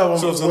rest of them.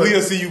 So if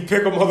Aaliyah see you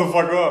pick a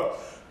motherfucker up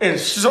and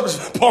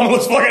pummel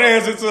his fucking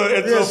ass into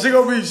yeah, she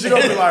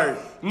gonna be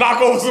like, knock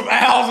over some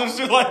owls and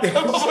shit like that.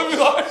 Be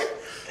like,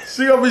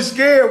 she gonna be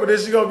scared, but then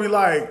she gonna be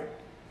like,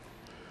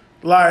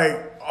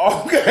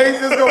 okay,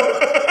 just go.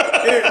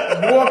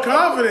 More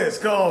confidence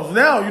comes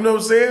now. You know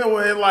what I'm saying?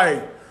 Where it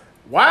like,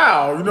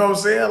 wow, you know what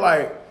I'm saying?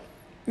 Like,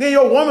 then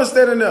your woman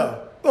standing there,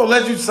 don't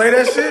let you say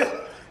that shit.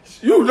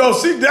 You know,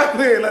 she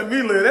definitely ain't let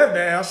me live that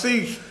down.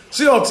 She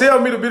don't tell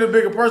me to be the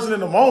bigger person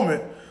in the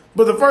moment.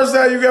 But the first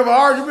time you have an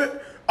argument,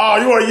 oh,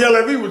 you want to yell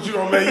at me, but you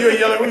don't, man. You ain't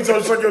yell at me, you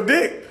trying to suck your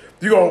dick.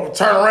 You gonna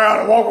turn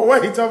around and walk away.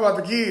 You talking about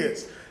the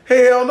kids.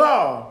 Hell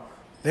no.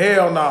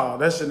 Hell no.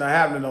 That shit not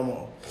happening no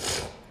more.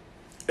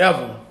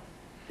 Ever.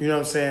 You know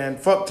what I'm saying?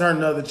 Fuck turn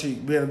the other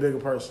cheek, being a bigger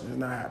person. It's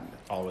not happening.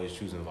 always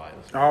choosing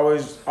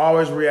violence.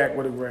 Always react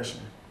with aggression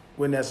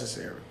when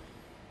necessary.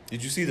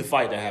 Did you see the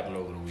fight that happened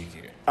over the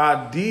weekend?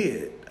 I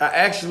did. I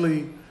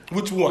actually...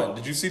 Which one?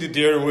 Did you see the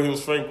Darren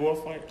Williams Frank Gore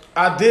fight?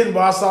 I didn't,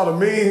 but I saw the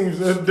memes.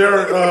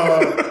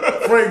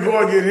 Frank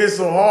Gore getting hit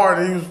so hard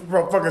that he was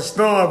fucking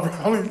stunned.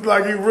 Probably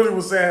like he really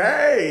was saying,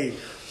 hey.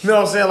 You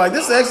know what I'm saying? Like,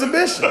 this is an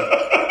exhibition.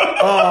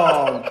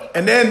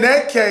 And then in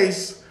that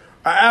case,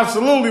 I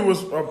absolutely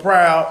was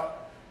proud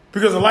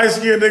because the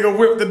light-skinned nigga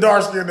whipped the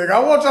dark-skinned nigga. I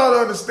want y'all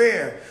to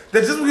understand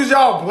that just because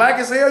y'all black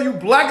as hell, you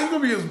black is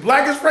going to be as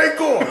black as Frank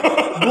Gore.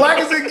 Black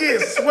as it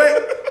gets. Sweat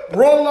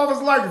rolling off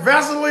his like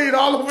Vaseline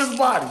all over his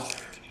body.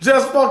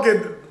 Just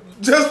fucking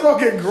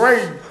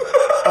gray.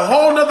 A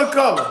whole nother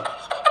color.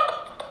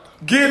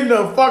 Getting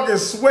the fucking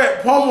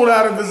sweat pummeled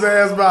out of his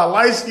ass by a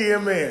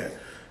light-skinned man.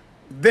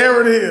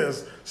 There it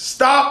is.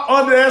 Stop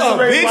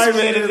underestimating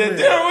light-skinned men.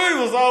 Darren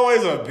Williams was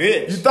always a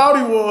bitch. You thought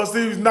he was,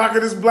 so he was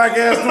knocking his black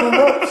ass through the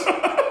ropes.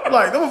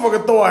 Like, that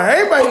motherfucker throwing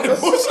haymakers.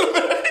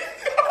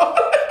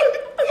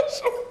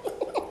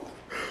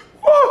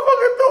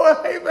 Motherfucker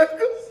throwing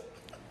haymakers.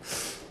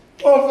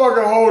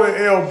 Motherfucker holding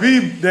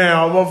LB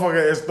down.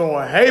 Motherfucker is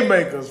throwing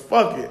haymakers.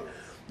 Fuck it.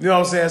 You know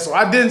what I'm saying? So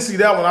I didn't see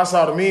that one. I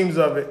saw the memes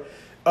of it.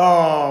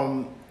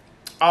 I'll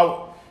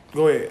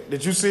go ahead.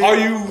 Did you see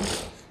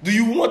it? Do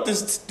you want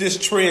this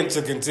trend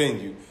to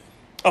continue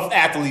of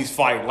athletes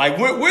fighting? Like,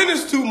 when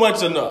is too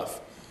much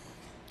enough?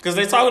 Because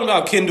they talking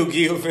about Kendall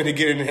Gill finna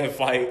get in that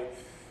fight.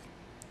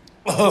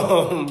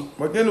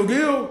 But Kendall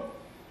Gill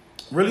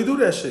really do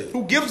that shit.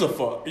 Who gives a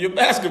fuck? You're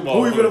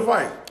basketball. Who he finna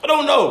fight? I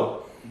don't know.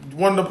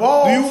 One of the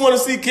Pauls? Do you want to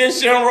see Ken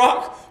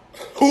Shamrock?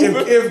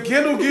 If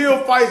Kendall Gill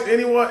fights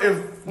anyone, which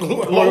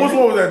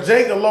one was that,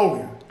 Jake or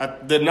Logan?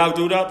 Did knock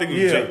dude out? I think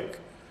it was Jake.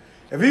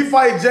 If he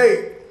fight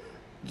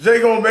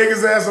Jake gonna make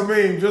his ass a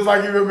meme, just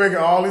like he been making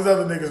all these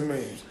other niggas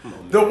memes.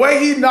 The way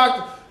he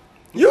knocked,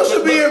 you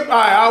should be in. All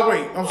right, I'll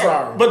wait. I'm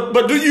sorry,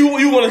 but do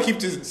you want to keep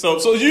this?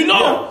 So you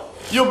know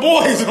your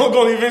boys are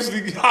gonna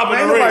eventually hop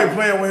in the ring. Ain't nobody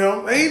playing with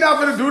him. Ain't he not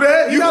gonna do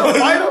that? He not a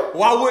fighter.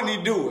 Why wouldn't he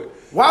do it?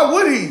 Why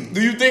would he?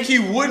 Do you think he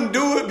wouldn't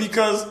do it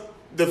because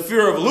the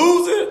fear of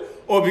losing,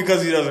 or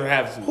because he doesn't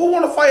have to? Who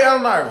want to fight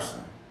Allen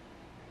Iverson?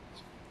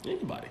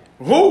 Anybody.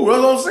 Who?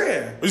 That's what I'm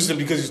saying. You said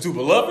because he's too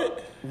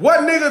beloved?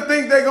 What nigga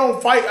think they gonna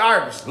fight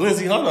Iverson?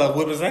 Lindsey Hunter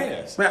whip his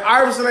ass. Man,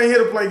 Iverson ain't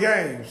here to play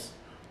games.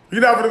 He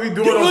not gonna be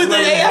doing You really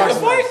think AI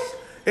can fight?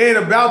 It ain't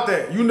about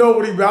that. You know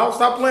what he about.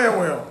 Stop playing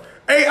with him.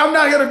 Hey, I'm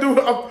not here to do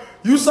it.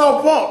 You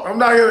saw Punk. I'm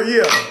not here to,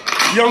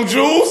 Young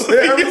Jules?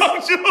 Yeah,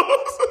 Young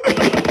Jules.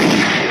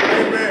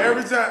 Hey, man,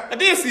 every time. I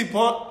did see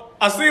Punk.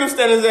 I seen him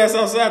stand his ass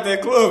outside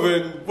that club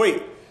and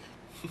wait.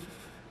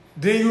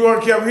 Then you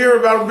kept hearing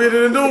about him being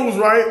in the news,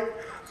 right?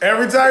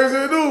 Every time he's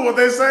in the news, what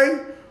they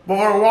say?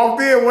 Before I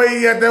walked in, where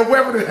he had that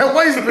weapon in that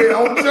waistband. I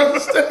don't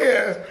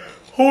understand.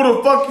 Who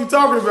the fuck you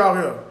talking about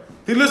here?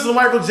 He listens to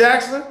Michael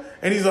Jackson,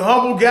 and he's a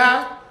humble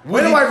guy. Ain't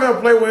nobody finna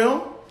play with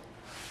him.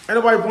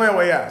 Ain't nobody playing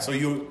with AI. So do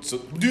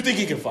you think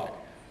he can fight?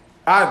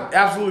 I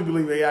absolutely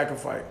believe AI can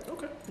fight.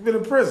 Okay. He's been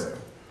in prison.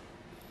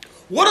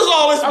 What does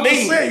all this I'm mean?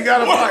 just saying you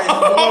gotta fight.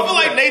 I feel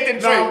like Nathan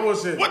Drake.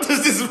 Bullshit. What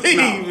does this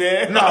mean,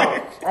 man?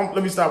 No,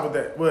 let me stop with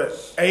that. But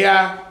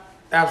AI,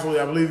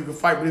 absolutely, I believe he could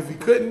fight. But if he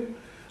couldn't,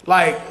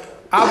 like,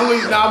 I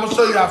believe. Now I'm gonna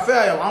show you how fair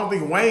I am. I don't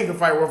think Wayne can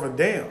fight worth a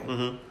damn.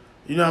 Mm-hmm.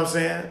 You know what I'm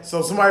saying?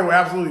 So somebody will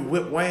absolutely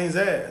whip Wayne's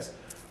ass,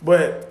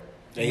 but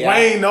AI.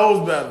 Wayne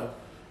knows better.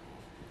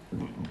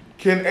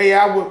 Can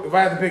AI? If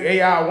I had to pick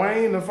AI or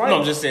Wayne to fight, No,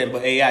 I'm just saying.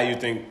 But AI, you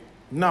think?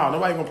 no,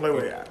 nobody gonna play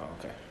with AI.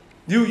 Okay.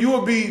 You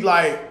would be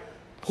like,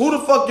 who the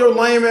fuck your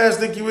lame ass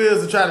think you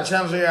is to try to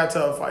challenge AI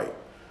to a fight?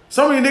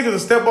 Some of you niggas will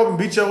step up and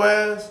beat your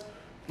ass.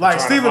 Like Trying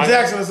to Steven fight?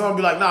 Jackson or something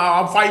be like,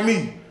 nah, I'm fight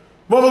me.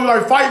 Motherfucker be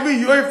like, fight me.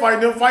 You ain't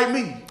fighting them, fight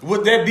me.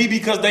 Would that be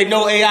because they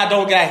know AI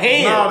don't got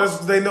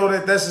hands? No, they know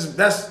that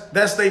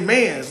that's they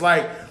man's.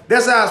 Like,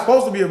 that's how it's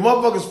supposed to be. If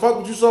motherfuckers fuck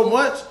with you so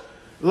much,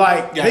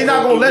 like, Yeah, they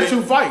not gonna let me.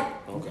 you fight.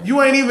 Okay.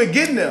 You ain't even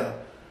getting there.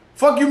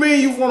 Fuck you mean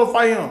you wanna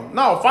fight him?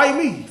 No, fight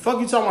me. Fuck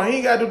you talking about he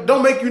ain't gotta do,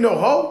 don't make you no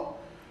hoe.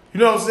 You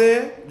know what I'm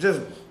saying?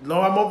 Just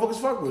know how motherfuckers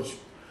fuck with you.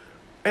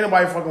 Ain't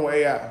nobody fucking with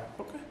AI.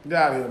 Okay. Get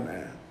out of here,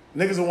 man.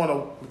 Niggas will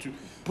wanna put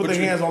but their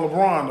you- hands on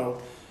LeBron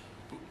though.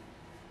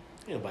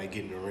 Ain't nobody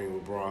getting in the ring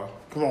with Braun.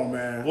 Come on,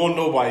 man. Won't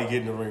nobody get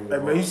in the ring with Hey,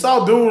 man, Braun. you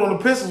saw dude on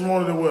the Pistons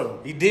wanted it with him.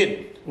 He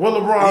didn't. What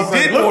LeBron He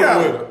said, did look want at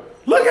to him. win.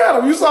 Look at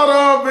him. You saw the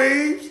arm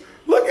beams.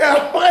 Look at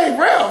him. Hey,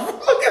 ref.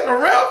 Look at the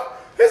ref.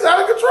 He's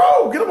out of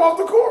control. Get him off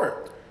the court.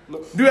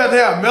 Do you have to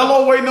have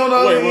Melo waiting on the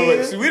other Wait.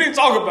 end? See, we didn't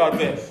talk about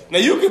that. Now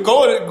you can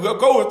go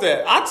with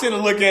that. I tend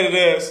to look at it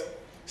as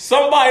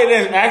somebody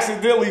that's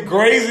accidentally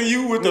grazing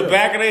you with the Yeah.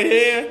 back of their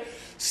head.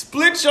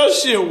 Split your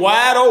shit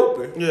wide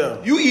open. Yeah.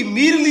 You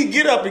immediately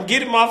get up and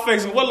get in my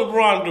face. And what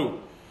LeBron do?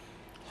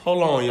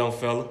 Hold on, young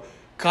fella.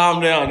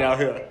 Calm down out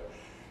here.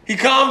 He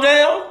calmed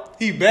down.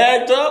 He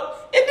bagged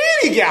up, and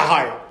then he got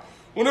hyped.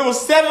 When there was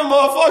 7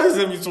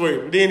 motherfuckers in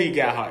between, then he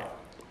got hyped.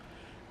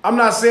 I'm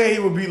not saying he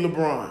would beat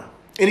LeBron.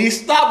 And he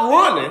stopped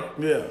running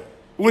Yeah.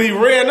 when he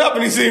ran up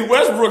and he seen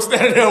Westbrook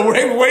standing there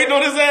waiting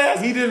on his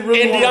ass. He didn't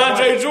really And wanna DeAndre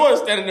fight. Jordan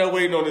standing there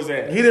waiting on his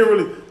ass. He didn't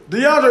really.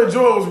 DeAndre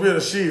Jordan was being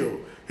a shield.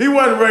 He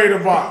wasn't ready to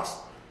box.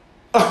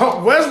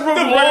 Westbrook was The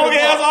ready long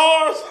to ass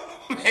box.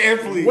 arms. Man,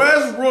 please.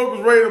 Westbrook was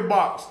ready to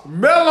box.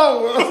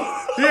 Melo,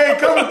 he ain't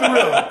coming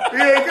through him.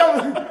 He ain't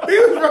coming. He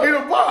was ready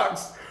to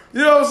box.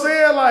 You know what I'm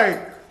saying?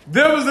 Like,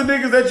 them is the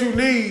niggas that you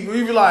need.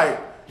 You be like,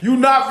 you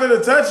not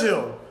finna touch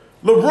him.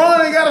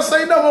 LeBron ain't gotta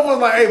say nothing.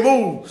 Motherfuckers like, hey,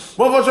 move.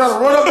 Motherfuckers trying to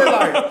run up there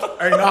like,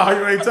 hey, nah,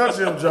 you ain't touch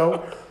him,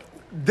 Joe.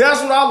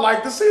 That's what I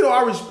like to see, though.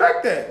 I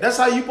respect that. That's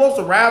how you supposed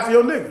to ride for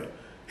your nigga.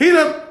 He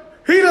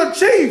the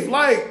chief.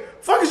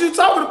 Like, fuck is you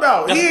talking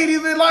about? He ain't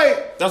even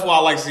like. That's why I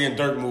like seeing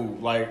Dirk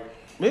move. Like,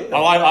 Yeah.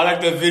 I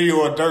like that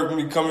video of Dirk when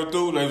he coming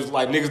through, and it was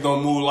like niggas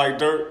don't move like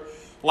Dirk.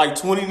 Like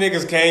 20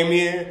 niggas came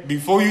in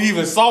before you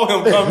even saw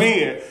him come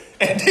in,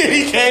 and then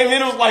he came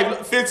in. It was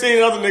like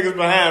 15 other niggas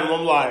behind him.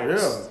 I'm like,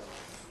 Yeah.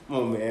 come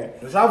on, man.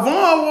 That's how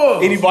Vaughn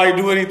was. Anybody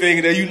do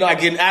anything that you not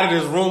getting out of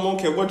this room? I don't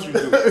care what you do.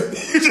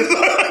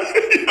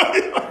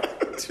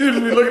 You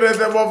just be looking at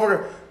that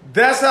motherfucker.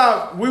 That's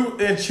how we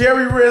in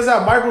Cherry Red. That's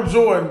how Michael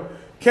Jordan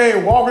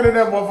came walking in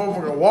that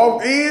motherfucker.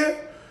 Walked in,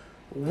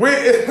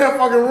 went in that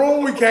fucking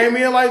room. We came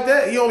in like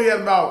that. He only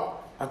had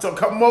about a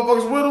couple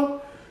motherfuckers with him.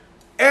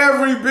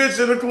 Every bitch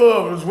in the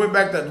club just went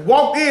back there.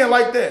 Walked in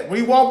like that. When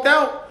he walked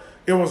out,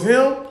 it was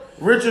him,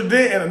 Richard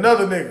Dent, and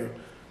another nigga.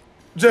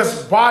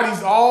 Just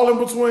bodies all in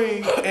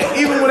between. And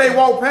even when they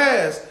walked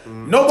past,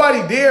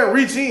 nobody dared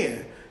reach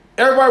in.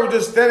 Everybody was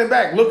just standing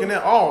back looking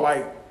at all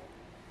like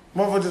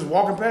motherfucker just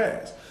walking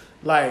past.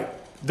 Like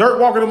Dirk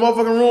walking in the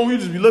motherfucking room, you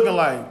just be looking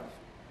like,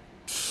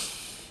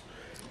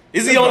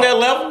 Is he on that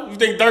level? You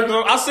think Dirk?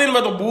 I seen him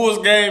at the Bulls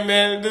game,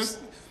 man.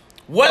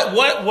 What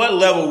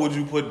level would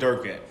you put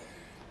Dirk at?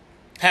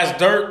 Has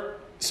Dirk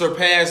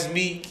surpassed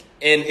Meek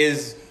and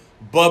is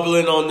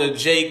bubbling on the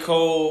J.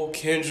 Cole,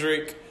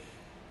 Kendrick,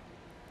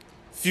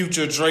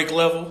 Future Drake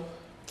level?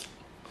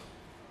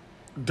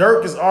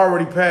 Dirk is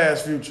already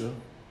past Future.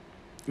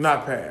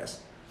 Not past.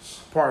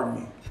 Pardon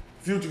me.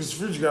 Future, because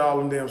Future got all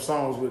them damn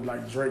songs with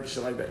like Drake and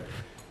shit like that.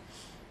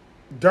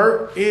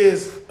 Dirk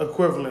is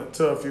equivalent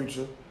to a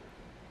Future.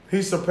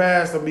 He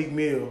surpassed a Meek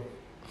Mill.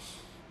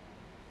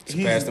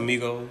 Surpassed the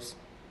Migos,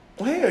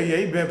 Hell yeah,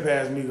 he been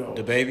past Migos.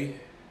 the baby.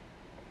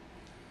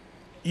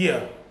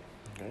 Yeah.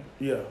 Okay.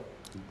 Yeah.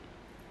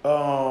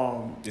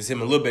 Is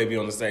him and Lil Baby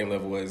on the same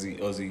level, or is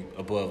he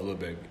above Lil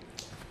Baby?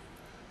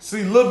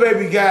 See, Lil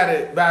Baby got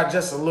it by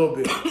just a little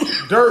bit.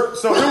 Dirk,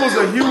 so it was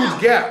a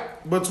huge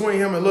gap between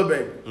him and Lil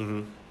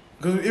Baby.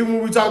 Because even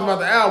when we talked about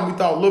the album, we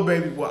thought Lil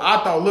Baby,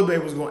 I thought Lil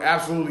Baby was going to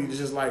absolutely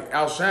just like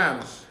outshine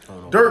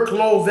him. Dirk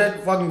closed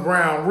that fucking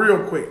ground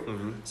real quick.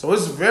 So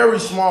it's very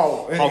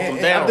small. And, Talk them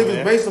and down, I think man.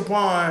 it's based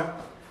upon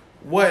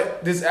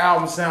what this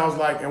album sounds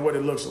like and what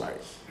it looks like.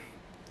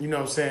 You know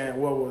what I'm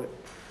saying?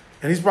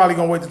 And he's probably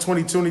going to wait to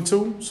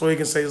 2022 so he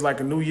can say it's like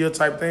a new year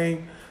type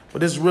thing. But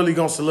this is really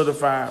going to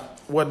solidify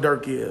what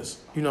Dirk is.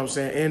 You know what I'm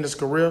saying? In his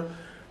career.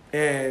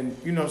 And,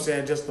 you know what I'm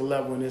saying, just the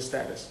level in his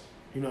status.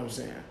 You know what I'm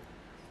saying?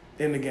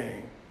 In the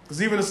game.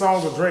 Because even the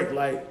songs with Drake,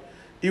 like,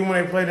 even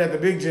when they played at the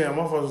Big Jam,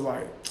 motherfuckers was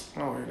like, I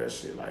don't hear that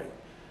shit. Like,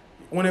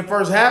 when it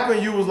first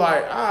happened, you was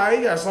like,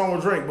 he got a song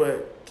with Drake,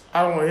 but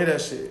I don't want to hear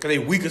that shit. Cause they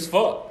weak as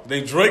fuck.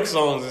 They Drake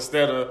songs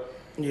instead of.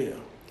 Yeah.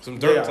 Some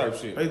Dirk type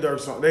shit. They Dirk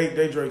songs.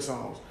 They Drake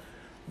songs.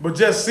 But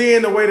just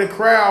seeing the way the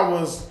crowd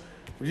was,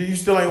 you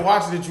still ain't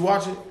watching it. You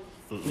watch it?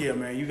 Mm-hmm. Yeah,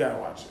 man, you gotta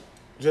watch it.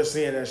 Just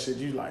seeing that shit,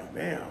 you like,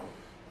 damn.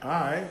 All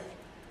right.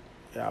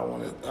 Yeah,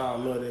 I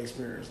love to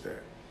experience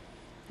that.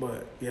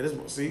 But yeah,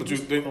 but you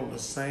think on the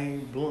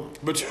same blunt.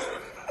 But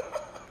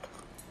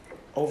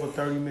over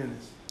 30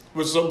 minutes.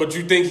 But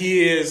you think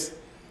he is?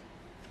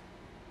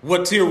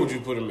 What tier would you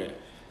put him in?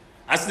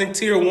 I think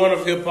tier 1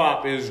 of hip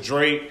hop is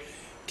Drake,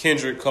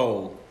 Kendrick,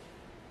 Cole.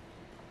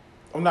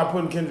 I'm not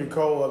putting Kendrick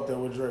Cole up there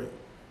with Drake.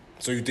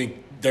 So you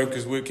think Dirk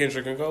is with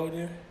Kendrick and Cole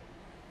then?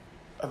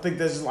 I think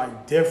that's just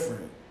like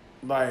different.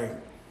 Like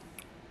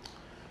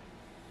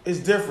it's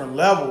different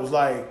levels.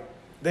 Like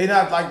they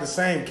not like the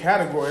same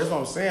category. That's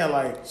what I'm saying.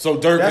 Like so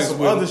Dirk that's is some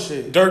with other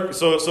shit. Dirk.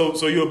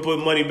 So you'll put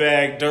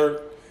Moneybagg,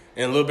 Dirk,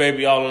 and Lil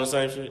Baby all on the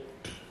same shit.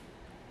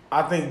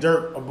 I think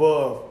Dirk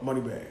above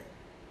Moneybagg.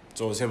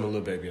 So it's him and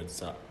Lil Baby at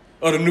the top.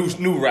 Or the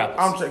new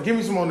rappers. Give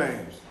me some more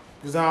names.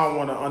 Because I don't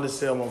want to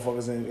undersell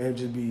motherfuckers and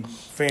just be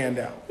fanned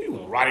out. You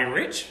want Roddy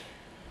Ricch?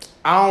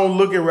 I don't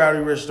look at Roddy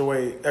Ricch the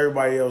way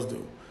everybody else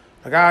do.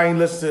 Like, I ain't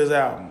listen to his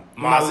album.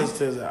 I'm not listening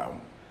to his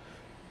album.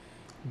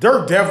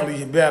 Dirk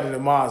definitely better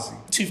than Mozzie.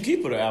 Chief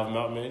Keef put an album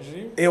out, man.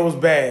 It was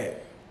bad.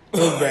 It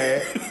was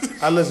bad.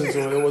 I listened to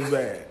it. It was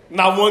bad.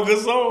 Not one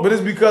good song? But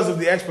it's because of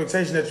the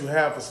expectation that you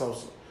have for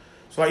Sosa.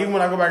 So, like, even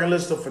when I go back and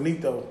listen to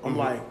Finito, I'm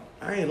like,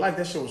 I ain't like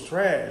that shit was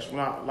trash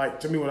when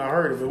I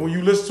heard of it. When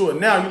you listen to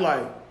it now, you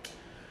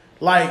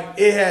like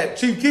it had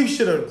Chief Keef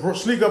should have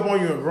sneak up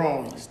on you and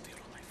grown you. Still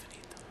don't like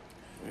Finito.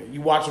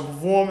 You watch him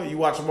perform it, you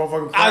watch him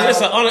motherfucking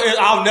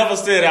I'll never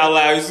say it out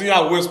loud. You see,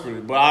 I whispered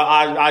it, but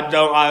I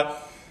don't.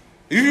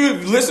 If you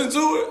listen to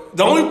it,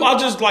 the only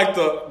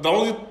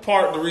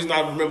part, the reason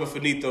I remember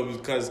Finito was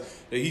because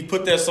he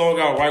put that song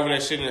out right when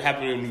that shit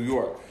happened in New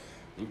York.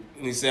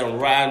 And he said, I'm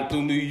riding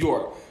through New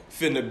York.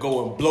 Finna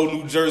go and blow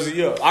New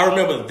Jersey up. I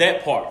remember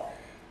that part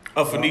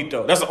of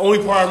Finito. That's the only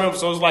part I remember.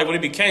 So it's like when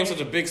it became such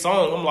a big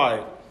song, I'm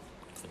like,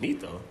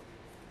 Finito.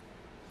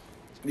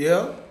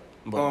 Yeah.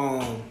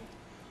 But,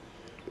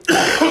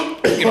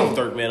 get off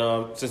Dirk,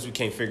 man. Since we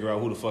can't figure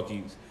out who the fuck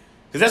he's,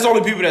 because that's the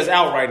only people that's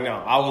out right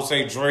now. I will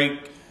say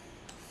Drake,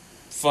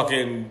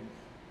 fucking,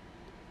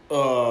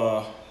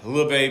 Lil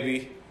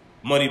Baby,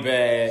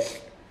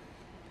 Moneybagg.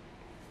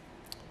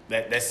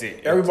 That's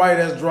it.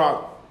 Everybody that's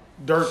dropped.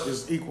 Dirk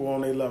is equal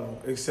on their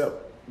level,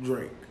 except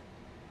Drake.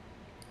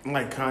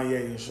 Like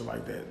Kanye and shit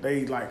like that.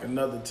 They like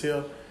another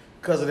tier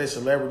because of their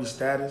celebrity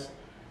status.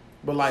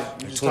 But like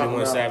you just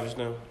 21 Savage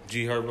now,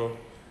 G Herbo.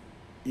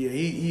 Yeah,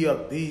 he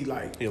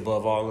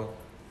above all of them.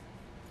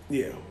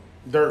 Yeah,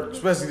 Dirk,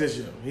 especially this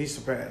year, he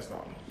surpassed all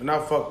of them. And I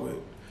fuck with.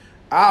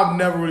 I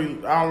don't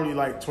really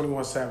like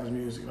 21 Savage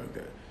music like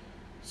that.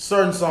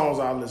 Certain songs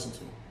I listen to,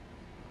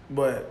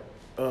 but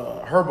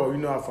Herbo, you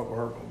know I fuck with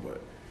Herbo,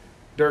 but.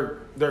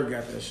 Dirk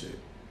got that shit.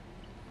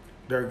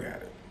 Dirk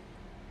got it.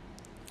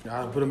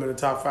 I put him in the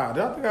top 5.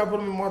 I think I put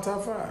him in my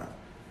top 5.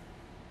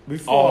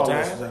 Before all all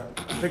time? this was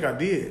out. I think I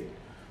did.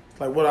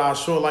 Like what I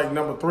sure like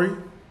number 3,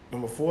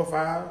 number 4,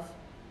 5,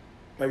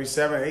 maybe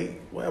 7, 8.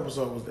 What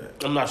episode was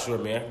that? I'm not sure,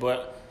 man,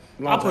 but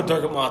I put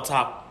Dirk in my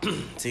top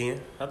 10.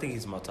 I think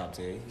he's in my top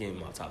 10. He gave me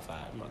my top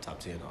 5, my top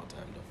 10 all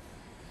time though.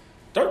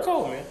 Dirk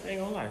Cole, man. I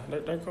ain't gonna lie,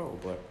 Dirk Cole,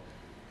 but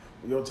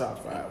your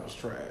top 5 was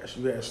trash.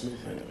 You had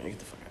Snoop in it. Get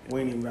the fuck out.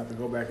 We ain't even got to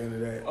go back into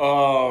that. This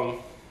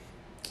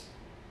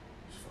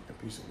fucking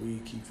piece of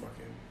weed keep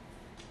fucking.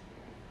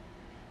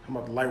 I'm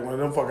about to light one of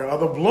them fucking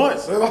other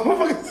blunts.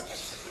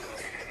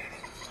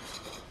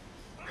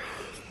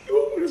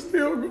 It's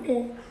still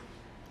going.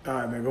 All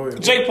right, man, go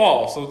ahead. Jake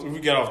Paul, so we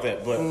get off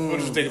that, but what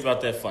did you think about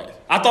that fight?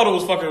 I thought it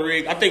was fucking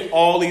rigged. I think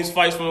all these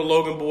fights from the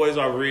Logan boys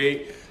are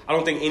rigged. I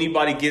don't think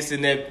anybody gets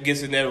in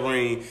that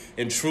ring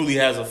and truly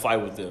has a fight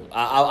with them.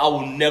 I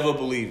will never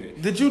believe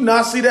it. Did you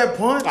not see that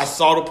punch? I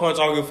saw the punch.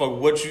 I don't give a fuck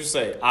what you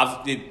say.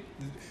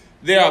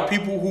 There are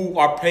people who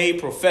are paid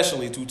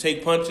professionally to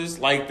take punches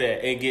like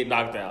that and get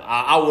knocked out.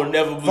 I will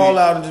never believe fall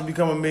out and just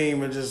become a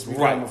meme and just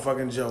become a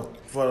fucking joke.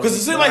 Because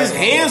it seemed like his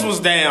hands was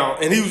down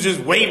and he was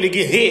just waiting to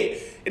get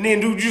hit. And then,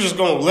 dude, you just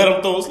gonna let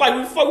him throw. It's like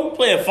we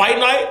playing Fight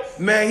Night.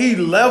 Man, he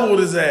leveled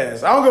his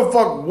ass. I don't give a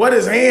fuck what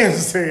his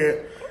hands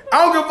said.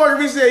 I don't give a fuck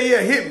if he said,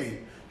 yeah, hit me.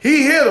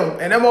 He hit him,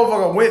 and that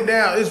motherfucker went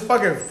down. His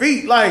fucking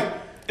feet, like...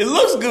 It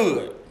looks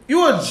good.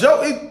 You a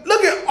joke.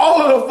 Look at all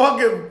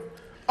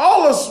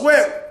the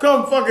sweat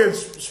come fucking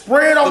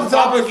spraying off the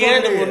top of his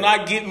propaganda head. will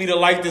not get me to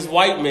like this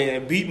white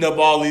man beating up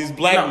all these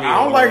black men.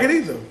 I don't like it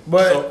either.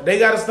 But they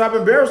got to stop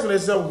embarrassing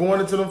themselves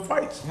going into them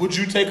fights. Would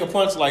you take a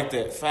punch like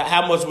that?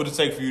 How much would it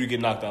take for you to get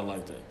knocked out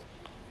like that?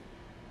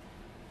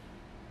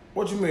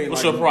 What you mean?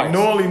 What's your price?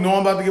 Knowing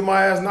I'm about to get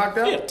my ass knocked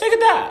out? Yeah, take a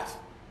dive.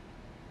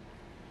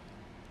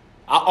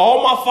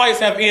 All my fights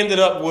have ended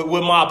up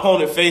with my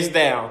opponent face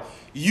down.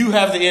 You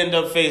have to end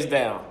up face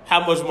down.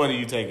 How much money are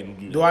you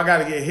taking? Do I got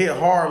to get hit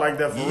hard like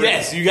that for real?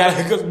 Yes, you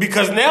got to,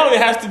 because now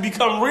it has to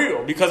become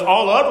real. Because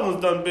all the other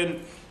ones done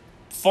been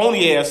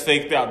phony ass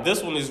faked out.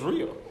 This one is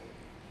real.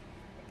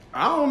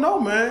 I don't know,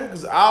 man.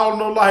 Because I don't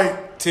know,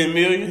 like, 10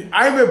 million?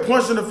 I ain't been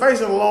punched in the face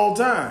in a long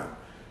time.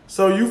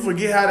 So you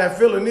forget how that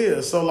feeling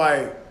is. So,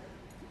 like,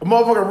 a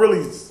motherfucker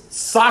really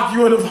sock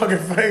you in the fucking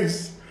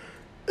face.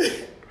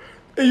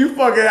 And you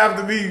fucking have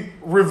to be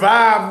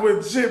revived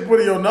with shit put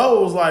in your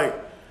nose. Like,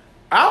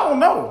 I don't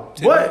know.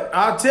 But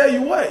I'll tell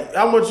you what.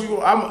 How much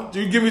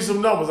you give me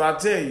some numbers, I'll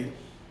tell you.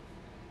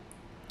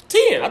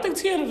 10. I think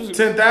 10 is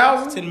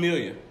 10,000? 10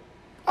 million.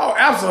 Oh,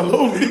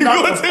 absolutely.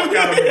 Knock the fuck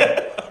out of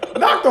me.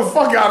 Knock the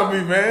fuck out of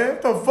me, man.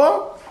 What the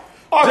fuck?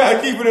 I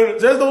gotta keep it in.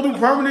 Just don't do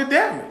permanent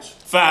damage.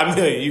 5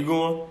 million. You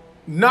going?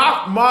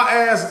 Knock my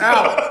ass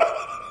out.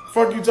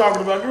 Fuck you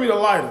talking about? Give me the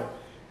lighter.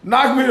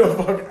 Knock me the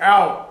fuck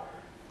out.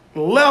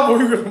 Level.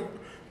 You can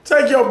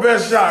take your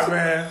best shot,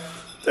 man.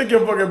 Take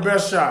your fucking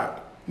best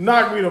shot.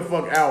 Knock me the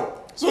fuck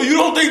out. So you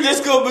don't think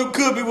this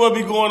could be what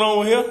be going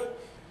on here?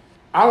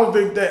 I don't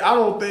think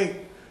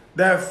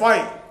that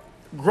fight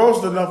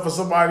grossed enough for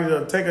somebody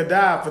to take a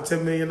dive for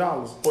 $10 million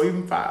or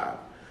even $5 million.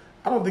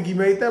 I don't think he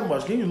made that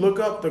much. Can you look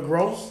up the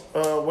gross,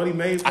 what he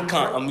made? I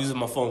can't. I'm using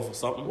my phone for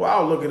something. Well,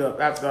 I'll look it up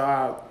after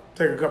I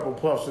take a couple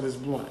puffs of this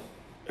blunt.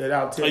 And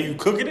I'll tell Are you. you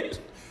cooking it?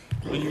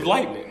 Or you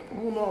lighting it? I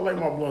don't know. I like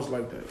my blunts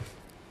like that.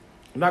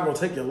 I'm not going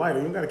to take your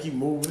lighter. You got to keep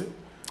moving it.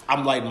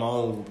 I'm lighting my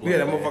own. Yeah,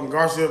 that motherfucking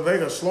Garcia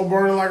Vega, slow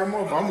burning like a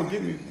motherfucker. I'm going to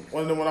give me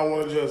one of them when I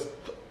want to just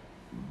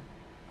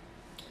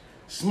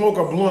smoke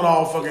a blunt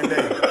all fucking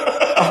day.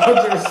 I'll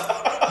just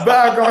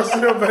buy a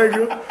Garcia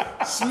Vega,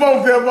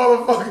 smoke that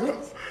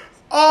motherfucker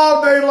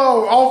all day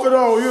long, off and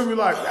on. You'll be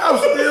like, I'm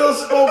still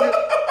smoking.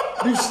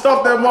 You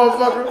stuff that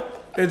motherfucker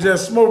and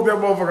just smoke that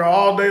motherfucker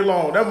all day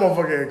long. That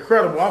motherfucker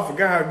incredible. I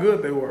forgot how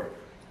good they were.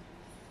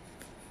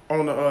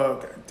 On the,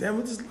 God damn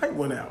it, this light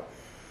went out.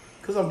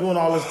 Because I'm doing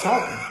all this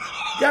talking.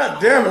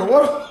 God damn it,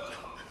 what?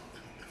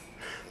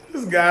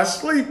 This guy's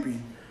sleepy.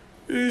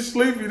 He's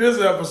sleepy this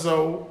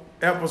episode.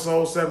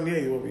 Episode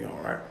 78 will be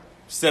on, right?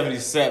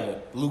 77.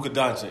 Luka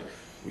Doncic.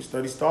 We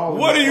study stalling.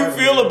 What do you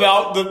feel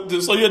about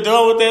the? So you're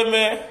done with that,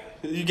 man?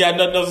 You got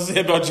nothing else to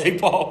say about Jake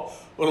Paul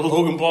or the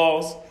Logan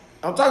Pauls?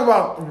 I'm talking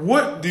about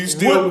what Do you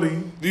still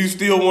Woodley. do you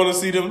still want to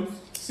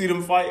see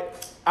them fight?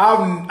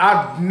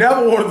 I've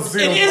never wanted to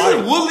see him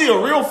Isn't fight. Woodley a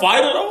real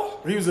fighter though?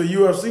 He was a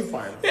UFC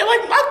fighter. Yeah,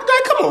 like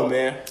come on,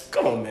 man.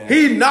 Come on, man.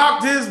 He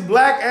knocked his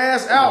black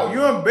ass out.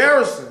 You're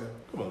embarrassing.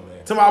 Come on,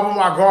 man. Somebody put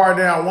my guard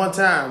down one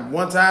time.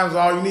 One time's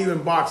all you need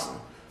in boxing.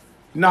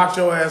 Knocked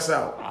your ass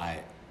out. All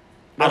right.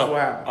 That's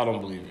what happened. I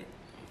don't believe it.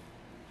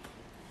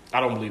 I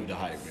don't believe the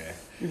hype, man.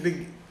 You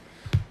think?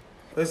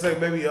 They say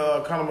maybe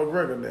Conor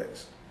McGregor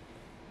next.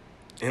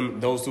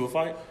 Those two will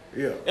fight?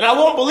 Yeah. And I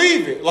won't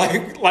believe it.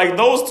 Like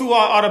those two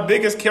are the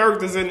biggest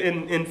characters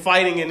in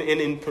fighting and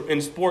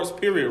in sports,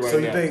 period, right So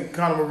now. you think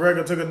Conor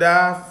McGregor took a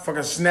dive,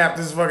 fucking snapped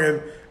his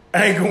fucking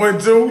ankle in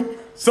two,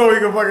 so he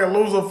could fucking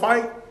lose a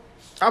fight?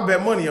 I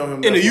bet money on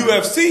him. In the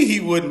That's UFC, he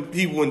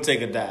wouldn't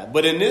take a dive.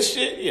 But in this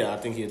shit, yeah, I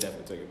think he'd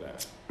definitely take a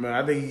dive. Man,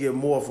 I think he get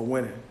more for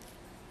winning.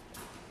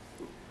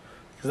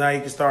 Because now he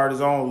can start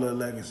his own little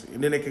legacy.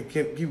 And then they can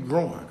keep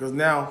growing. Because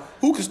now,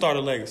 Who can start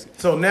a legacy?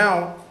 so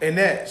now, in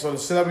that, so the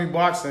celebrity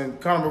boxing,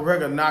 Conor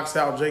McGregor knocks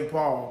out Jake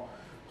Paul,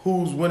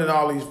 who's winning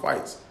all these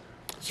fights.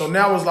 So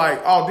now it's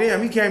like, oh,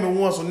 damn, he came and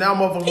won, so now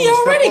motherfuckers He wanna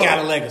step already up. got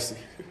a legacy.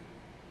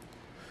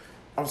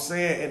 I'm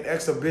saying an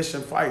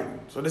exhibition fighting.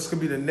 So this could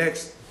be the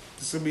next,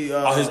 this could be...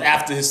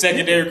 After his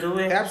secondary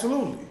career?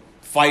 Absolutely.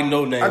 Fighting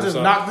no names. I just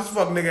knocked this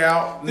fuck nigga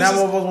out. Now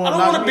motherfuckers want to I don't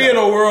knock want to me be in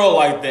out. a world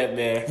like that,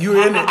 man.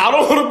 You in it. I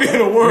don't want to be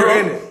in a world You're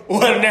in it.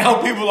 where now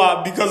people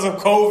are, because of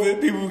COVID,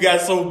 people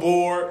got so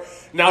bored.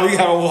 Now we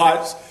got to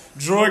watch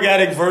Drug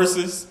Addict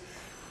versus.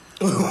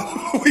 We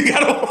got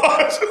to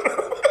watch.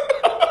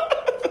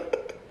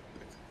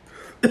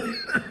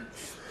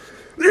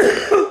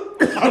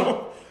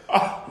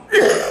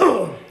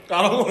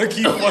 I don't want to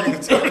keep fucking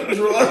talking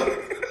drug.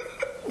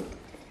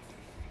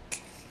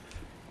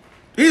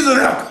 He's an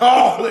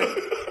alcoholic.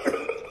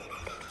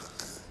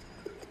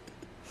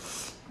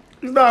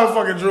 He's not a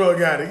fucking drug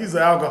addict. He's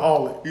an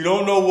alcoholic. You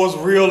don't know what's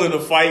real in the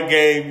fight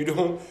game. You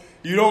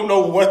don't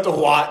know what to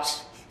watch.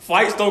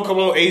 Fights don't come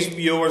on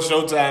HBO or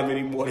Showtime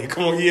anymore. They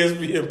come on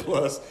ESPN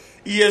Plus,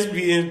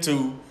 ESPN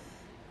 2.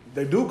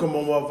 They do come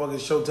on motherfucking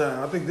Showtime.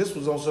 I think this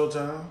was on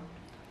Showtime.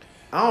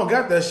 I don't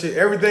got that shit.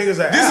 Everything is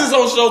an This app. is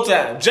on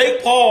Showtime.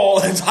 Jake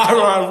Paul and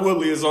Tyron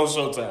Woodley is on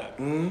Showtime.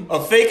 Mm-hmm.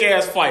 A fake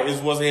ass fight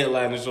is what's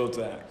headlining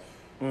Showtime.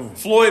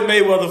 Floyd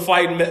Mayweather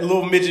fighting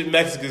little midget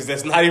Mexicans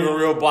that's not even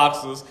real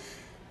boxers.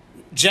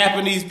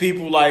 Japanese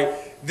people,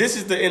 like, this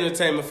is the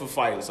entertainment for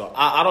fighters. So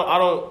I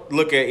don't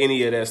look at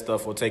any of that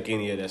stuff or take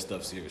any of that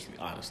stuff seriously,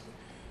 honestly.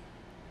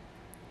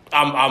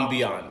 I'm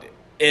beyond it.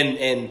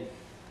 And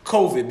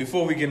COVID,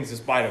 before we get into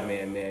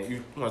Spider-Man, man,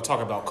 you want to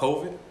talk about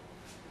COVID?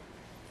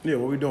 Yeah,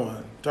 what we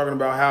doing? Talking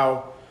about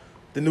how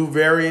the new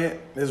variant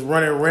is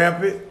running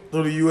rampant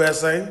through the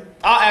USA,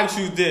 I'll ask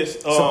you this.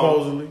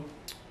 supposedly.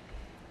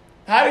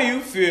 How do you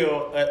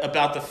feel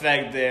about the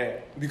fact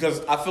that,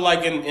 because I feel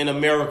like in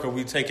America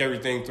we take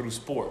everything through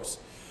sports.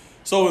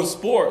 So in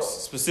sports,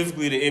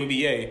 specifically the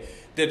NBA,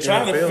 they're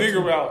trying to NFL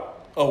figure too.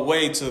 out a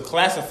way to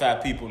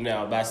classify people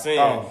now by saying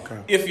okay.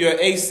 if you're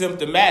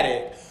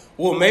asymptomatic,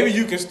 well, maybe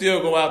you can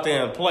still go out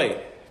there and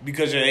play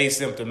because you're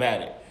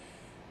asymptomatic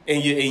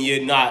and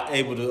you're not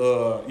able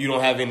to, you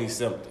don't have any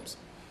symptoms.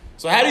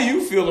 So how do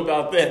you feel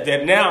about that?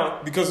 That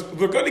now, because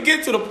we're going to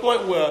get to the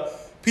point where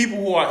people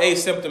who are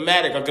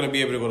asymptomatic are going to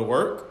be able to go to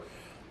work.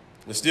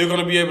 They're still going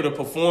to be able to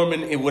perform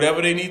in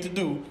whatever they need to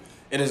do.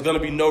 And there's going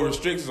to be no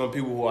restrictions on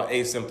people who are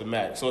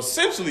asymptomatic. So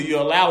essentially, you're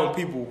allowing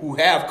people who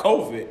have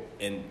COVID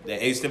and they're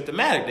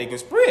asymptomatic, they can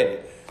spread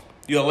it.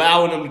 You're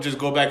allowing them to just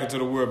go back into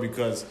the world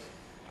because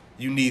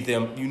you need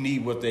them. You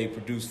need what they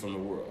produce from the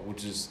world,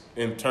 which is,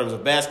 in terms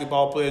of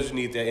basketball players, you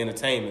need their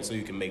entertainment so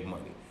you can make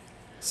money.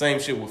 Same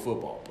shit with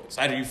football players.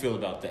 How do you feel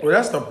about that? Well,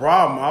 that's the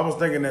problem. I was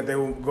thinking that they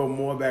would go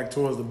more back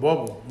towards the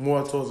bubble,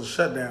 more towards the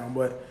shutdown.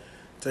 But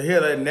to hear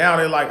that now,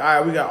 they're like, all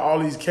right, we got all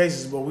these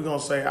cases, but we're going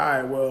to say, all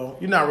right, well,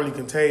 you're not really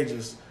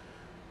contagious,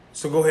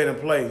 so go ahead and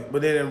play.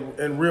 But then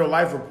in real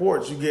life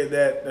reports, you get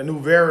that a new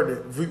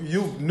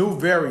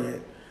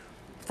variant.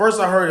 First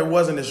I heard it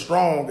wasn't as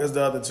strong as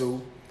the other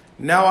two.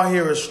 Now I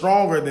hear it's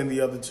stronger than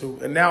the other two.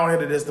 And now I hear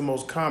that it's the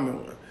most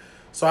common one.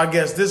 So I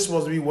guess this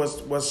was to be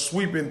what's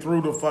sweeping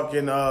through the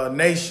fucking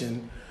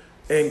nation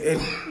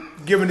and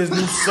giving this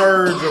new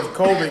surge of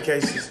COVID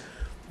cases,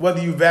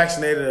 whether you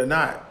vaccinated or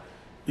not.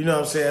 You know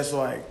what I'm saying? It's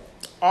like,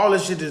 all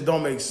this shit just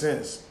don't make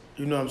sense.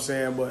 You know what I'm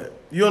saying? But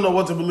you don't know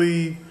what to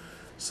believe.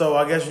 So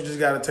I guess you just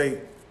got to take,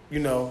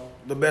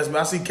 the best.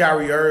 I see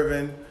Kyrie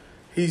Irving.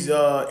 He's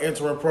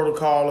entering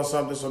protocol or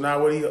something. So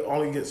now he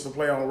only gets to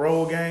play on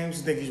road games?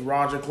 You think he's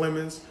Roger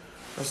Clemens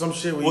or some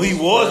shit? Well, he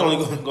was only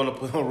going to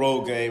play on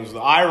road games. The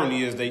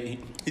irony is that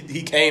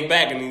he came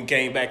back, and then he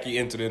came back, he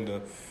entered in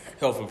the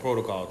health and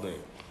protocol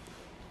thing.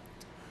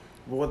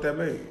 Well, what that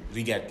mean?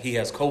 He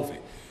has COVID.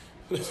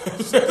 That's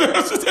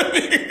what that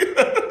means.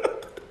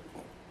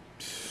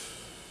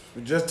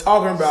 We're just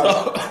talking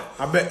about it.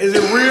 I bet. Is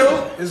it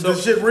real? Is the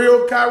shit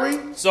real,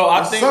 Kyrie? So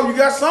I think you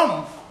got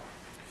something.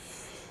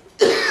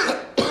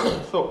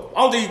 So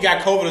I don't think he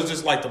got COVID. It's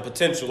just like the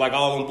potential, like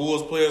all them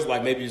Bulls players,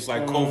 like maybe it's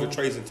like COVID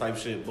tracing type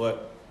shit.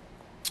 But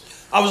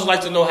I would just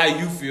like to know how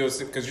you feel,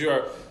 because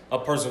you're a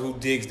person who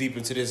digs deep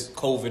into this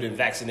COVID and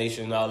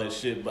vaccination and all that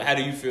shit. But how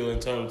do you feel in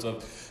terms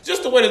of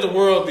just the way that the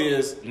world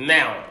is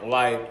now?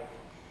 Like,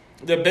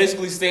 they're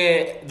basically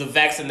saying the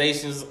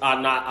vaccinations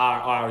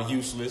are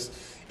useless.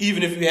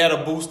 Even if you had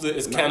a booster,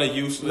 it's kind of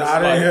useless. Nah, I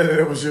didn't hear that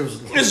it was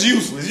useless. It's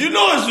useless. You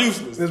know it's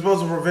useless. It's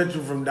supposed to prevent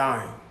you from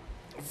dying.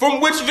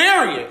 From which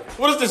variant?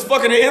 What is this,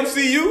 fucking the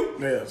MCU?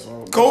 Yeah,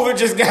 so COVID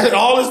just got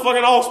all this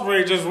fucking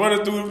offspring just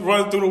running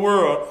through the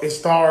world. It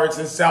starts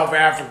in South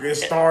Africa. It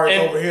starts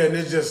over here, and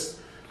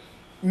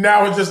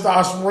now it just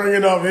starts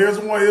springing up. Here's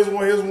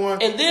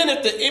one. And then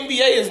if the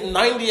NBA is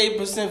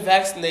 98%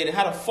 vaccinated,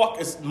 how the fuck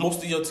is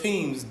most of your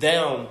teams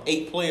down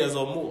 8 players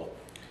or more?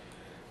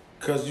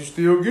 Because you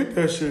still get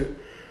that shit.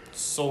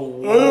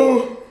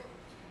 So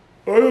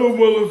I know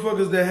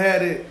motherfuckers that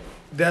had it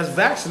that's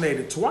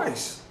vaccinated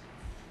twice.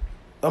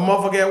 A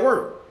motherfucker at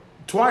work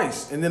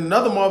twice. And then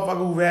another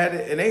motherfucker who had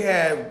it and they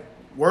had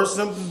worse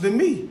symptoms than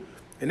me.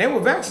 And they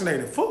were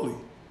vaccinated fully.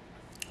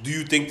 Do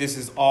you think this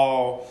is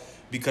all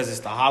because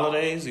it's the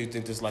holidays? Do you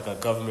think this is like a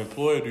government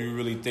ploy? Or do you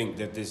really think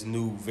that this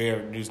new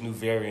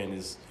variant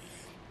is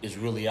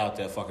really out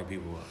there fucking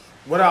people up?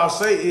 What I'll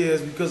say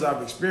is, because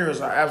I've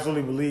experienced, I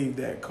absolutely believe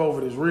that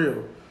COVID is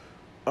real.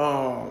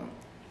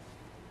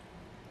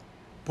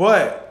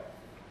 But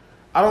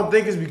I don't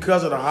think it's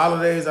because of the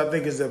holidays. I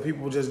think it's that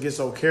people just get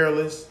so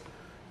careless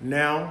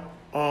now.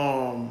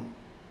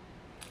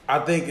 I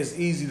think it's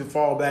easy to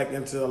fall back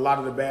into a lot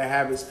of the bad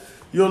habits.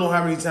 You don't know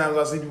how many times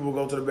I see people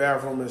go to the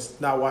bathroom and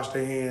not wash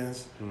their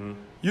hands. Mm-hmm.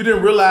 You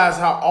didn't realize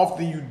how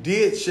often you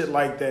did shit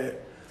like that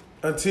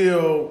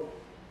until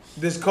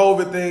this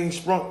COVID thing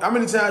sprung. How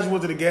many times you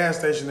went to the gas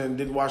station and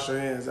didn't wash your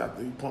hands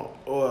after you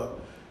pumped or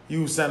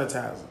use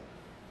sanitizer?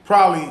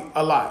 Probably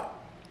a lot.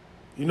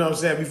 You know what I'm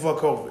saying? Before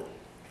COVID.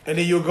 And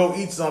then you'll go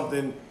eat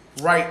something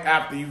right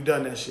after you've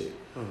done that shit.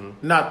 Mm-hmm.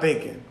 Not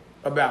thinking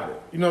about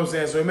it. You know what I'm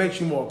saying? So it makes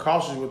you more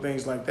cautious with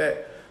things like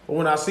that. But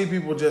when I see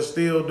people just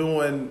still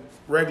doing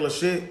regular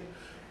shit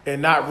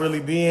and not really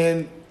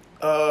being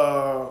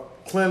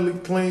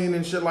clean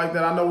and shit like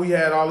that. I know we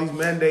had all these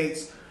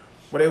mandates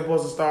where they were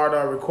supposed to start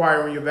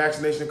requiring your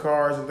vaccination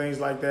cards and things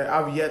like that.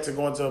 I've yet to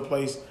go into a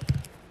place.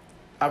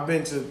 I've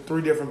been to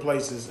 3 different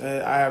places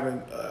and I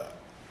haven't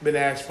been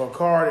asked for a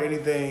card or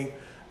anything.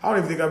 I don't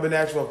even think I've been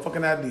asked for a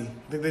fucking ID. I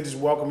think they just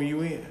welcome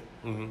you in.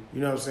 Mm-hmm.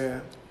 You know what I'm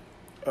saying?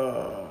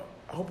 I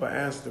hope I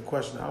answered the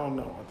question. I don't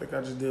know. I think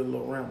I just did a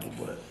little ramble,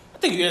 but I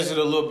think you answered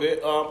it a little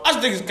bit. I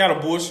just think it's kind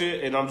of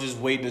bullshit, and I'm just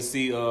waiting to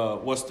see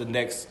what's the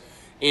next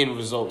end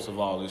results of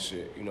all this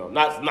shit. You know,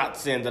 not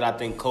saying that I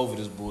think COVID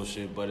is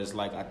bullshit, but it's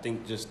like I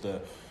think just the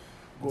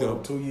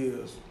 2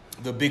 years.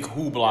 The big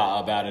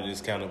hoopla about it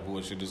is kind of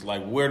bullshit. It's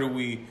like, where do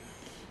we?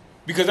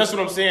 Because that's what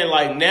I'm saying.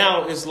 Like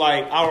now, it's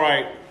like, all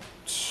right.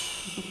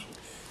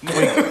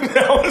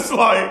 Now it's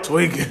like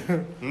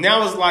tweaking.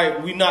 Now it's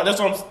like we not. That's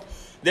what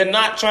they're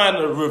not trying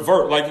to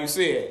revert, like you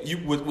said. You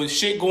with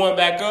shit going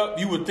back up,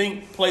 you would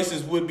think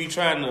places would be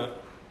trying to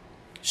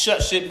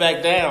shut shit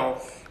back down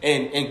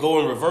and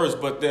go in reverse,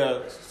 but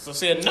they're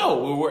saying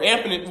no. We're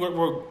amping it.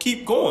 We're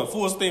keep going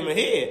full steam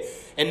ahead,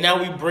 and now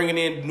we bringing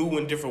in new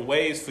and different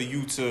ways for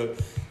you to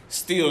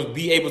still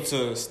be able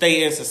to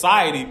stay in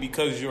society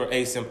because you're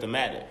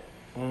asymptomatic.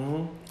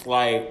 Mm-hmm.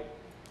 Like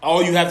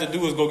all you have to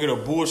do is go get a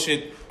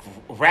bullshit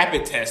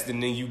rapid test,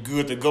 and then you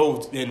good to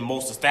go in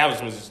most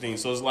establishments and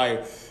things. So it's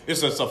like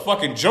it's a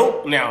fucking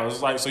joke now.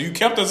 It's like, so you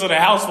kept us in the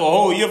house for a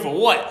whole year for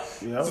what?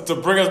 Yep. To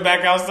bring us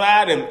back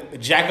outside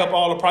and jack up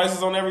all the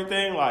prices on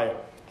everything? Like,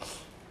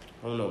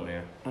 I don't know,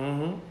 man.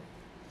 Mm-hmm.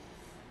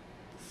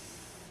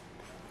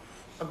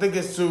 I think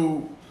it's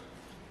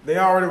they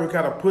already would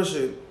kind of push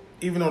it,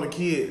 even on the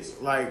kids,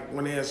 like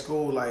when they're in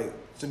school, like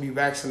to be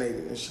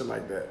vaccinated and shit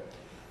like that.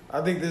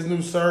 I think this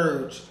new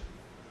surge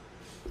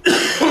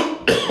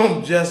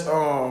just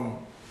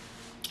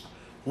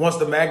wants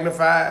to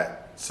magnify it.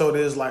 So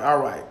there's like, all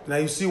right, now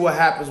you see what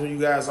happens when you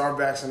guys are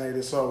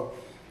vaccinated. So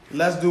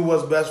let's do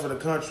what's best for the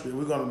country.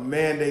 We're gonna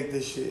mandate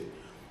this shit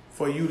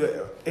for you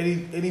to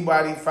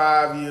anybody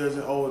 5 years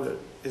and older.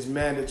 It's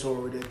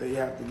mandatory that they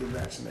have to get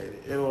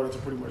vaccinated in order to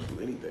pretty much do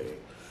anything.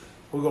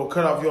 We're gonna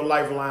cut off your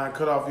lifeline,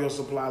 cut off your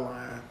supply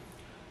line,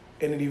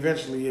 and then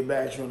eventually it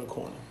backs you in the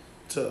corner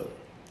to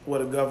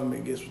where the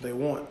government gets what they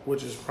want,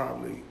 which is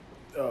probably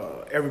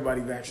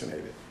everybody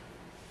vaccinated.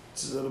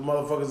 So the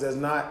motherfuckers that's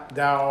not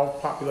die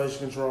off population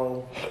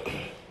control.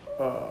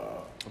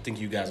 I think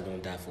you guys are gonna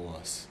die for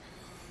us.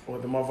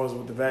 What, the motherfuckers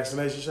with the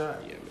vaccination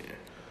shot? Yeah, man.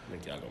 I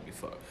think y'all gonna be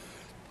fucked.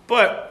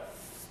 But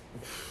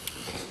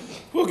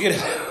we'll get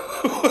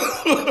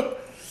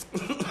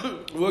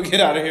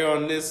out of here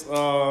on this.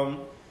 I'm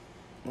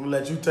gonna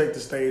let you take the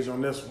stage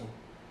on this one,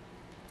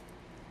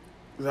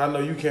 because I know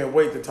you can't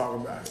wait to talk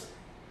about it.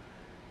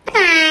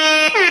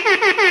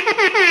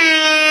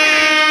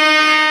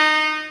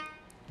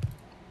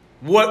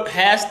 What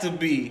has to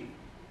be,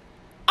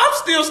 I'm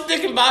still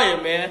sticking by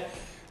it, man.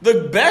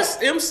 The best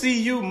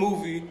MCU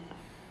movie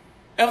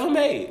ever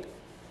made.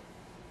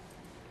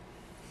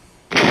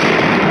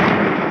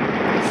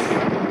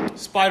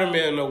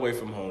 Spider-Man No Way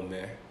From Home,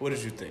 man. What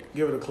did you think?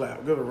 Give it a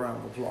clap. Give it a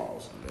round of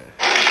applause, man.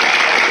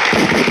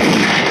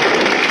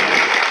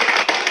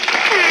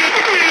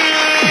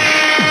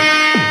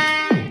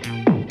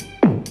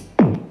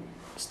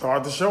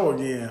 Start the show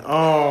again.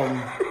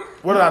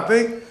 What did I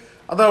think?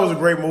 I thought it was a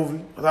great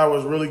movie. I thought it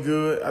was really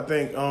good. I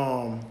think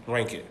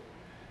rank it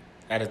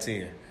out of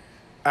 10.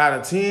 Out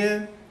of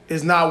 10,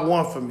 it's not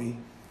 1 for me.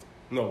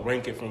 No,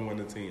 rank it from 1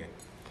 to 10.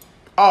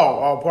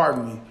 Oh,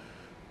 pardon me.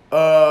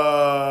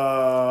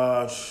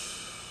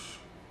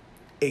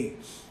 8.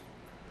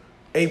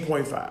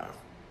 8.5.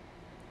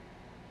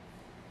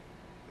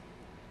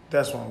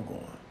 That's where I'm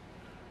going.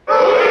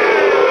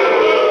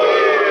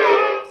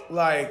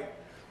 Like,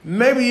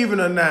 maybe even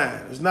a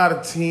 9. It's not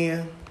a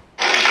 10.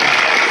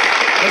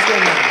 Let's go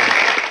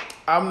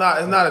 9.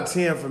 It's not a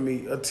 10 for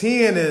me. A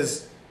 10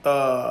 is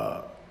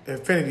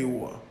Infinity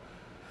War.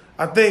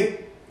 I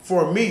think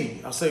for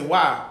me, I'll say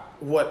why.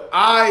 What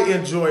I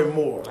enjoy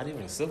more. Not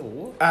even Civil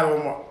War? Out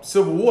of them,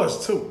 Civil War is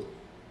 2.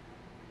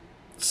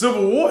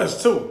 Civil War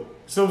is 2.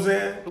 See what I'm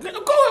saying? Okay,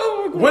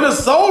 go ahead. Winter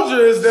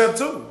Soldier is there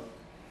too.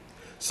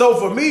 So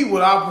for me,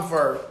 what I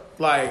prefer,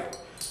 like,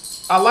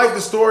 I like the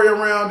story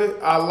around it.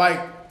 I like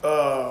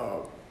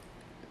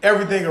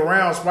everything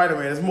around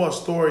Spider-Man. It's more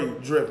story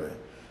driven.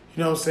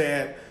 You know what I'm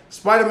saying?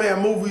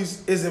 Spider-Man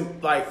movies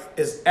isn't like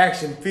it's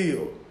action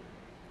filled,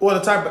 or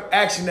the type of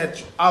action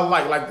that I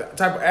like the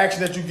type of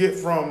action that you get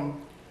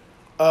from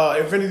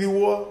Infinity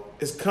War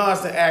is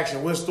constant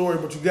action with story,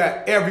 but you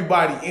got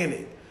everybody in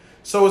it.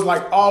 So it's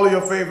like all of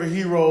your favorite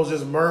heroes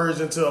just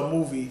merged into a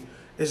movie.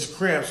 It's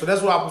cramped. So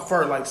that's what I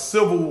prefer, like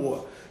Civil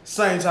War,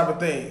 same type of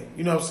thing.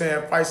 You know what I'm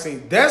saying? Fight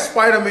scene. That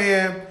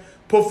Spider-Man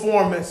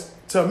performance,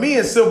 to me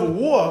in Civil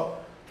War,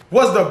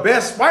 was the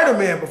best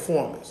Spider-Man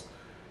performance.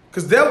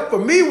 Because that, for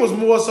me, was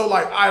more so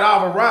like, all right,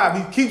 I've arrived.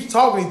 He keeps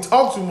talking. He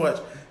talks too much.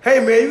 Hey,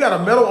 man, you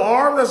got a metal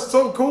arm? That's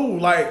so cool.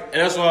 Like,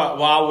 and that's why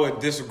I would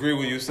disagree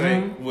with you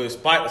saying,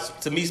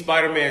 to me,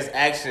 Spider-Man's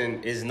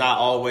action is not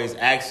always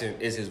action.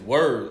 It's his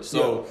words.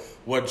 So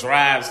what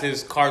drives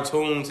his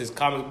cartoons, his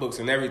comic books,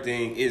 and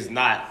everything is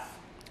not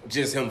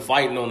just him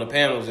fighting on the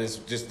panels. It's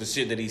just the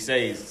shit that he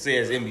says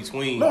in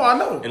between. No, I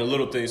know. And the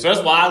little things. So that's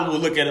why I would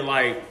look at it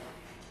like,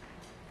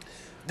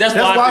 that's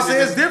why I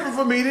say it's different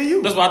for me than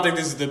you. That's why I think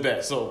this is the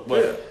best. So,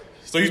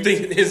 so you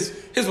think his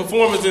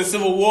performance in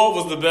Civil War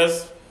was the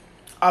best?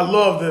 I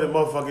loved it,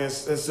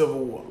 motherfucking in Civil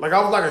War. Like,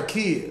 I was like a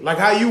kid. Like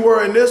how you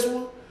were in this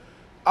one,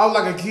 I was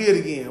like a kid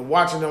again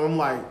watching them. I'm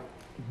like,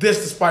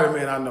 this the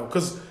Spider-Man I know.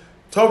 Because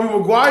Tobey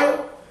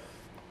Maguire,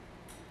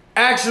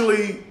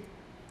 actually,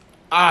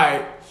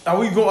 are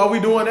we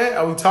doing that?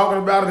 Are we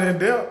talking about it in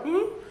depth?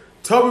 Mm-hmm.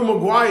 Tobey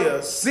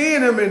Maguire,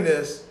 seeing him in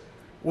this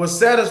was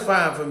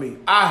satisfying for me.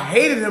 I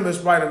hated him as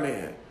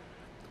Spider-Man.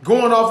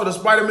 Going off of the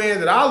Spider-Man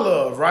that I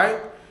love, right?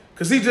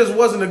 Because he just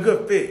wasn't a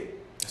good fit.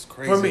 That's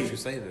crazy for me. That you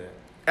say that.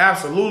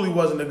 Absolutely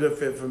wasn't a good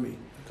fit for me.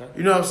 Okay.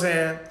 You know what I'm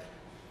saying?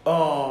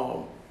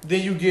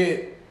 Then you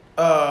get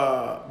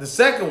the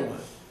second one.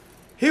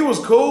 He was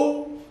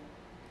cool.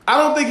 I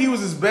don't think he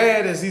was as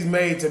bad as he's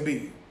made to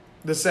be.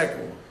 The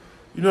second one.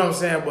 You know what I'm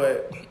saying?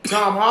 But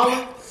Tom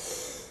Holland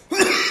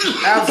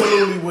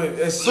absolutely went.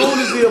 As soon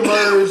as he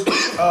emerged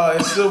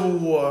in Civil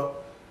War,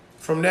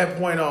 from that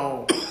point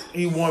on,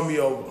 he won me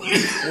over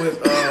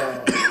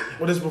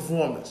with his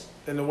performance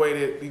and the way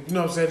that, you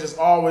know what I'm saying, just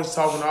always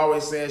talking,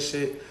 always saying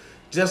shit,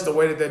 just the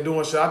way that they're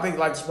doing shit. I think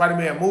like the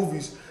Spider-Man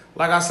movies,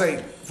 like I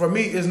say, for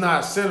me, it's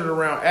not centered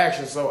around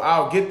action. So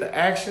I'll get the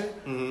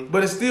action,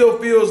 but it still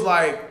feels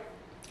like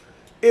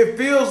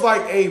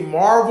a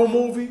Marvel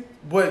movie,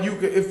 but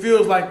it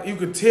feels like you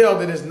could tell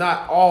that it's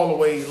not all the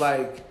way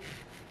like,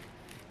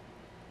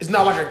 it's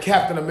not like a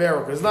Captain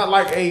America. It's not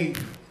like a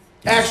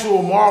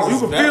actual Marvel. You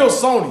can feel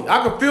Sony.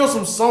 I can feel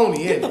some Sony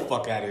in it. Get the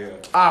fuck out of here.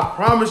 I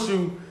promise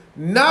you,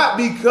 not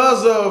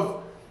because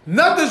of,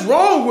 nothing's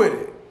wrong with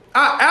it.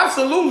 I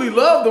absolutely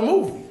love the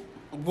movie.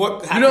 How you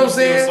know do what I'm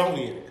saying? feel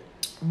Sony in it?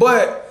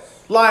 But,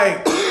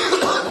 like,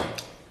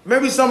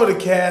 maybe some of the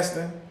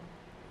casting,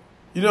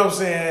 you know what I'm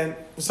saying?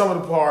 Some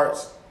of the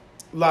parts,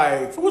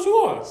 like. For which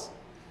ones?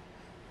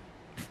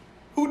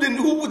 Who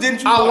didn't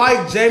you I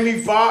like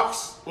Jamie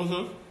Foxx.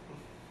 Mm-hmm.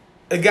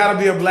 It gotta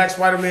be a black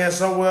Spider-Man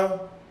somewhere.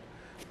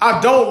 I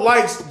don't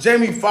like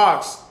Jamie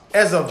Foxx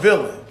as a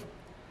villain.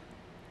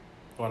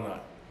 Why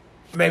not?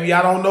 Maybe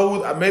I don't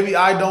know. Maybe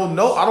I don't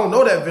know. I don't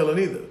know that villain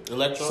either.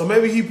 Electro. So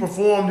maybe he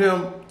performed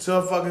him to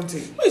a fucking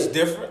T. It's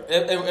different.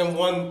 And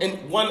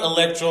one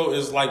Electro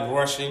is like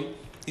Russian.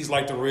 He's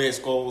like the Red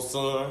Skull's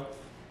son.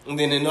 And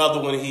then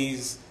another one,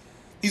 he's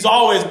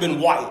always been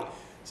white.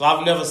 So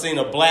I've never seen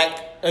a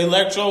black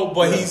Electro,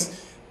 but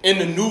he's in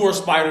the newer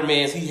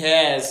Spider-Mans. He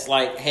has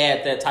like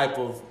had that type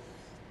of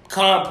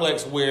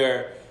complex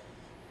where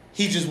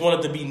he just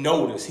wanted to be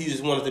noticed. He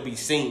just wanted to be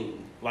seen.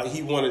 Like,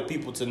 he wanted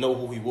people to know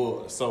who he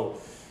was.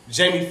 So,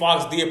 Jamie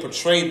Foxx did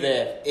portray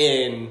that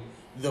in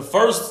the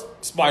first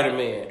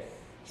Spider-Man.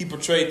 He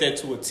portrayed that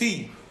to a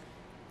T.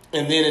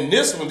 And then in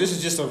this one, this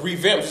is just a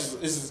revamp.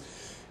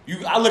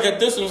 I look at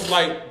this and it's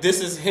like,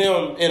 this is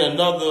him in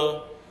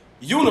another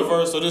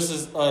universe, so this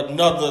is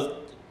another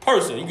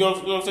person. You know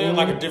what I'm saying?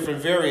 Like a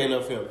different variant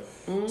of him.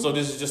 So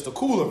this is just a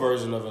cooler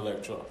version of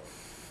Electro.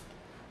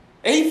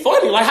 And he's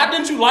funny. Like, how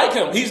didn't you like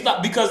him? He's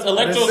not, because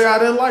Electro. I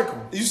didn't like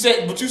him. You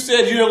said you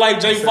didn't like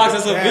Jamie Foxx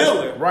as a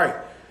villain, right?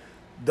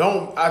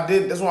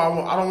 That's why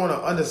I don't want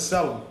to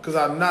undersell him, because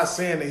I'm not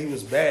saying that he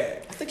was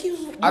bad. I think he was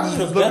one of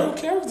the better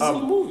characters in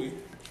the movie.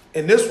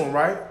 In this one,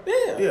 right?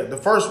 Yeah. Yeah, the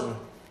first one.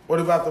 What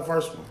about the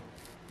first one?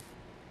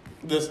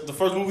 The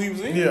first movie he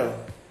was in? Yeah.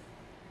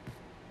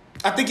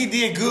 I think he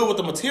did good with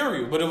the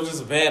material, but it was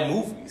just bad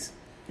movies.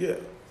 Yeah.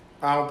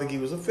 I don't think he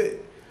was a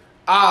fit.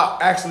 I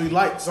actually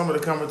like some of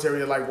the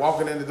commentary, like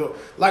walking in the door.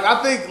 Like,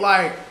 I think,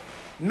 like,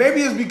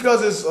 maybe it's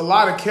because it's a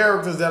lot of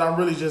characters that I'm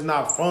really just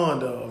not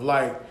fond of.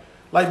 Like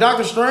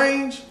Doctor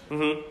Strange.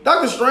 Mm-hmm.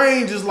 Doctor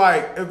Strange is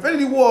like,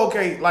 Infinity War,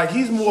 okay, like,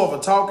 he's more of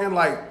a talking,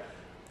 like,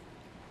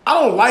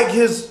 I don't like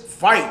his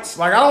fights.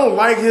 Like, I don't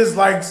like his,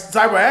 like,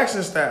 type of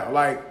action style.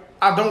 Like,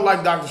 I don't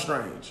like Doctor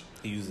Strange.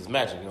 He uses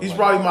magic. He's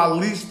probably my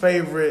least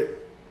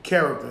favorite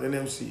character in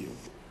MCU.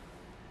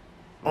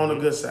 On the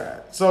good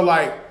side. So,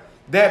 like,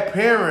 that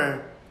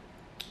pairing,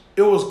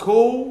 it was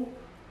cool,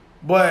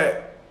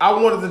 but I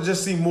wanted to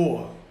just see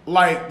more.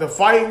 Like, the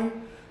fighting,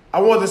 I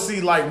wanted to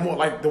see, like, more.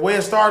 Like, the way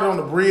it started on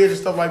the bridge and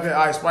stuff like that.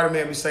 All right,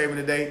 Spider-Man be saving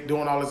the day,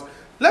 doing all this.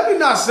 Let me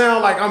not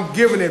sound like I'm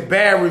giving it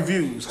bad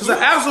reviews, because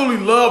I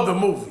absolutely love the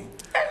movie.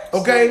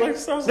 Okay?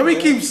 Let me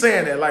keep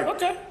saying that. Like,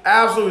 okay.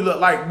 Absolutely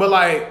love. Like, but,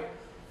 like,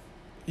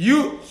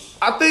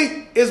 I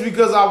think it's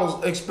because I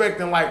was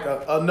expecting, like,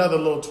 another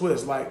little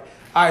twist. Like,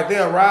 all right, they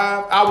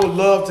arrived. I would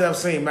love to have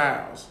seen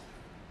Miles.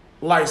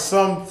 Like,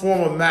 some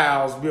form of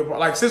Miles be a part.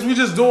 Like, since we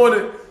just doing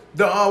it,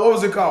 what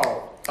was it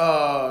called?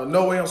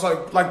 No Way. It's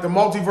like the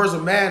multiverse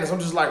of madness. I'm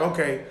just like,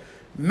 okay,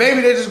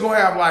 maybe they're just gonna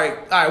have,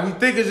 like, all right, we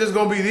think it's just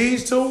gonna be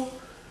these two,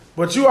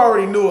 but you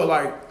already knew it,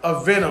 like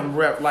a Venom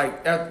rep,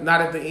 like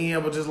not at the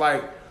end, but just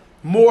like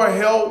more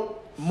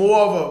help,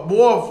 more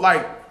of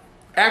like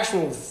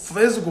actual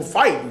physical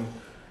fighting.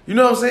 You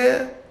know what I'm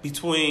saying?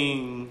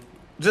 Between.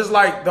 Just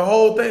like the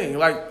whole thing,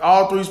 like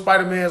all three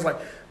Spider-Mans, like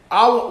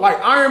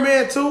Iron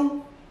Man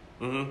 2.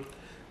 Mm-hmm.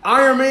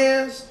 Iron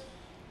Man's,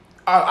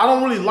 I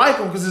don't really like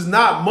them because there's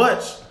not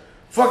much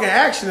fucking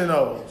action in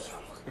those.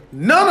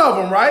 None of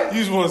them, right? You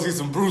just want to see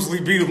some Bruce Lee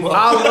beat him up.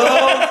 I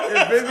love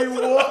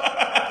Infinity War,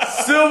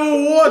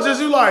 Civil War. Just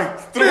you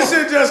like this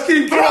shit just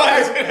keep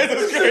coming.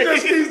 This shit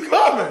just keeps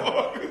coming.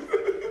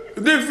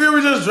 Nick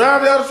Fury just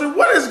driving down the street.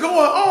 What is going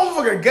on?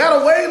 Fucking get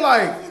away!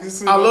 Like,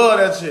 I love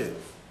that shit.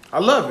 I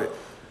love it.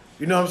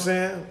 You know what I'm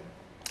saying?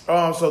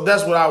 So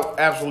that's what I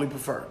absolutely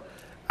prefer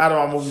out of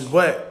all movies.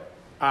 But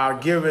I'll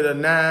give it a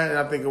 9, and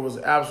I think it was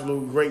an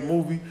absolutely great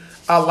movie.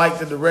 I like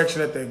the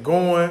direction that they're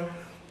going.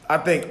 I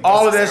think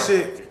all of that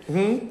shit.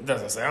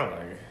 Doesn't sound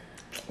like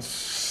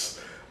it.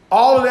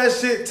 All of that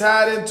shit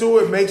tied into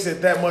it makes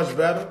it that much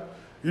better.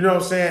 You know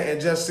what I'm saying?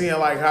 And just seeing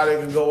like how they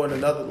can go in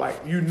another, like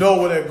you know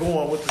where they're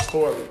going with the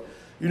story.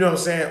 You know what I'm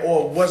saying?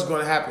 Or what's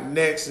going to happen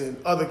next, and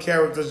other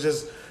characters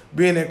just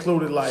being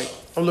included. Like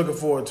I'm looking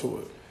forward to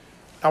it.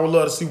 I would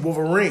love to see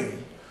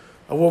Wolverine,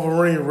 a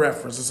Wolverine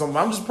reference or something.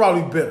 I'm just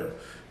probably bitter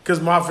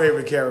because my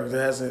favorite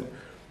character hasn't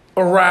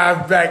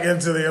arrived back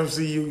into the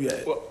MCU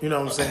yet. You know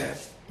what I'm saying?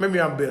 Maybe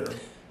I'm bitter.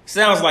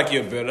 Sounds like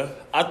you're bitter.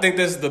 I think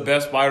this is the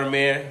best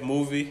Spider-Man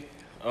movie.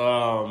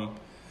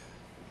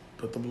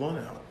 Put the blunt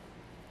out.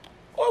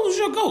 What was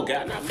your goal,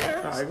 guy? Not man.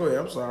 All right, go ahead.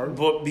 I'm sorry.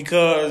 But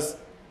because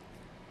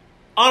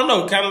I don't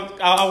know, kind of,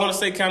 I want to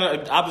say kind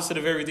of opposite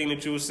of everything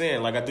that you were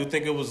saying. Like I do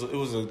think it was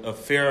a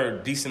fair,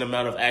 decent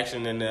amount of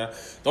action in there.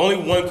 The only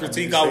one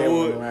critique I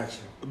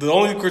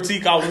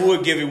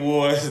would give it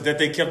was that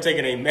they kept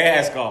taking a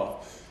mask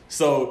off,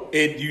 so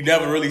you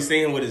never really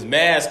see him with his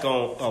mask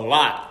on a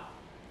lot.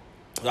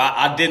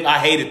 I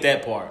hated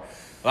that part.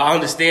 I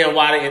understand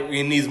why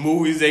in these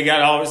movies they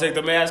gotta always take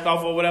the mask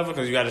off or whatever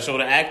because you got to show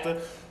the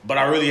actor. But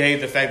I really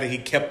hate the fact that he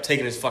kept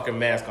taking his fucking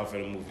mask off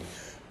in the movie.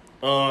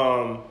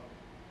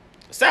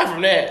 Aside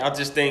from that, I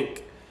just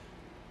think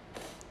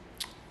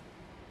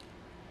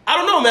I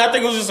don't know, man. I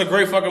think it was just a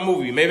great fucking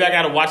movie. Maybe I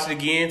gotta watch it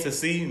again to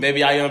see.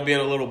 Maybe I am being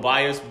a little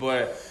biased,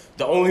 but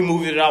the only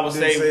movie that I would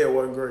say it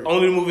wasn't great.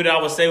 Only movie that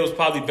I would say was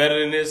probably better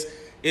than this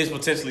is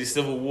potentially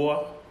Civil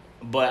War.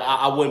 But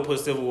I wouldn't put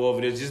Civil War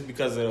over this just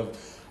because of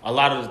a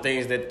lot of the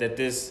things that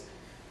this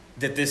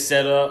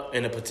set up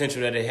and the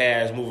potential that it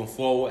has moving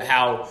forward.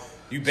 How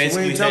you basically so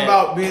when you talk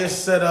about being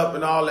set up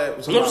and all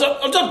that. So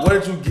I'm talking.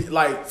 What did you get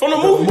like from the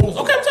movie?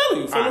 Okay, I'm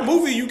telling you. From the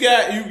movie, you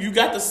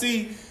got to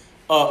see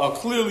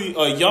clearly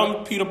a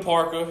young Peter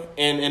Parker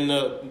and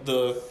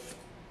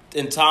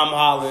Tom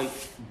Holland,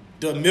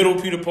 the middle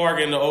Peter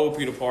Parker and the old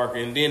Peter Parker,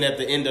 and then at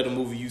the end of the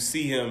movie, you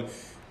see him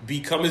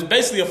become. It's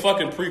basically a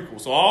fucking prequel.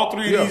 So all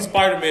three of these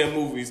Spider-Man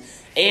movies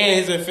and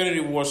his Infinity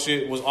War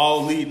shit was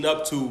all leading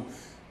up to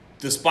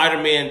the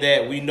Spider-Man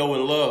that we know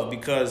and love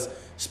because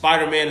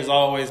Spider-Man has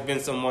always been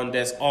someone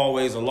that's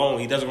always alone.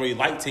 He doesn't really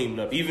like teaming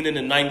up. Even in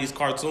the 90s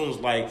cartoons,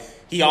 like,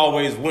 he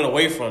always went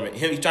away from it.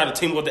 He tried to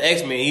team up with the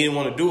X-Men. He didn't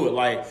want to do it,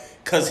 like,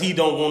 because he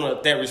don't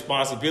want that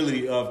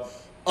responsibility of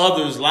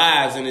others'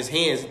 lives in his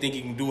hands. He think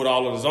he can do it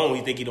all on his own.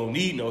 He think he don't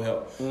need no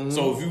help. Mm-hmm.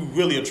 So if you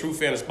really a true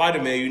fan of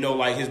Spider-Man, you know,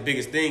 like, his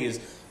biggest thing is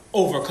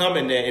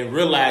overcoming that and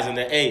realizing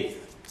that, hey,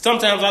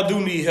 sometimes I do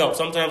need help.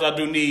 Sometimes I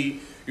do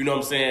need, you know what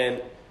I'm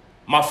saying,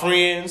 my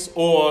friends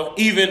or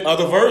even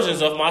other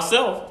versions of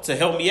myself to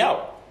help me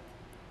out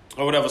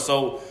or whatever.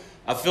 So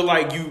I feel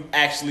like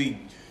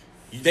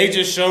they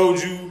just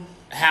showed you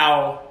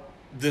how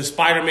the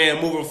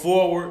Spider-Man moving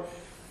forward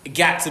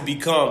got to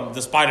become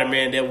the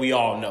Spider-Man that we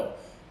all know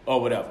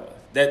or whatever.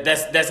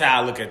 That's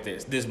how I look at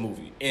this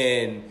movie.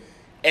 And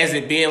as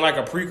it being like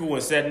a prequel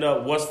and setting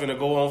up what's finna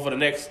go on for the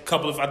next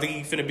couple of, I think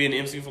he's finna be in the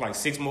MCU for like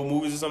 6 more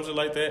movies or something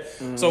like that.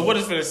 Mm-hmm. So what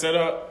it's finna set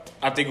up,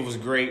 I think it was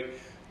great.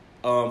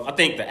 I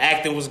think the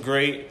acting was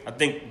great. I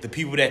think the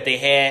people that they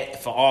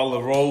had for all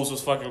the roles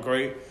was fucking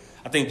great.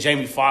 I think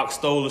Jamie Foxx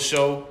stole the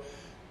show.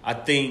 I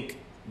think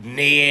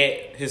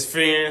Ned, his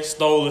friend,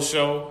 stole the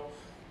show.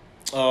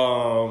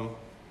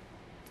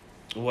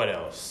 What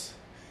else?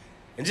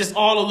 And just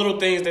all the little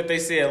things that they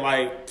said,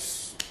 like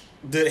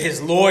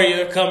his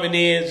lawyer coming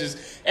in, just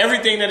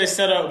everything that is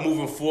set up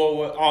moving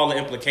forward, all the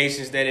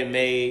implications that it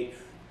made.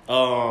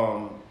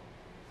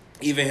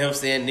 Even him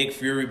saying Nick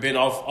Fury been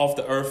off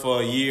the earth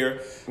for a year.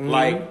 Mm-hmm.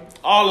 Like,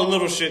 all the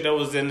little shit that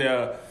was in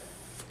there,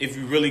 if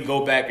you really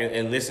go back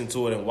and listen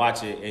to it and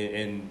watch it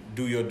and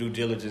do your due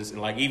diligence. And,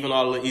 like, even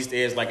all the Easter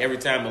eggs, like, every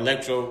time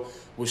Electro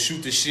would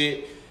shoot the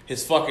shit,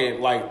 his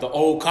fucking, like, the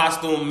old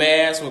costume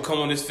mask would come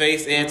on his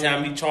face every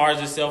time he charged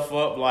himself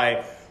up.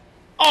 Like,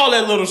 all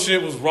that little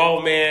shit was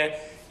raw, man.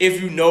 If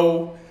you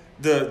know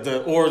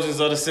the origins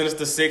of the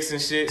Sinister Six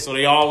and shit, so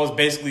they all was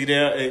basically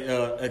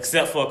there,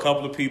 except for a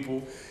couple of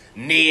people.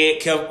 Ned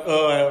kept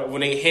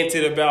when they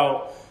hinted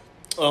about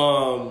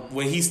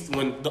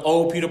when the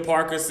old Peter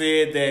Parker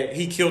said that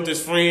he killed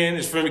his friend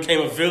became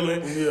a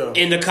villain. Yeah.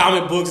 In the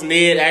comic books,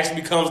 Ned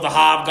actually becomes the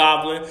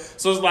Hobgoblin.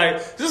 So it's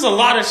like there's a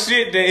lot of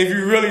shit that if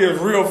you're really a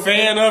real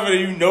fan of it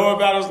and you know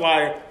about it, it's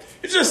like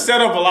it just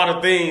set up a lot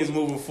of things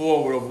moving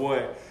forward of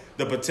what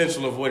the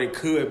potential of what it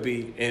could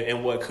be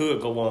and what could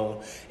go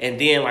on.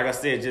 And then, like I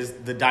said,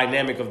 just the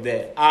dynamic of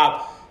that.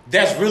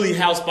 That's really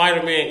how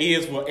Spider-Man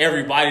is for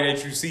everybody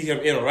that you see him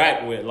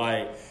interact with.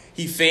 Like,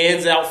 he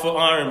fans out for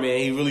Iron Man.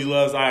 He really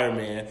loves Iron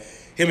Man.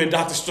 Him and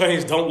Doctor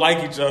Strange don't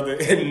like each other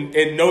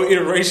and no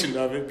iteration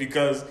of it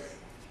because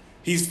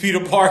he's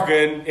Peter Parker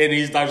and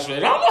he's Doctor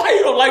Strange. I don't know how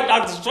you don't like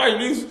Doctor Strange.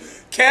 He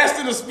was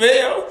casting a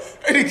spell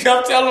and he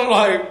kept telling him,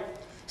 like,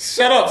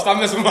 shut up, stop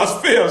messing with my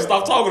spell,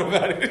 stop talking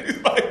about it.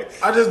 He's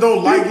like, I just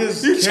don't like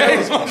his You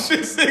changed my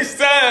shit 6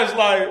 times,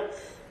 like...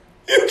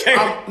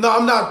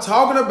 I'm not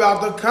talking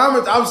about the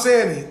comments. I'm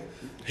saying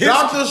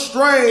Doctor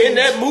Strange. In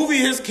that movie,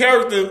 his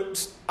character...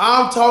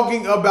 I'm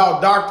talking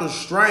about Doctor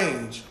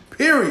Strange,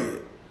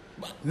 period.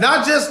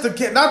 Not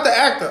the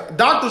actor,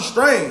 Doctor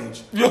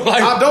Strange.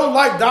 I don't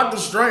like Doctor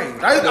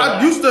Strange.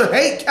 I used to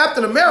hate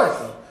Captain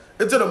America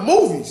into the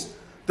movies.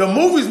 The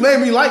movies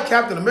made me like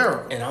Captain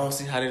America. And I don't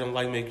see how they don't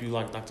make you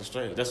like Doctor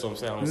Strange. That's what I'm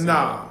saying. I don't see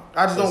Nah, that.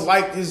 I just don't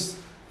like his.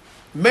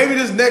 Maybe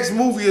this next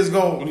movie is When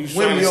gonna he was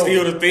win trying me to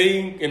steal over. the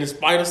thing, and the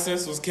spider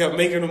sense was kept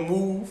making him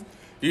move.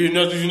 Did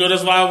you know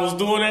that's why I was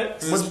doing that?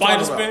 The What you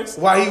spider talking about? sense.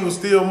 Why he was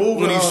still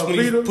moving? When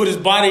he Peter? put his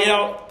body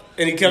out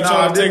and he kept Nah, I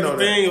trying to take didn't the know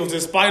that. thing, it was the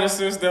spider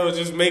sense that was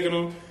just making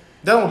him.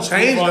 That don't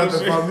change do all this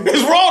nothing shit. for me.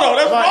 It's wrong though.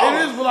 That's Like, wrong.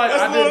 it is, but like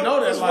That's I didn't know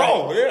that. That's like,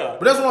 wrong. Yeah.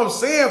 But that's what I'm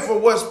saying for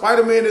what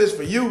Spider-Man is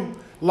for you.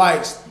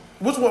 Like,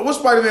 which one? What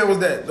Spider-Man was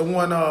that? The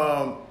one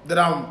that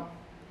I'm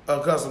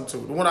accustomed to.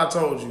 The one I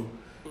told you.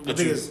 I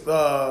think it's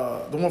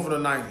the one from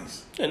the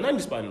 90s. Yeah,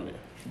 90s Spider-Man.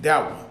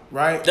 That one,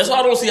 right? That's why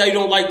I don't see how you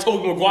don't like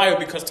Tobey Maguire,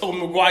 because Tobey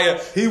Maguire.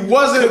 He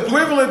wasn't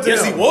equivalent to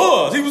Yes, him. he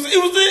was. He was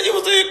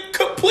the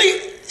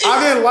complete.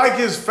 I didn't like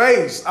his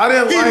face. I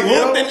didn't He like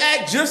looked him. and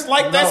act just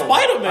like that No,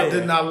 Spider-Man. I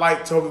did not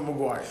like Tobey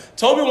Maguire.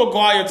 Tobey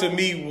Maguire to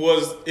me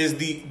is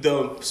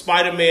the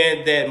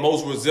Spider-Man that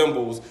most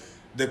resembles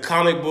the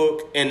comic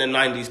book and the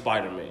 90s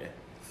Spider-Man.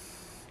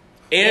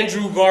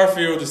 Andrew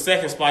Garfield, the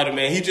second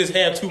Spider-Man, he just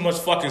had too much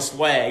fucking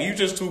swag. He was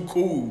just too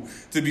cool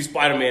to be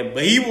Spider-Man.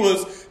 But he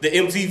was the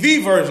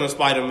MTV version of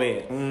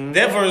Spider-Man. Mm-hmm.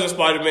 That version of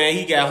Spider-Man,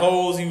 he got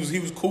hoes. He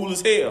was cool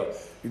as hell.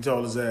 He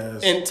told his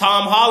ass. And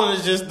Tom Holland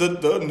is just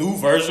the new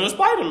version of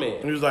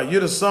Spider-Man. He was like,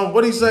 "You're the son."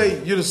 What did he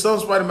say? You're the son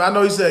of Spider-Man. I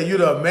know he said, "You're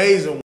the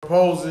amazing one."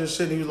 Pose and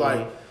shit. And he was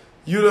like,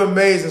 "You're the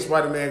amazing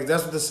Spider-Man." 'Cause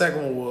that's what the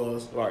second one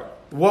was. Right.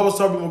 What was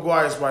Tobey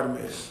Maguire's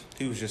Spider-Man?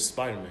 He was just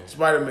Spider-Man.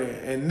 Spider-Man,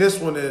 and this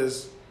one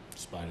is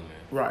Spider-Man.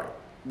 right.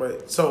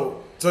 But so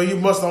you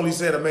must only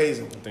said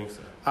amazing. I think so.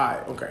 All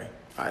right, okay,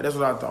 all right. That's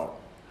what I thought.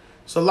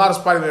 So a lot of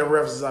Spider-Man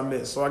references I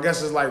missed. So I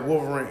guess it's like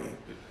Wolverine.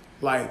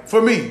 Like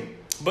for me,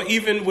 But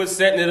even with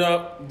setting it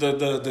up,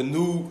 the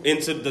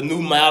new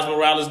Miles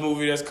Morales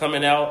movie that's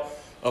coming out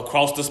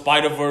across the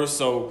Spider-Verse,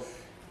 so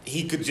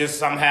he could just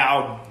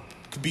somehow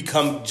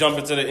jump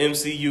into the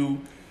MCU.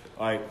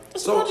 Like,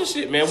 that's a bunch of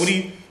shit, man. When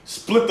he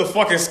split the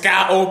fucking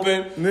sky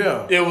open,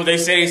 Yeah. They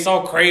say they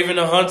saw Kraven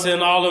the Hunter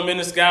and all of them in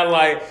the sky.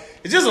 Like,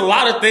 it's just a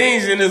lot of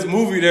things in this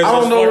movie that's I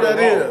don't just know who fucking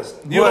that wrong. is,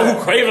 You know but-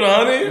 who Kraven the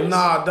Hunter is?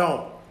 nah, I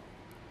don't.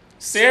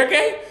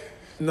 Sergey?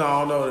 No, I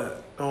don't know that.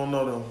 I don't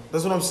know them.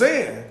 That's what I'm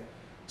saying.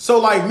 So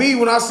like me,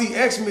 when I see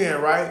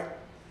X-Men, right?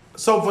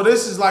 So for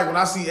this is like when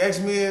I see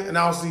X-Men and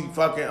I don't see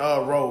fucking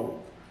Rogue.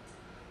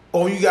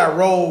 Or you got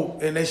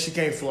Rogue and then she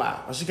can't fly.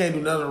 Or she can't do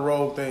none of the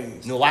Rogue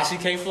things. You know why she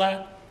can't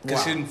fly? Because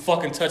Why? she didn't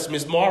fucking touch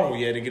Miss Marvel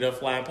yet to get her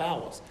flying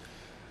powers.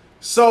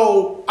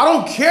 So I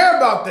don't care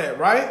about that,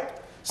 right?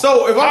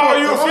 So if How I'm are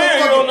you a fan?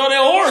 You don't know their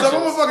origins. So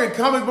if I'm a fucking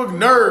comic book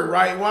nerd,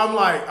 right? Well, I'm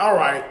like, all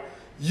right.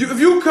 If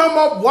you come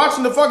up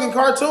watching the fucking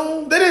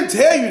cartoon, they didn't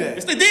tell you that.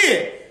 Yes, they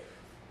did.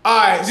 All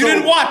right, You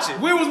didn't watch it.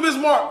 When was Miss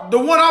Marvel? The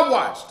one I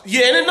watched.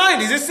 Yeah, in the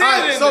 90s. It said All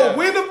it right, in so there.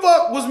 when the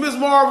fuck was Miss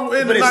Marvel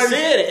in But the it 90s?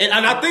 said it.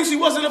 And I think she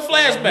was in a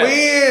flashback.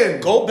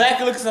 When? Go back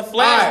and look at the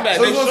flashback. Alright,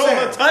 so They that's what show I'm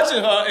her saying.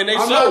 touching her and they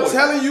I'm show not it.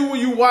 telling you when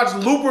you watch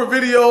Looper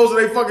videos and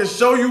they fucking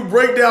show you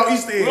break down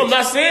Easter eggs. No, I'm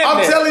not saying I'm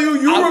that. telling you,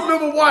 you I'm-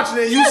 remember watching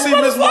it. You Yes, see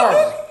Miss motherfucker.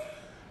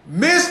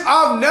 Marvel.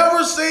 I've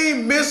never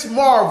seen Miss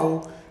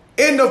Marvel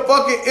in the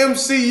fucking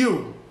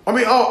MCU. I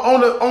mean,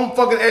 on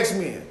fucking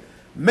X-Men.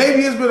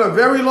 Maybe it's been a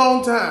very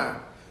long time.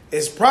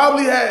 It's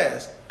probably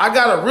has. I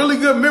got a really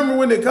good memory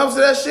when it comes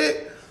to that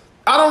shit.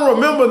 I don't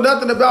remember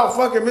nothing about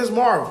fucking Miss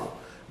Marvel.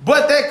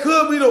 But that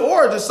could be the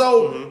origin.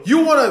 So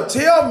you want to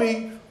tell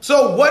me,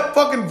 so what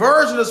fucking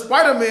version of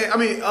Spider-Man,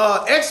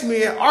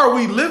 X-Men are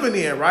we living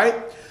in, right?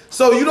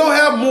 So you don't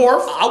have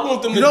Morph. I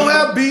want them You to don't do-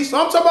 have Beast.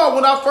 I'm talking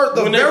about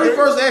the When they very bring-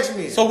 first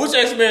X-Men. So which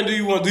X-Men do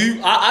you want?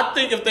 I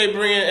think if they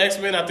bring in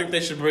X-Men, I think they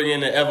should bring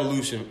in the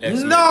Evolution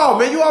X-Men. No,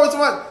 man, you always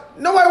talking about,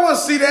 nobody want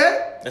to see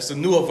that. That's a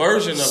newer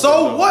version of it. So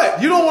though.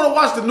 what? You don't want to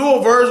watch the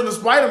newer version of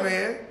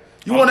Spider-Man.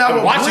 You want to have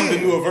I'm a watching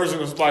blend. the newer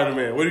version of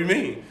Spider-Man. What do you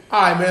mean?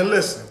 All right, man,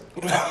 listen.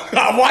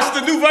 I watched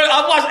the new version.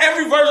 I watched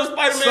every version of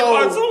Spider-Man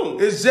So cartoon.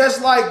 it's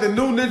just like the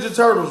new Ninja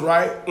Turtles,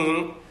 right?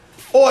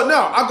 Or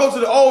no, I go to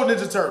the old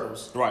Ninja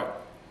Turtles. Right.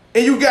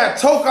 And you got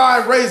Tokai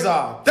and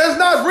Razor. That's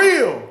not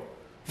real.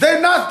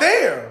 They're not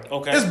there.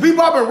 Okay. It's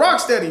Bebop and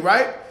Rocksteady,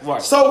 right?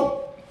 Right.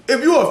 So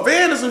if you're a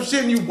fan of some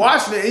shit and you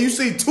watching it and you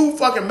see two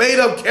fucking made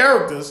up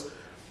characters,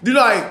 you're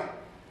like,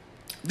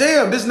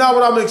 damn, this is not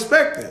what I'm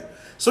expecting.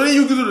 So then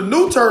you go to the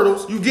new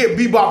Turtles, you get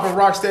Bebop and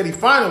Rocksteady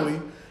finally,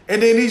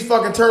 and then these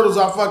fucking turtles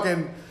are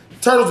fucking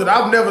turtles that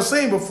I've never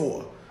seen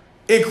before.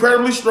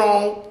 Incredibly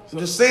strong. I'm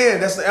just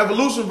saying, that's the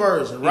evolution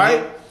version,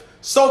 right?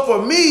 So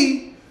for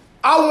me,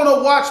 I want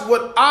to watch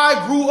what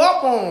I grew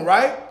up on,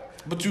 right?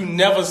 But you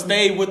never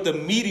stayed with the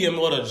medium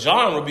or the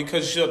genre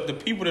because the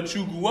people that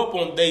you grew up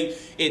on,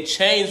 it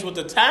changed with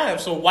the time.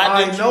 So why I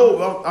didn't you?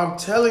 know, I'm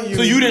telling you.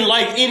 So you didn't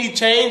like any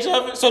change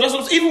of it? So that's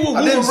what, even with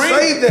I Wolverine. didn't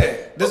say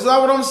that. This is not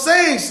what I'm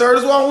saying, sir.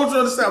 This is what I want you to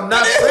understand. I'm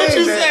not That is what saying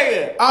you that.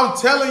 saying. I'm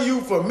telling you,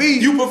 for me,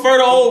 You prefer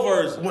the old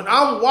version. when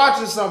I'm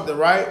watching something,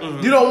 right,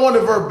 you don't want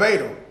it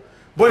verbatim.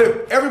 But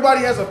if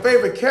everybody has a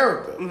favorite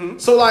character,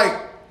 so like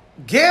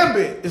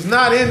Gambit is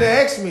not in the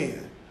X-Men.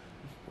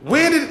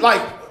 When did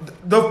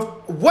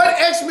what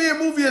X-Men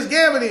movie is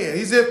Gambit in?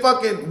 He's in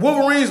fucking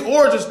Wolverine's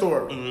origin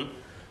story. Mm-hmm.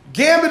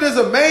 Gambit is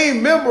a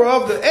main member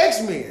of the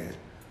X-Men.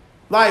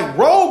 Like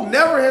Rogue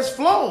never has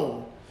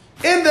flown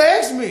in the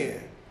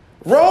X-Men.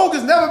 Rogue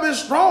has never been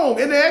strong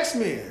in the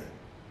X-Men.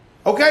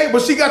 Okay,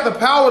 but she got the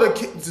power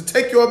to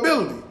take your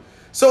ability.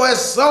 So at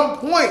some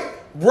point,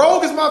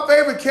 Rogue is my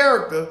favorite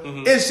character,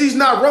 and she's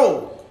not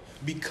Rogue.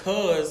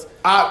 Because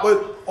I'm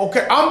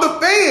the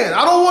fan.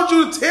 I don't want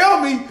you to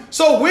tell me.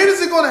 So when is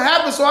it going to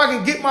happen so I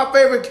can get my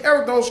favorite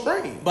character on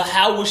screen? But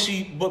how was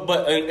she? But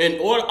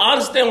in order, I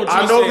understand what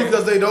you're saying. I know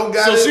because they don't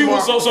got it.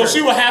 So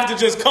she would have to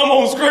just come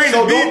on screen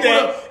and be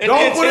there and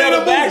don't put it in tell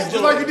the the movies, backstory.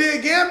 just like you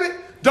did Gambit.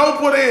 Don't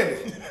put it in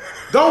it.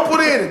 Don't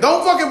put it in it.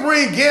 Don't fucking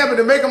bring Gambit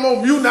and make him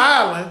on Mutant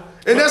Island.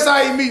 And that's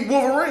how he meet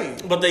Wolverine.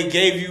 But they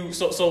gave you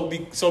so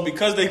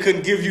because they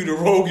couldn't give you the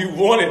Rogue you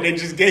wanted, they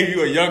just gave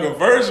you a younger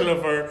version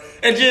of her,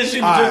 and then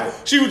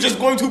she was just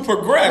going to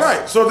progress.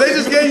 Right. So they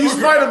just gave you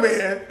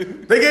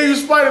Spider-Man. They gave you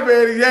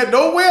Spider-Man. He had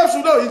no webs,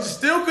 so no, he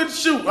still couldn't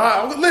shoot.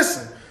 All right,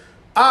 listen.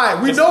 All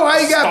right, we know how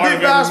he got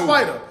bit by a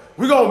spider.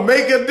 We're gonna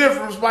make it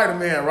different from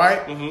Spider-Man,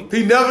 right? Mm-hmm.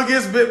 He never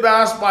gets bit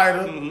by a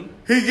spider. Mm-hmm.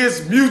 He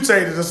gets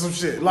mutated or some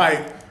shit.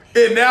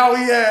 And now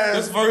he has.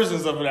 There's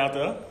versions of it out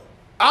there.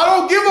 I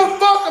don't give a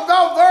fuck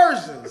about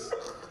versions.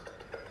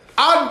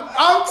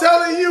 I'm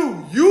telling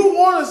you, you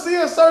want to see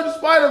a certain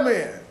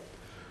Spider-Man.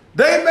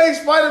 They make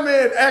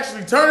Spider-Man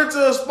actually turn into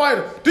a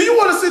spider. Do you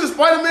want to see the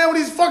Spider-Man when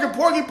he's fucking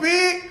Porky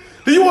Pig?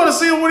 Do you want to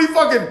see him when he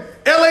fucking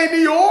L.A.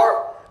 New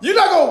York? You're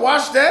not going to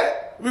watch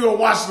that. We're going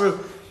to watch the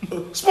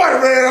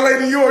Spider-Man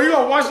L.A. New York. You're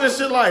going to watch that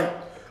shit like,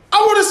 I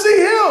want to see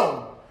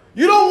him.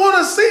 You don't want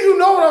to see, you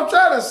know what I'm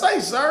trying to say,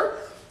 sir.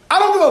 I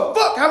don't give a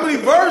fuck how many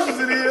versions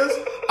it is.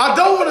 I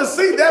don't want to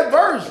see that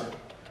version.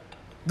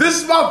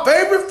 This is my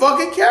favorite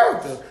fucking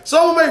character.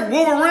 So I'm gonna make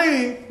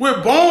Wolverine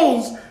with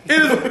bones.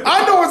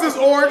 I know it's his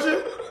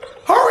origin.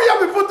 Hurry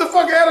up and put the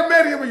fucking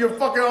adamantium in your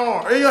fucking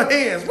arm, in your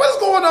hands. What's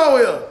going on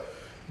here?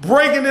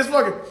 Breaking this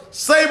fucking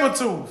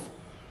Sabretooth.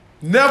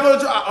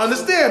 I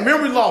understand,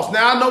 memory loss.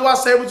 Now I know why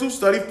Sabretooth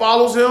study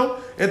follows him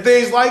and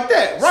things like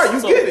that. Right,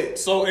 you get it.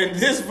 So in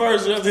this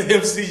version of the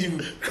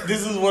MCU,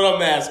 this is what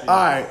I'm asking. All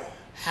right.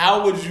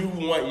 How would you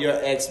want your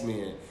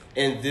X-Men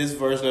in this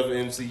version of the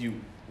MCU?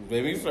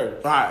 Maybe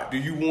first. All right. Do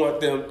you want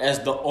them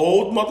as the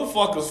old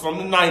motherfuckers from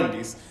the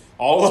 90s?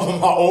 All of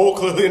them are old,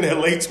 clearly in their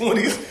late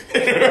 20s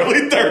and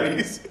early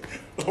 30s.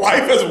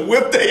 Life has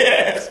whipped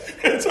their ass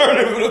and turned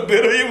them into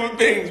bitter human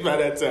beings by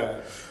that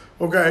time.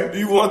 Okay. Do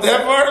you want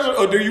that version?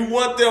 Or do you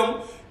want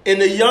them in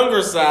the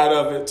younger side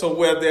of it to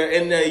where they're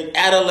in their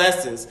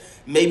adolescence,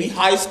 maybe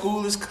high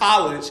school is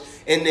college,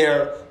 and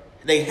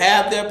they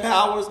have their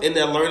powers and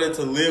they're learning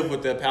to live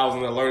with their powers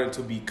and they're learning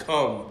to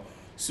become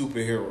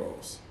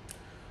superheroes?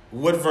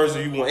 What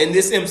version do you want in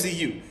this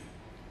MCU?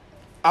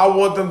 I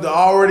want them to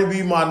already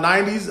be my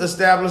 90s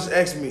established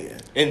X-Men.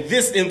 In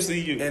this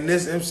MCU? In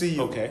this MCU.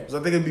 Okay. Because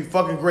I think it'd be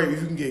fucking great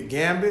if you can get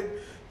Gambit,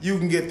 you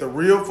can get the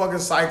real fucking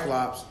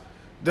Cyclops,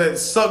 that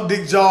suck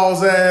Dick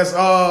Jaws ass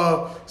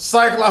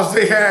Cyclops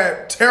they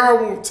had.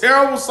 Terrible,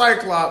 terrible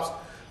Cyclops.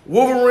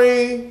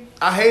 Wolverine,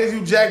 I hated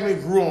Hugh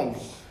Jackman, grew on me.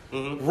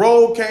 Mm-hmm.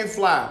 Rogue can't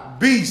fly.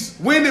 Beast.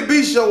 When did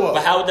Beast show up?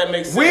 But how would that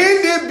make sense?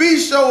 When did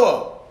Beast show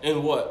up?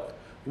 In what?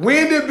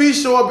 When did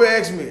Beast show up in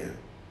X-Men?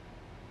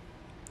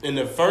 In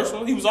the first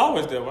one? He was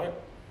always there, right?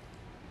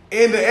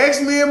 In the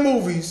X-Men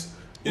movies,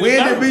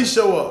 when did Beast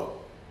show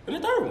up? In the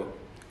third one.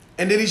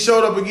 And then he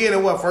showed up again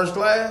in what, First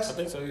Class? I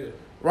think so, yeah.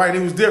 Right,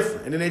 it was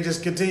different. And then they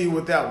just continued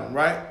with that one,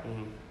 right?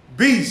 Mm-hmm.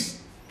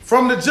 Beast,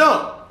 from the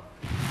jump,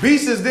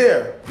 Beast is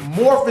there.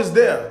 Morph is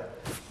there.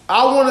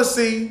 I want to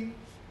see...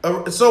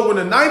 so when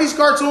the 90s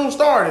cartoon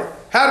started,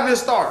 how did it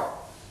start?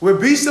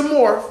 With Beast and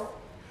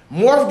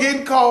Morph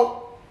getting caught.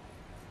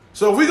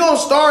 So if we're going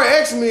to start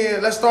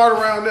X-Men, let's start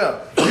around there.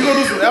 If you're going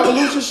to do some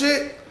evolution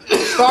shit,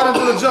 start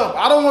from the jump.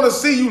 I don't want to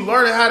see you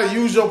learning how to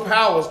use your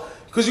powers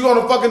because you're going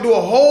to fucking do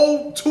a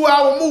whole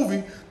 2-hour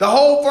movie. The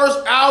whole first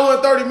hour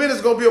and 30 minutes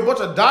is going to be a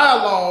bunch of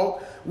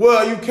dialogue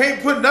where you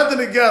can't put nothing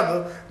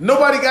together.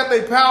 Nobody got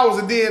their powers,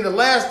 and then the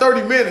last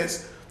 30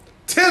 minutes,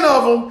 10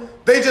 of them,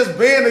 they just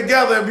band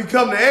together and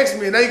become the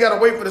X-Men. Now you got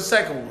to wait for the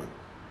second one.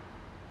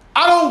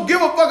 I don't give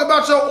a fuck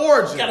about your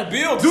origin. You gotta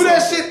build. Do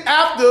that shit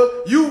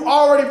after you've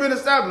already been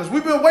established.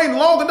 We've been waiting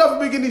long enough to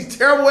be getting these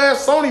terrible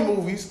ass Sony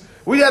movies.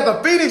 We had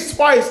the Phoenix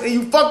twice and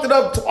you fucked it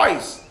up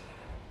twice.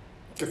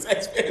 Because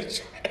X-Men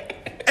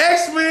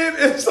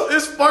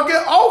is fucking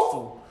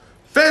awful.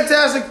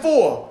 Fantastic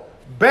Four,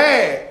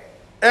 bad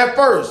at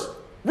first.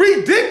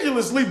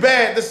 Ridiculously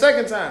bad the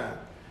second time.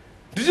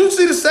 Did you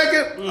see the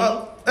second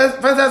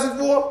Fantastic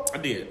Four? I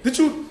did. Did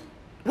you?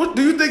 What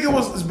do you think it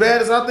was as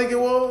bad as I think it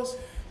was?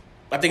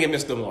 I think it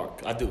missed the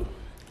mark. I do.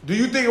 Do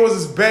you think it was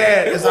as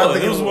bad as I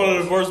think it was? It was one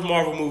of the worst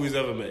Marvel movies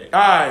ever made. All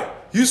right.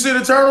 You see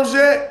the Eternals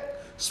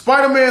yet?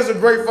 Spider-Man's a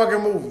great fucking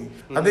movie.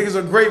 Mm-hmm. I think it's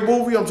a great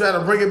movie. I'm trying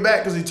to bring it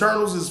back because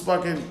Eternals is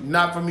fucking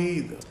not for me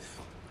either.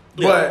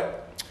 Yeah.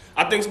 But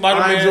I think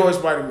Spider-Man. I enjoy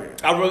Spider-Man.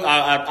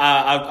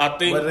 I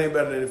think. But it ain't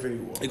better than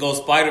Infinity War. It goes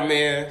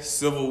Spider-Man,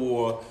 Civil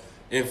War,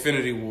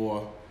 Infinity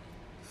War,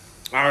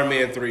 Iron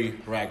Man 3,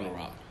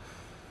 Ragnarok.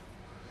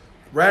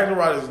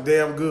 Ragnarok is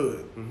damn good.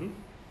 Mm-hmm.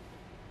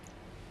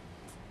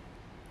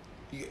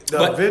 The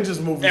But Avengers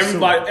movie.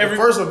 the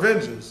first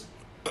Avengers.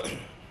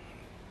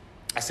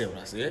 I said what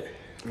I said.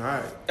 All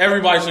right.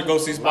 Everybody should go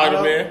see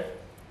Spider-Man.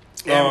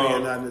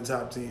 Ant-Man not in the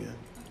top 10.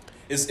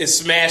 It's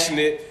smashing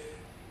it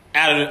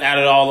out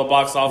of all the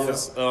box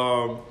office.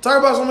 Talk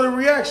about some of the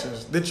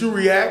reactions. Did you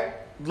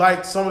react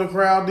like some of the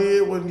crowd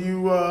did when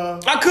you...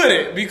 I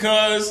couldn't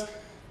because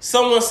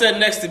someone sat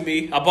next to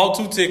me. I bought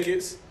 2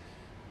 tickets.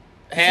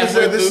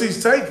 This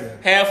seat's taken.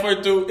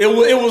 Halfway through,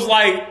 it was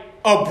like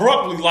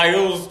abruptly, like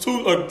it was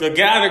the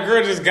guy and the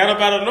girl just got up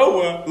out of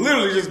nowhere.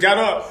 Literally just got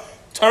up,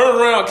 turned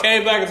around,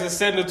 came back and just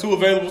sat in the 2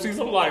 available seats.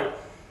 I'm like,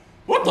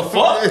 what the fuck?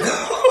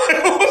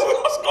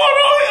 What's going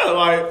on here?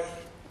 Like,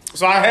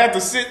 so I had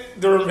to sit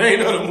the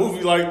remainder of the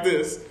movie like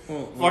this,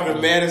 fucking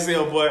mad as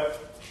hell. But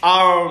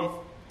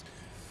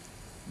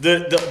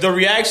the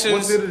reactions.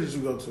 What theater did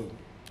you go to?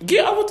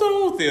 Yeah, I went to the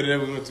whole theater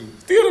that we went to.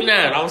 Theater 9.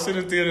 I was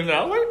sitting in Theater 9.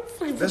 I was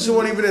like, that shit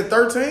wasn't even at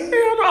 13? Hell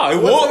no.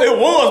 It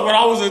was, but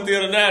I was in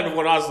Theater 9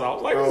 when I saw. I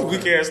was like, this is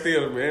weak ass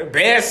theater, man.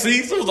 Bad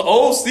seats. It was the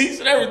old seats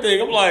and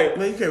everything. I'm like,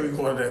 man, you can't be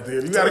going to that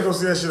theater. You gotta go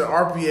see that shit at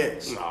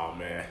RPX. No,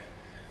 man.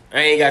 I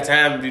ain't got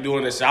time to be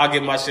doing this shit. I'll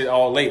get my shit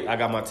all late. I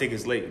got my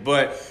tickets late.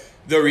 But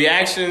the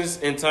reactions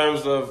in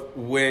terms of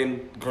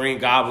when Green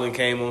Goblin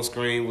came on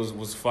screen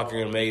was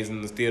fucking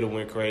amazing. The theater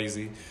went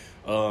crazy.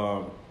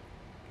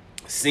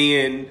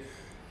 Seeing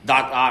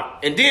Doc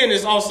Ock. And then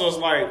it's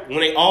like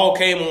when they all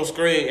came on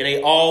screen and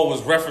they all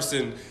was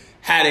referencing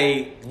how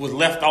they was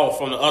left off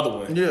from the other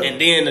one. Yeah. And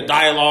then the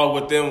dialogue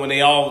with them when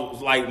they all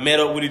like met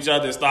up with each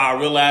other and started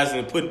realizing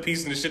and putting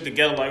pieces of shit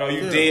together like, oh,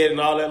 you dead and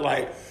all that.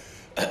 Like,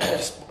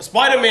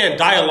 Spider-Man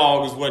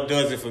dialogue is what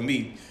does it for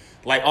me.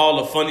 Like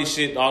all the funny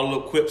shit, all the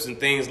little quips and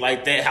things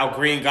like that. How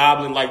Green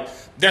Goblin, like,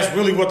 that's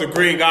really what the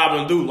Green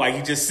Goblin do. Like,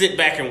 he just sit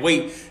back and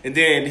wait, and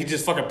then he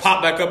just fucking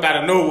pop back up out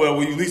of nowhere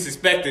when you least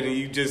expect it, and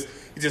he just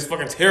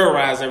fucking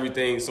terrorize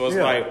everything. So it's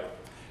like,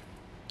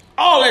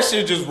 all that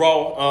shit just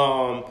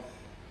raw.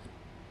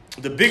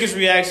 The biggest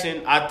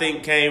reaction, I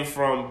think, came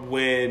from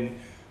when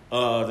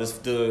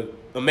the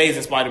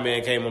Amazing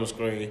Spider-Man came on the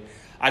screen.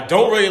 I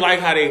don't really like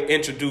how they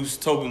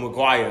introduced Tobey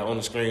Maguire on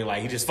the screen.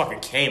 Like, he just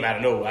fucking came out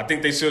of nowhere. I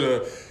think they should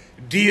have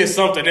did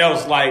something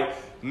else, like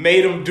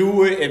made him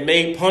do it and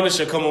made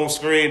Punisher come on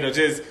screen, or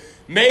just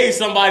made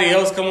somebody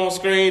else come on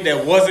screen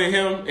that wasn't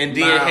him and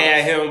then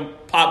had him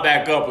pop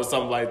back up or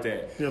something like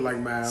that. You're like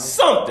Miles.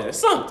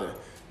 Something.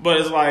 But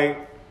it's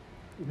like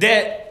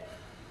that,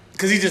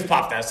 because he just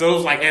popped out. So it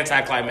was like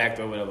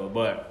anticlimactic or whatever.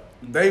 But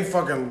they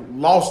fucking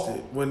lost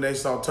it when they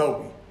saw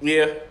Tobey.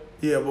 Yeah.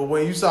 Yeah, but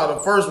when you saw the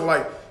first one,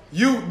 like,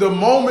 the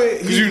moment...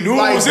 Because you knew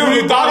it was him,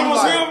 you thought it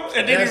was him,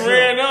 and then he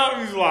ran up,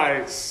 he was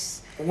like...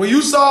 When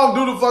you saw him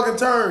do the fucking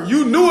turn,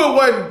 you knew it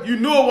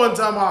wasn't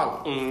Tom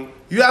Holland. Mm-hmm.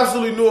 You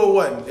absolutely knew it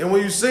wasn't. And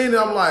when you seen it,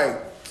 I'm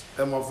like,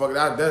 that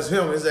motherfucker, that's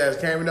him. His ass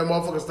came and that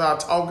motherfucker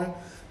started talking.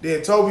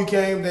 Then Tobey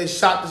came, they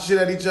shot the shit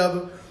at each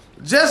other.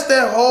 Just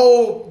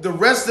the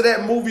rest of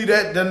that movie,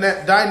 that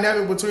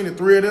dynamic between the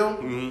three of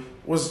them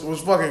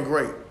was fucking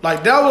great.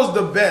 Like, that was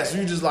the best.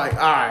 You just like, all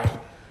right.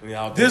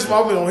 Yeah, this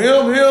motherfucker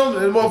on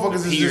him, and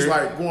motherfuckers is just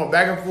like going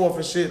back and forth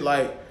and shit.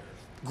 Like,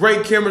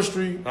 great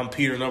chemistry. I'm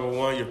Peter number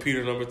 1, you're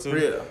Peter number 2.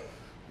 Yeah.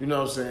 You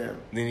know what I'm saying?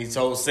 Then he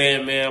told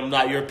Sandman, I'm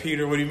not your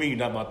Peter. What do you mean you're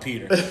not my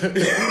Peter?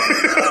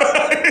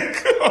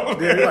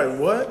 You're like,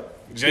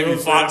 what? Jamie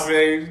Foxx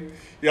said,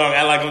 y'all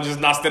act like I'm just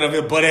not standing up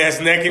here butt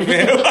ass naked,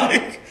 man.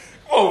 Like,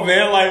 come on,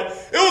 man. Like,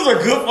 it was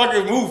a good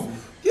fucking movie.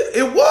 Yeah,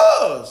 it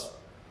was.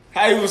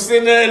 How he was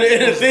sitting there in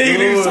the thing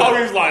and he was talking,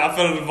 he was like, I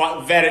fell in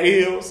the vat of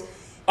eels.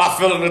 I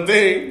fell in the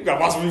thing. You gotta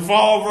watch me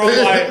fall, bro.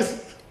 Like,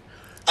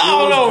 I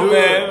don't know,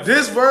 man.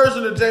 This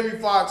version of Jamie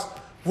Foxx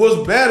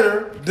was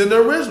better than the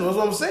original. That's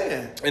what I'm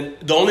saying. And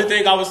the only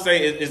thing I would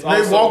say is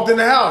also... They walked in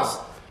the house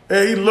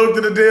and he looked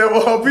at the damn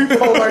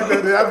people like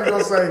that. I be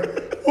gonna say,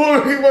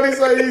 what he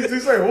say? He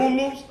say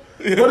hoolos?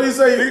 What did he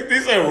say? He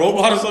say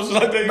robot or something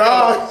like that?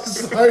 Nah,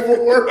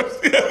 cyber work.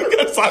 Yeah, we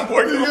got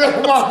cyborg. Yeah,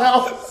 in my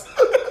house.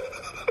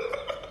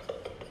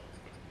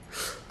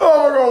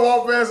 Oh, I'm gonna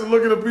walk past and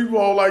look at the people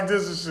all like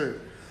this and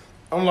shit.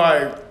 I'm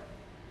like,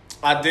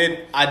 I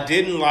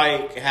didn't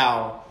like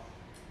how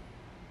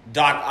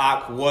Doc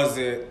Ock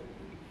wasn't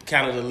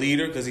kind of the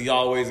leader, because he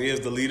always is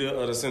the leader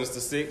of the Sinister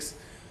Six,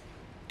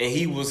 and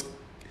he was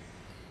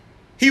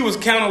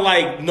kind of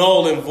like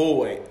null and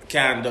void,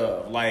 kind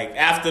of like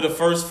after the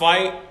first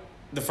fight,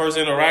 the first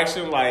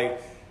interaction,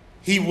 like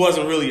he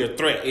wasn't really a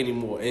threat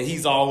anymore, and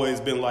he's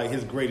always been like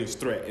his greatest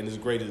threat and his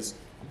greatest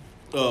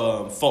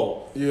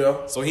foe.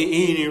 Yeah. So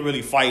he didn't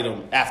really fight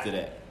him after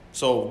that.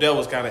 So that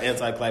was kind of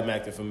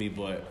anticlimactic for me,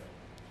 but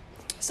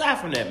aside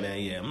from that, man,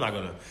 yeah, I'm not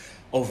gonna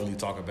overly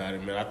talk about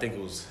it, man. I think it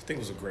was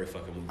a great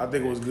fucking movie. I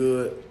think it was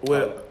good.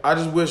 I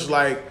just wish,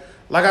 like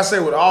I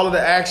said, with all of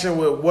the action,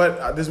 with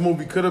what this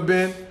movie could have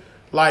been,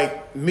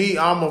 like me,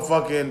 I'm a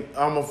fucking,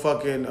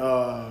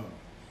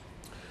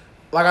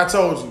 like I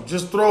told you,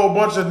 just throw a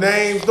bunch of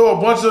names, throw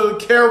a bunch of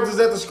characters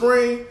at the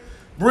screen,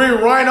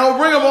 Bring Rhino,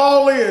 bring them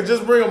all in.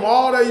 Just bring them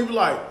all there. You be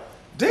like,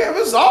 damn,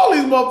 it's all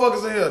these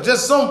motherfuckers in here.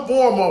 Just some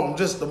form of them.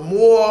 Just the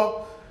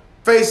more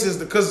faces,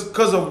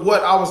 because of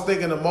what I was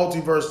thinking the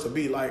multiverse to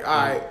be. Like, all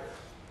right,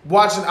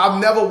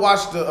 I've never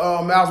watched the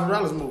Miles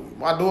Morales movie.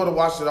 My daughter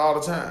watched it all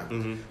the time.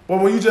 Mm-hmm.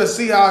 But when you just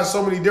see how it's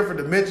so many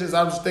different dimensions,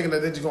 I'm just thinking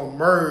that they're just going to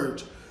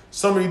merge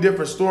so many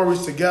different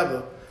stories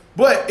together.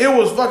 But it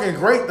was fucking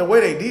great the way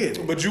they did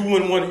it. But you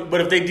wouldn't want.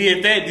 But if they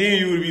did that, then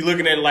you would be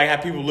looking at it like how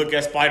people look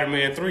at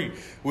Spider-Man 3,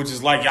 which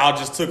is like y'all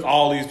just took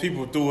all these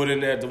people, threw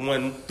them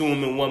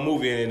in one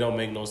movie, and it don't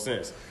make no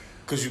sense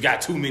because you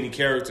got too many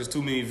characters,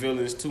 too many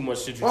villains, too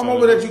much shit. I'm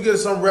hoping that you get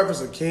some reference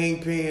of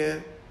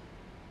Kingpin,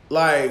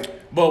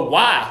 like. But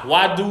why?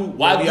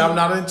 Maybe I'm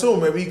not into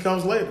him. Maybe he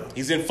comes later.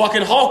 He's in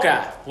fucking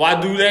Hawkeye.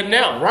 Why do that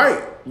now?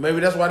 Right.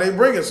 Maybe that's why they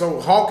bring it. So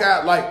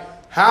Hawkeye,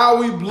 like,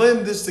 how we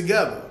blend this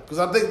together. Because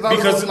I think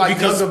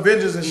because Young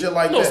Avengers and shit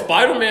like that.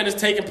 Spider-Man is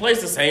taking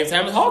place the same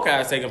time as Hawkeye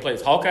is taking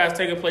place. Hawkeye is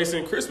taking place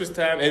in Christmas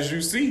time. As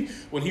you see,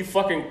 when he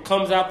fucking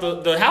comes out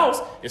the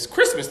house, it's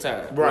Christmas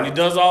time. Right. When he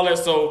does all that.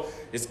 So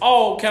it's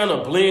all kind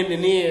of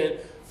blending in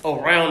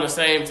around the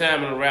same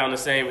time and around the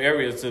same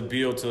area to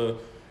build to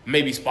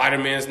maybe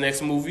Spider-Man's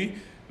next movie,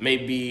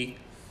 maybe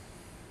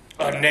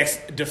a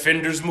next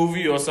Defenders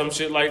movie or some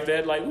shit like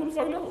that. Like, who the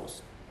fuck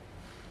knows?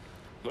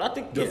 But I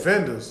think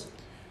Defenders.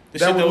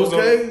 Yeah. That was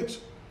Luke Cage?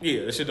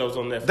 Yeah, the shit that was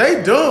on Netflix.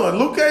 They done.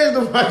 Luke Cage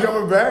not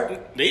coming back. Yeah,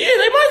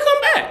 they might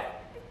come back.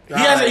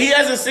 He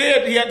hasn't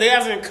said they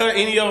hasn't cut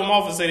any of them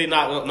off and said they're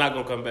not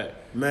gonna come back.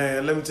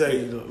 Man, let me tell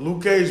you,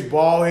 Luke Cage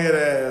bald head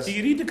ass.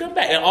 You need to come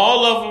back, and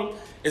all of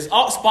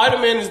them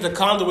Spider-Man is the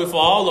conduit for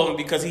all of them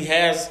because he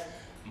has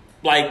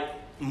like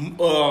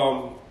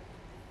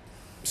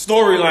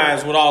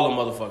storylines with all the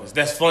motherfuckers.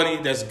 That's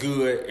funny, that's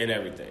good, and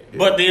everything. Yeah.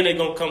 But then they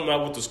gonna come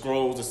out with the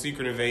Skrulls, the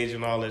Secret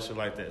Invasion, all that shit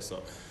like that.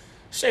 So.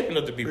 Shaping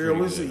up to be pretty good,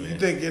 man. You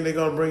think they're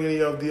going to bring any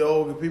of the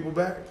old people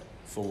back?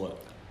 For what?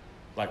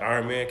 Like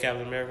Iron Man,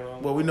 Captain America? And all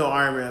that? Well, we know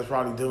Iron Man's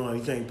probably done.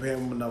 He can't pay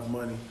him enough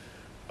money.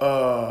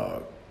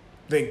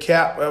 Think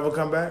Cap ever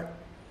come back?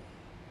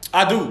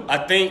 I do. I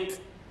think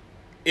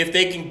if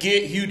they can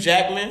get Hugh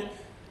Jackman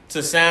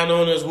to sign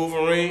on as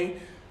Wolverine,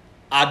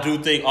 I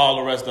do think all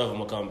the rest of them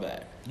will come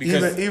back.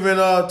 Because even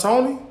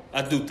Tony?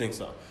 I do think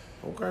so.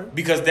 Okay.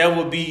 Because that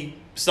would be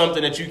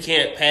something that you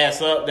can't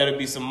pass up. That'll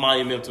be some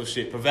monumental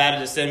shit. Provided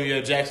that Samuel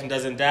L. Jackson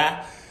doesn't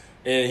die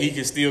and he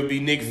can still be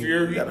Nick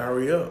Fury. You gotta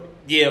hurry up.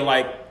 Yeah,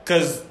 like,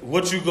 because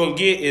what you're going to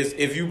get is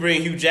if you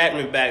bring Hugh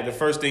Jackman back, the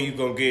first thing you're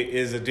going to get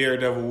is a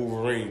Daredevil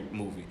Wolverine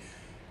movie,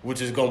 which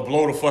is going to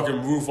blow the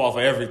fucking roof off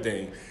of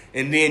everything.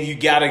 And then you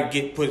got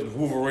to put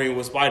Wolverine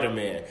with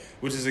Spider-Man,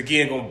 which is,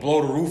 again, going to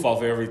blow the roof off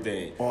of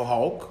everything. Or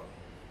Hulk.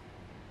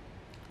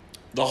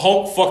 The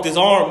Hulk fucked his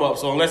arm up,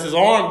 so unless his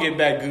arm get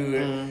back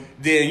good,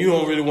 then you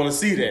don't really want to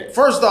see that.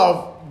 First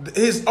off,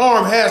 his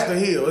arm has to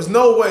heal. There's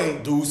no way.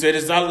 Dude said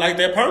it's not like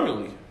that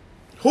permanently.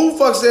 Who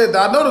fuck said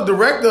that? I know the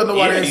director.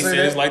 Nobody ain't saying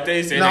that. It's like that.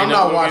 He said no, I'm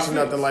not watching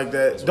nothing like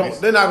that.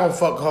 They're not gonna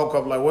fuck Hulk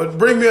up like. Well,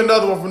 bring me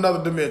another one from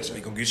another dimension.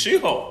 They gonna get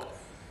She-Hulk.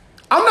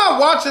 I'm not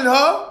watching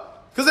her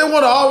because they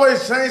want to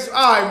always change.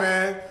 All right,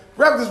 man.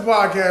 Wrap this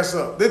podcast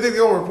up. They think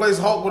they're gonna replace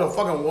Hulk with a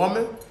fucking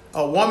woman?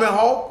 A woman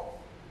Hulk?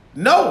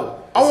 No.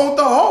 I want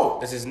the Hulk.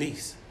 That's his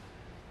niece.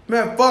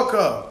 Man, fuck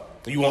her.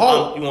 You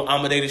want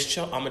Amadeus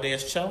Cho?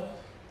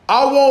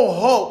 I want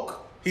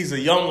Hulk. He's a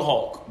young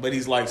Hulk, but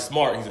he's like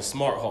smart. He's a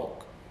smart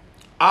Hulk.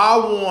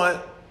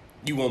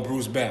 You want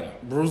Bruce Banner?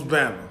 Bruce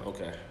Banner.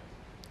 Okay.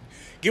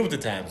 Get with the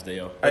times,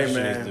 Dale. Hey,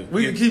 man.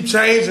 We can keep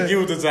changing. Get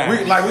with the times.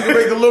 We can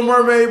make the Little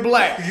Mermaid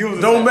black.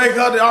 Don't make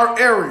her our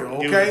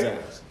Ariel, okay?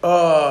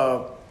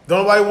 Don't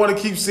nobody want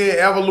to keep seeing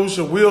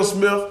Evolution. Will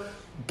Smith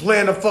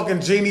playing the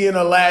fucking genie in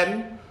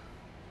Aladdin.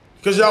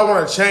 Because y'all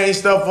want to change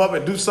stuff up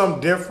and do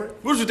something different.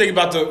 What did you think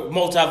about the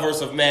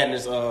Multiverse of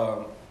Madness?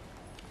 I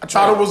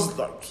thought it was...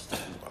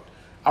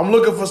 I'm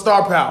looking for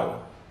star power.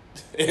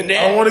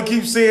 I want to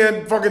keep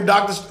seeing fucking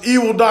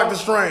evil Doctor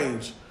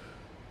Strange.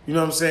 You know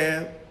what I'm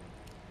saying?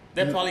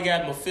 That probably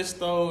got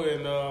Mephisto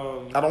and...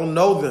 I don't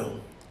know them.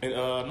 And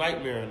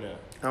Nightmare in there.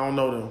 I don't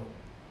know them.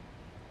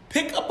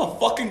 Pick up a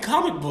fucking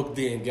comic book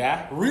then,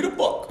 guy. Read a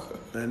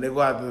book. Man, they going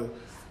to have to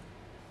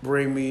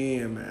bring me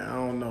in, man. I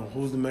don't know.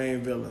 Who's the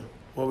main villain?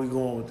 Where we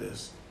going with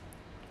this?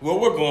 Well,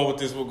 we're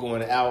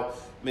going out,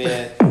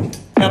 man.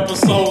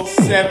 Episode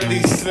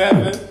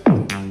 77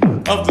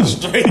 of the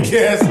Straight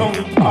Gas on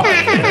the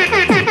podcast.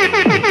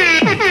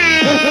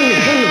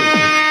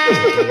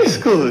 It's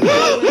good.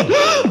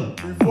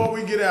 Before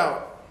we get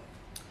out,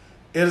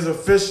 it is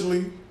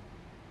officially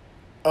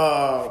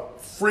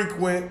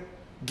frequent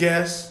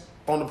guest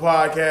on the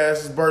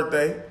podcast's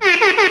birthday. The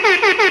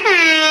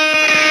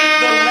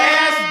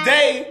last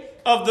day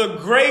of the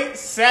great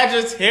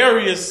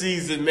Sagittarius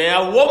season, man.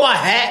 I wore my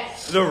hat,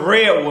 the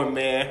red one,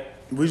 man.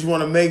 We just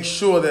want to make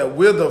sure that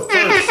we're the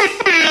first.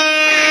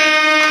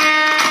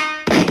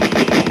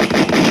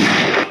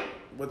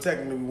 Well,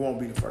 technically, we won't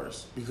be the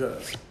first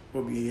because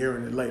we'll be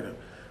hearing it later.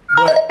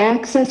 But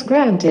access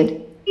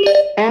granted.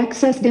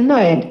 Access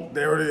denied.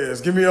 There it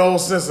is. Give me an old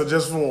sensor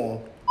just for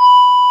him.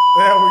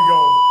 There we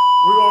go.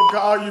 We're going to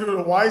call you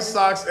the White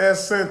Sox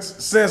as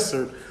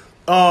censored.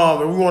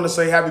 And we want to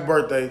say happy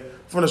birthday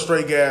from the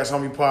Straight Gas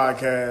Homie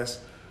Podcast.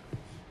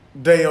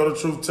 Dayo, the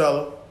Truth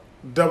Teller.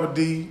 Double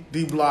D,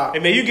 D Block.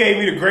 Hey, man, you gave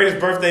me the greatest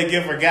birthday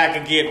gift a guy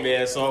could get,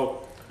 man.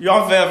 So,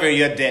 y'all forever in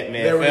your debt,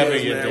 man. There Forever it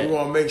is, in your man. debt. We're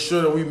going to make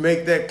sure that we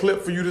make that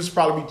clip for you. This will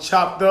probably be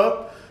chopped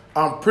up.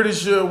 I'm pretty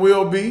sure it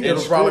will be.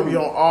 It'll probably be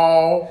on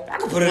all I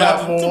can put it out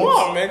platforms.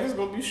 tomorrow, man. It's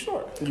going to be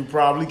short. You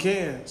probably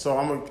can. So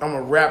I'm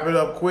gonna wrap it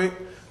up quick.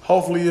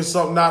 Hopefully it's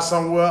not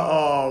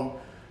somewhere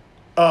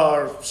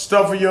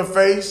stuffing your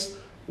face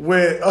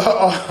with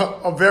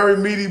a very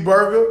meaty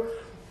burger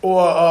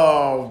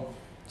or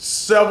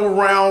several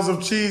rounds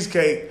of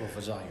cheesecake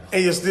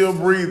and you're still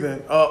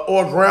breathing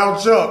or ground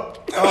chuck.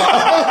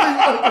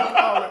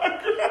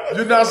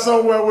 You're not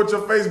somewhere with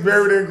your face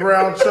buried in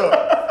ground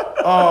chuck.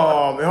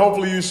 And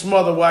hopefully you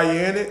smother while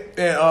you're in it,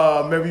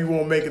 and maybe you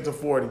won't make it to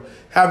 40.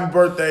 Happy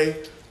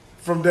birthday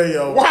from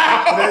Dayo.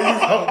 Wow. There you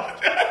go.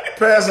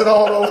 Pass it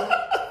on over.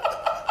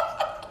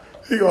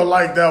 He gonna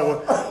like that one.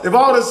 If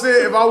I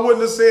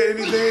wouldn't have said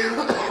anything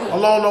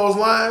along those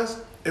lines,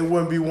 it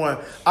wouldn't be one.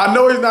 I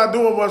know he's not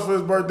doing much for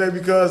his birthday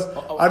because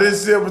I didn't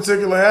see a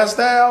particular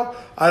hairstyle.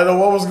 I didn't know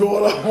what was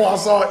going on. I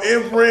saw an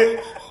imprint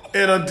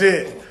and a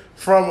dent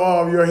from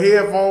your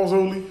headphones,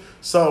 Uli.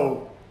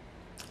 So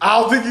I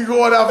don't think you're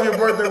going out for your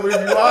birthday, but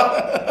if you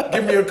are,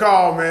 give me a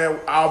call, man.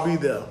 I'll be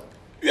there.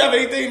 You have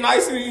anything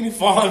nice in any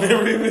fond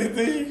memory of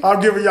anything? I'm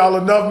giving y'all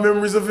enough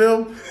memories of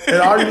him,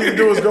 and all you need to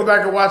do is go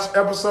back and watch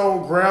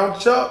episode Ground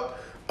Chuck,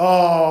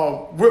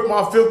 Whip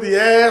My Filthy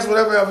Ass,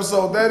 whatever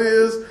episode that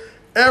is.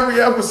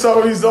 Every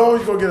episode he's on,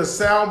 you're going to get a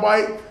sound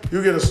bite,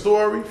 you get a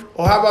story,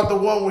 or how about the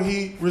one where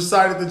he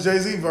recited the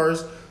Jay-Z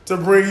verse to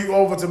bring you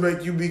over to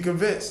make you be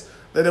convinced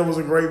that it was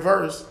a great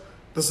verse,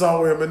 the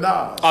song with him and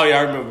Nas. Oh, yeah,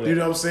 I remember that. You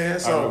know what I'm saying?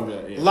 So,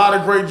 remember that, yeah. a lot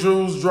of great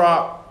jewels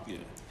drop. Yeah.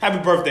 Happy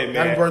birthday,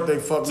 man. Happy birthday,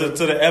 fuck to me.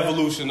 the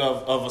evolution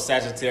of a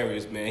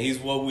Sagittarius, man. He's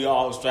what we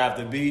all strive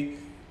to be.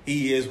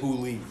 He is who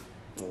leads.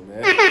 Oh,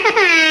 man.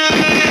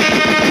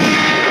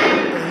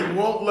 And he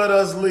won't let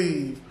us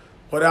leave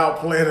without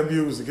playing the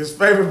music. His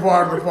favorite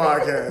part of the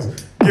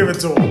podcast. Give it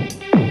to him.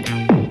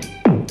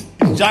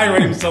 He's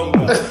gyrating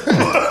something else.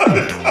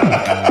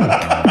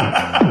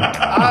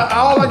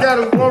 All I got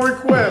is one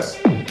request.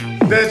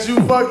 That you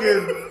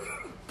fucking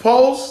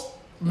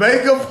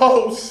make a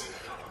post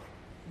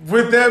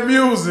with that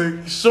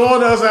music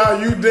showing us how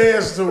you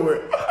danced to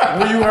it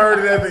when you heard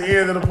it at the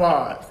end of the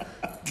pod.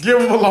 Give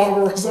him a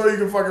longer so you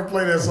can fucking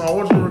play that song. I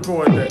want you to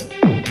record that.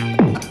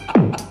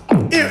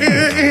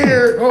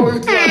 Here.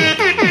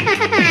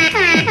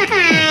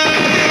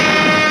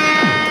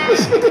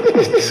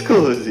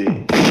 Scusi.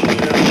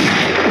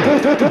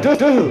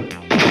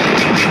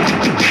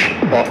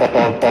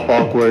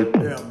 Awkward.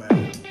 Yeah,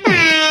 man. I'm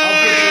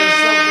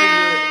picturing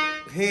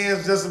something with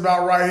hands just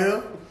about right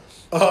here.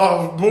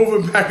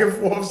 Moving back and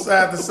forth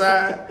side to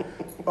side.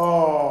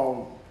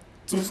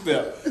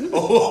 Two-step.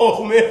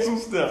 Oh, man,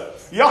 two-step.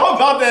 Y'all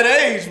about that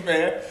age,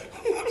 man.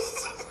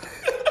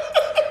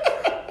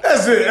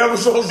 That's it,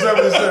 episode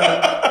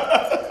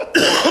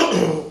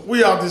 77.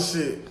 We out this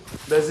shit.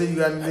 That's it, you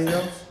got anything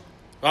else?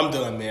 I'm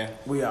done, man.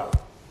 We out.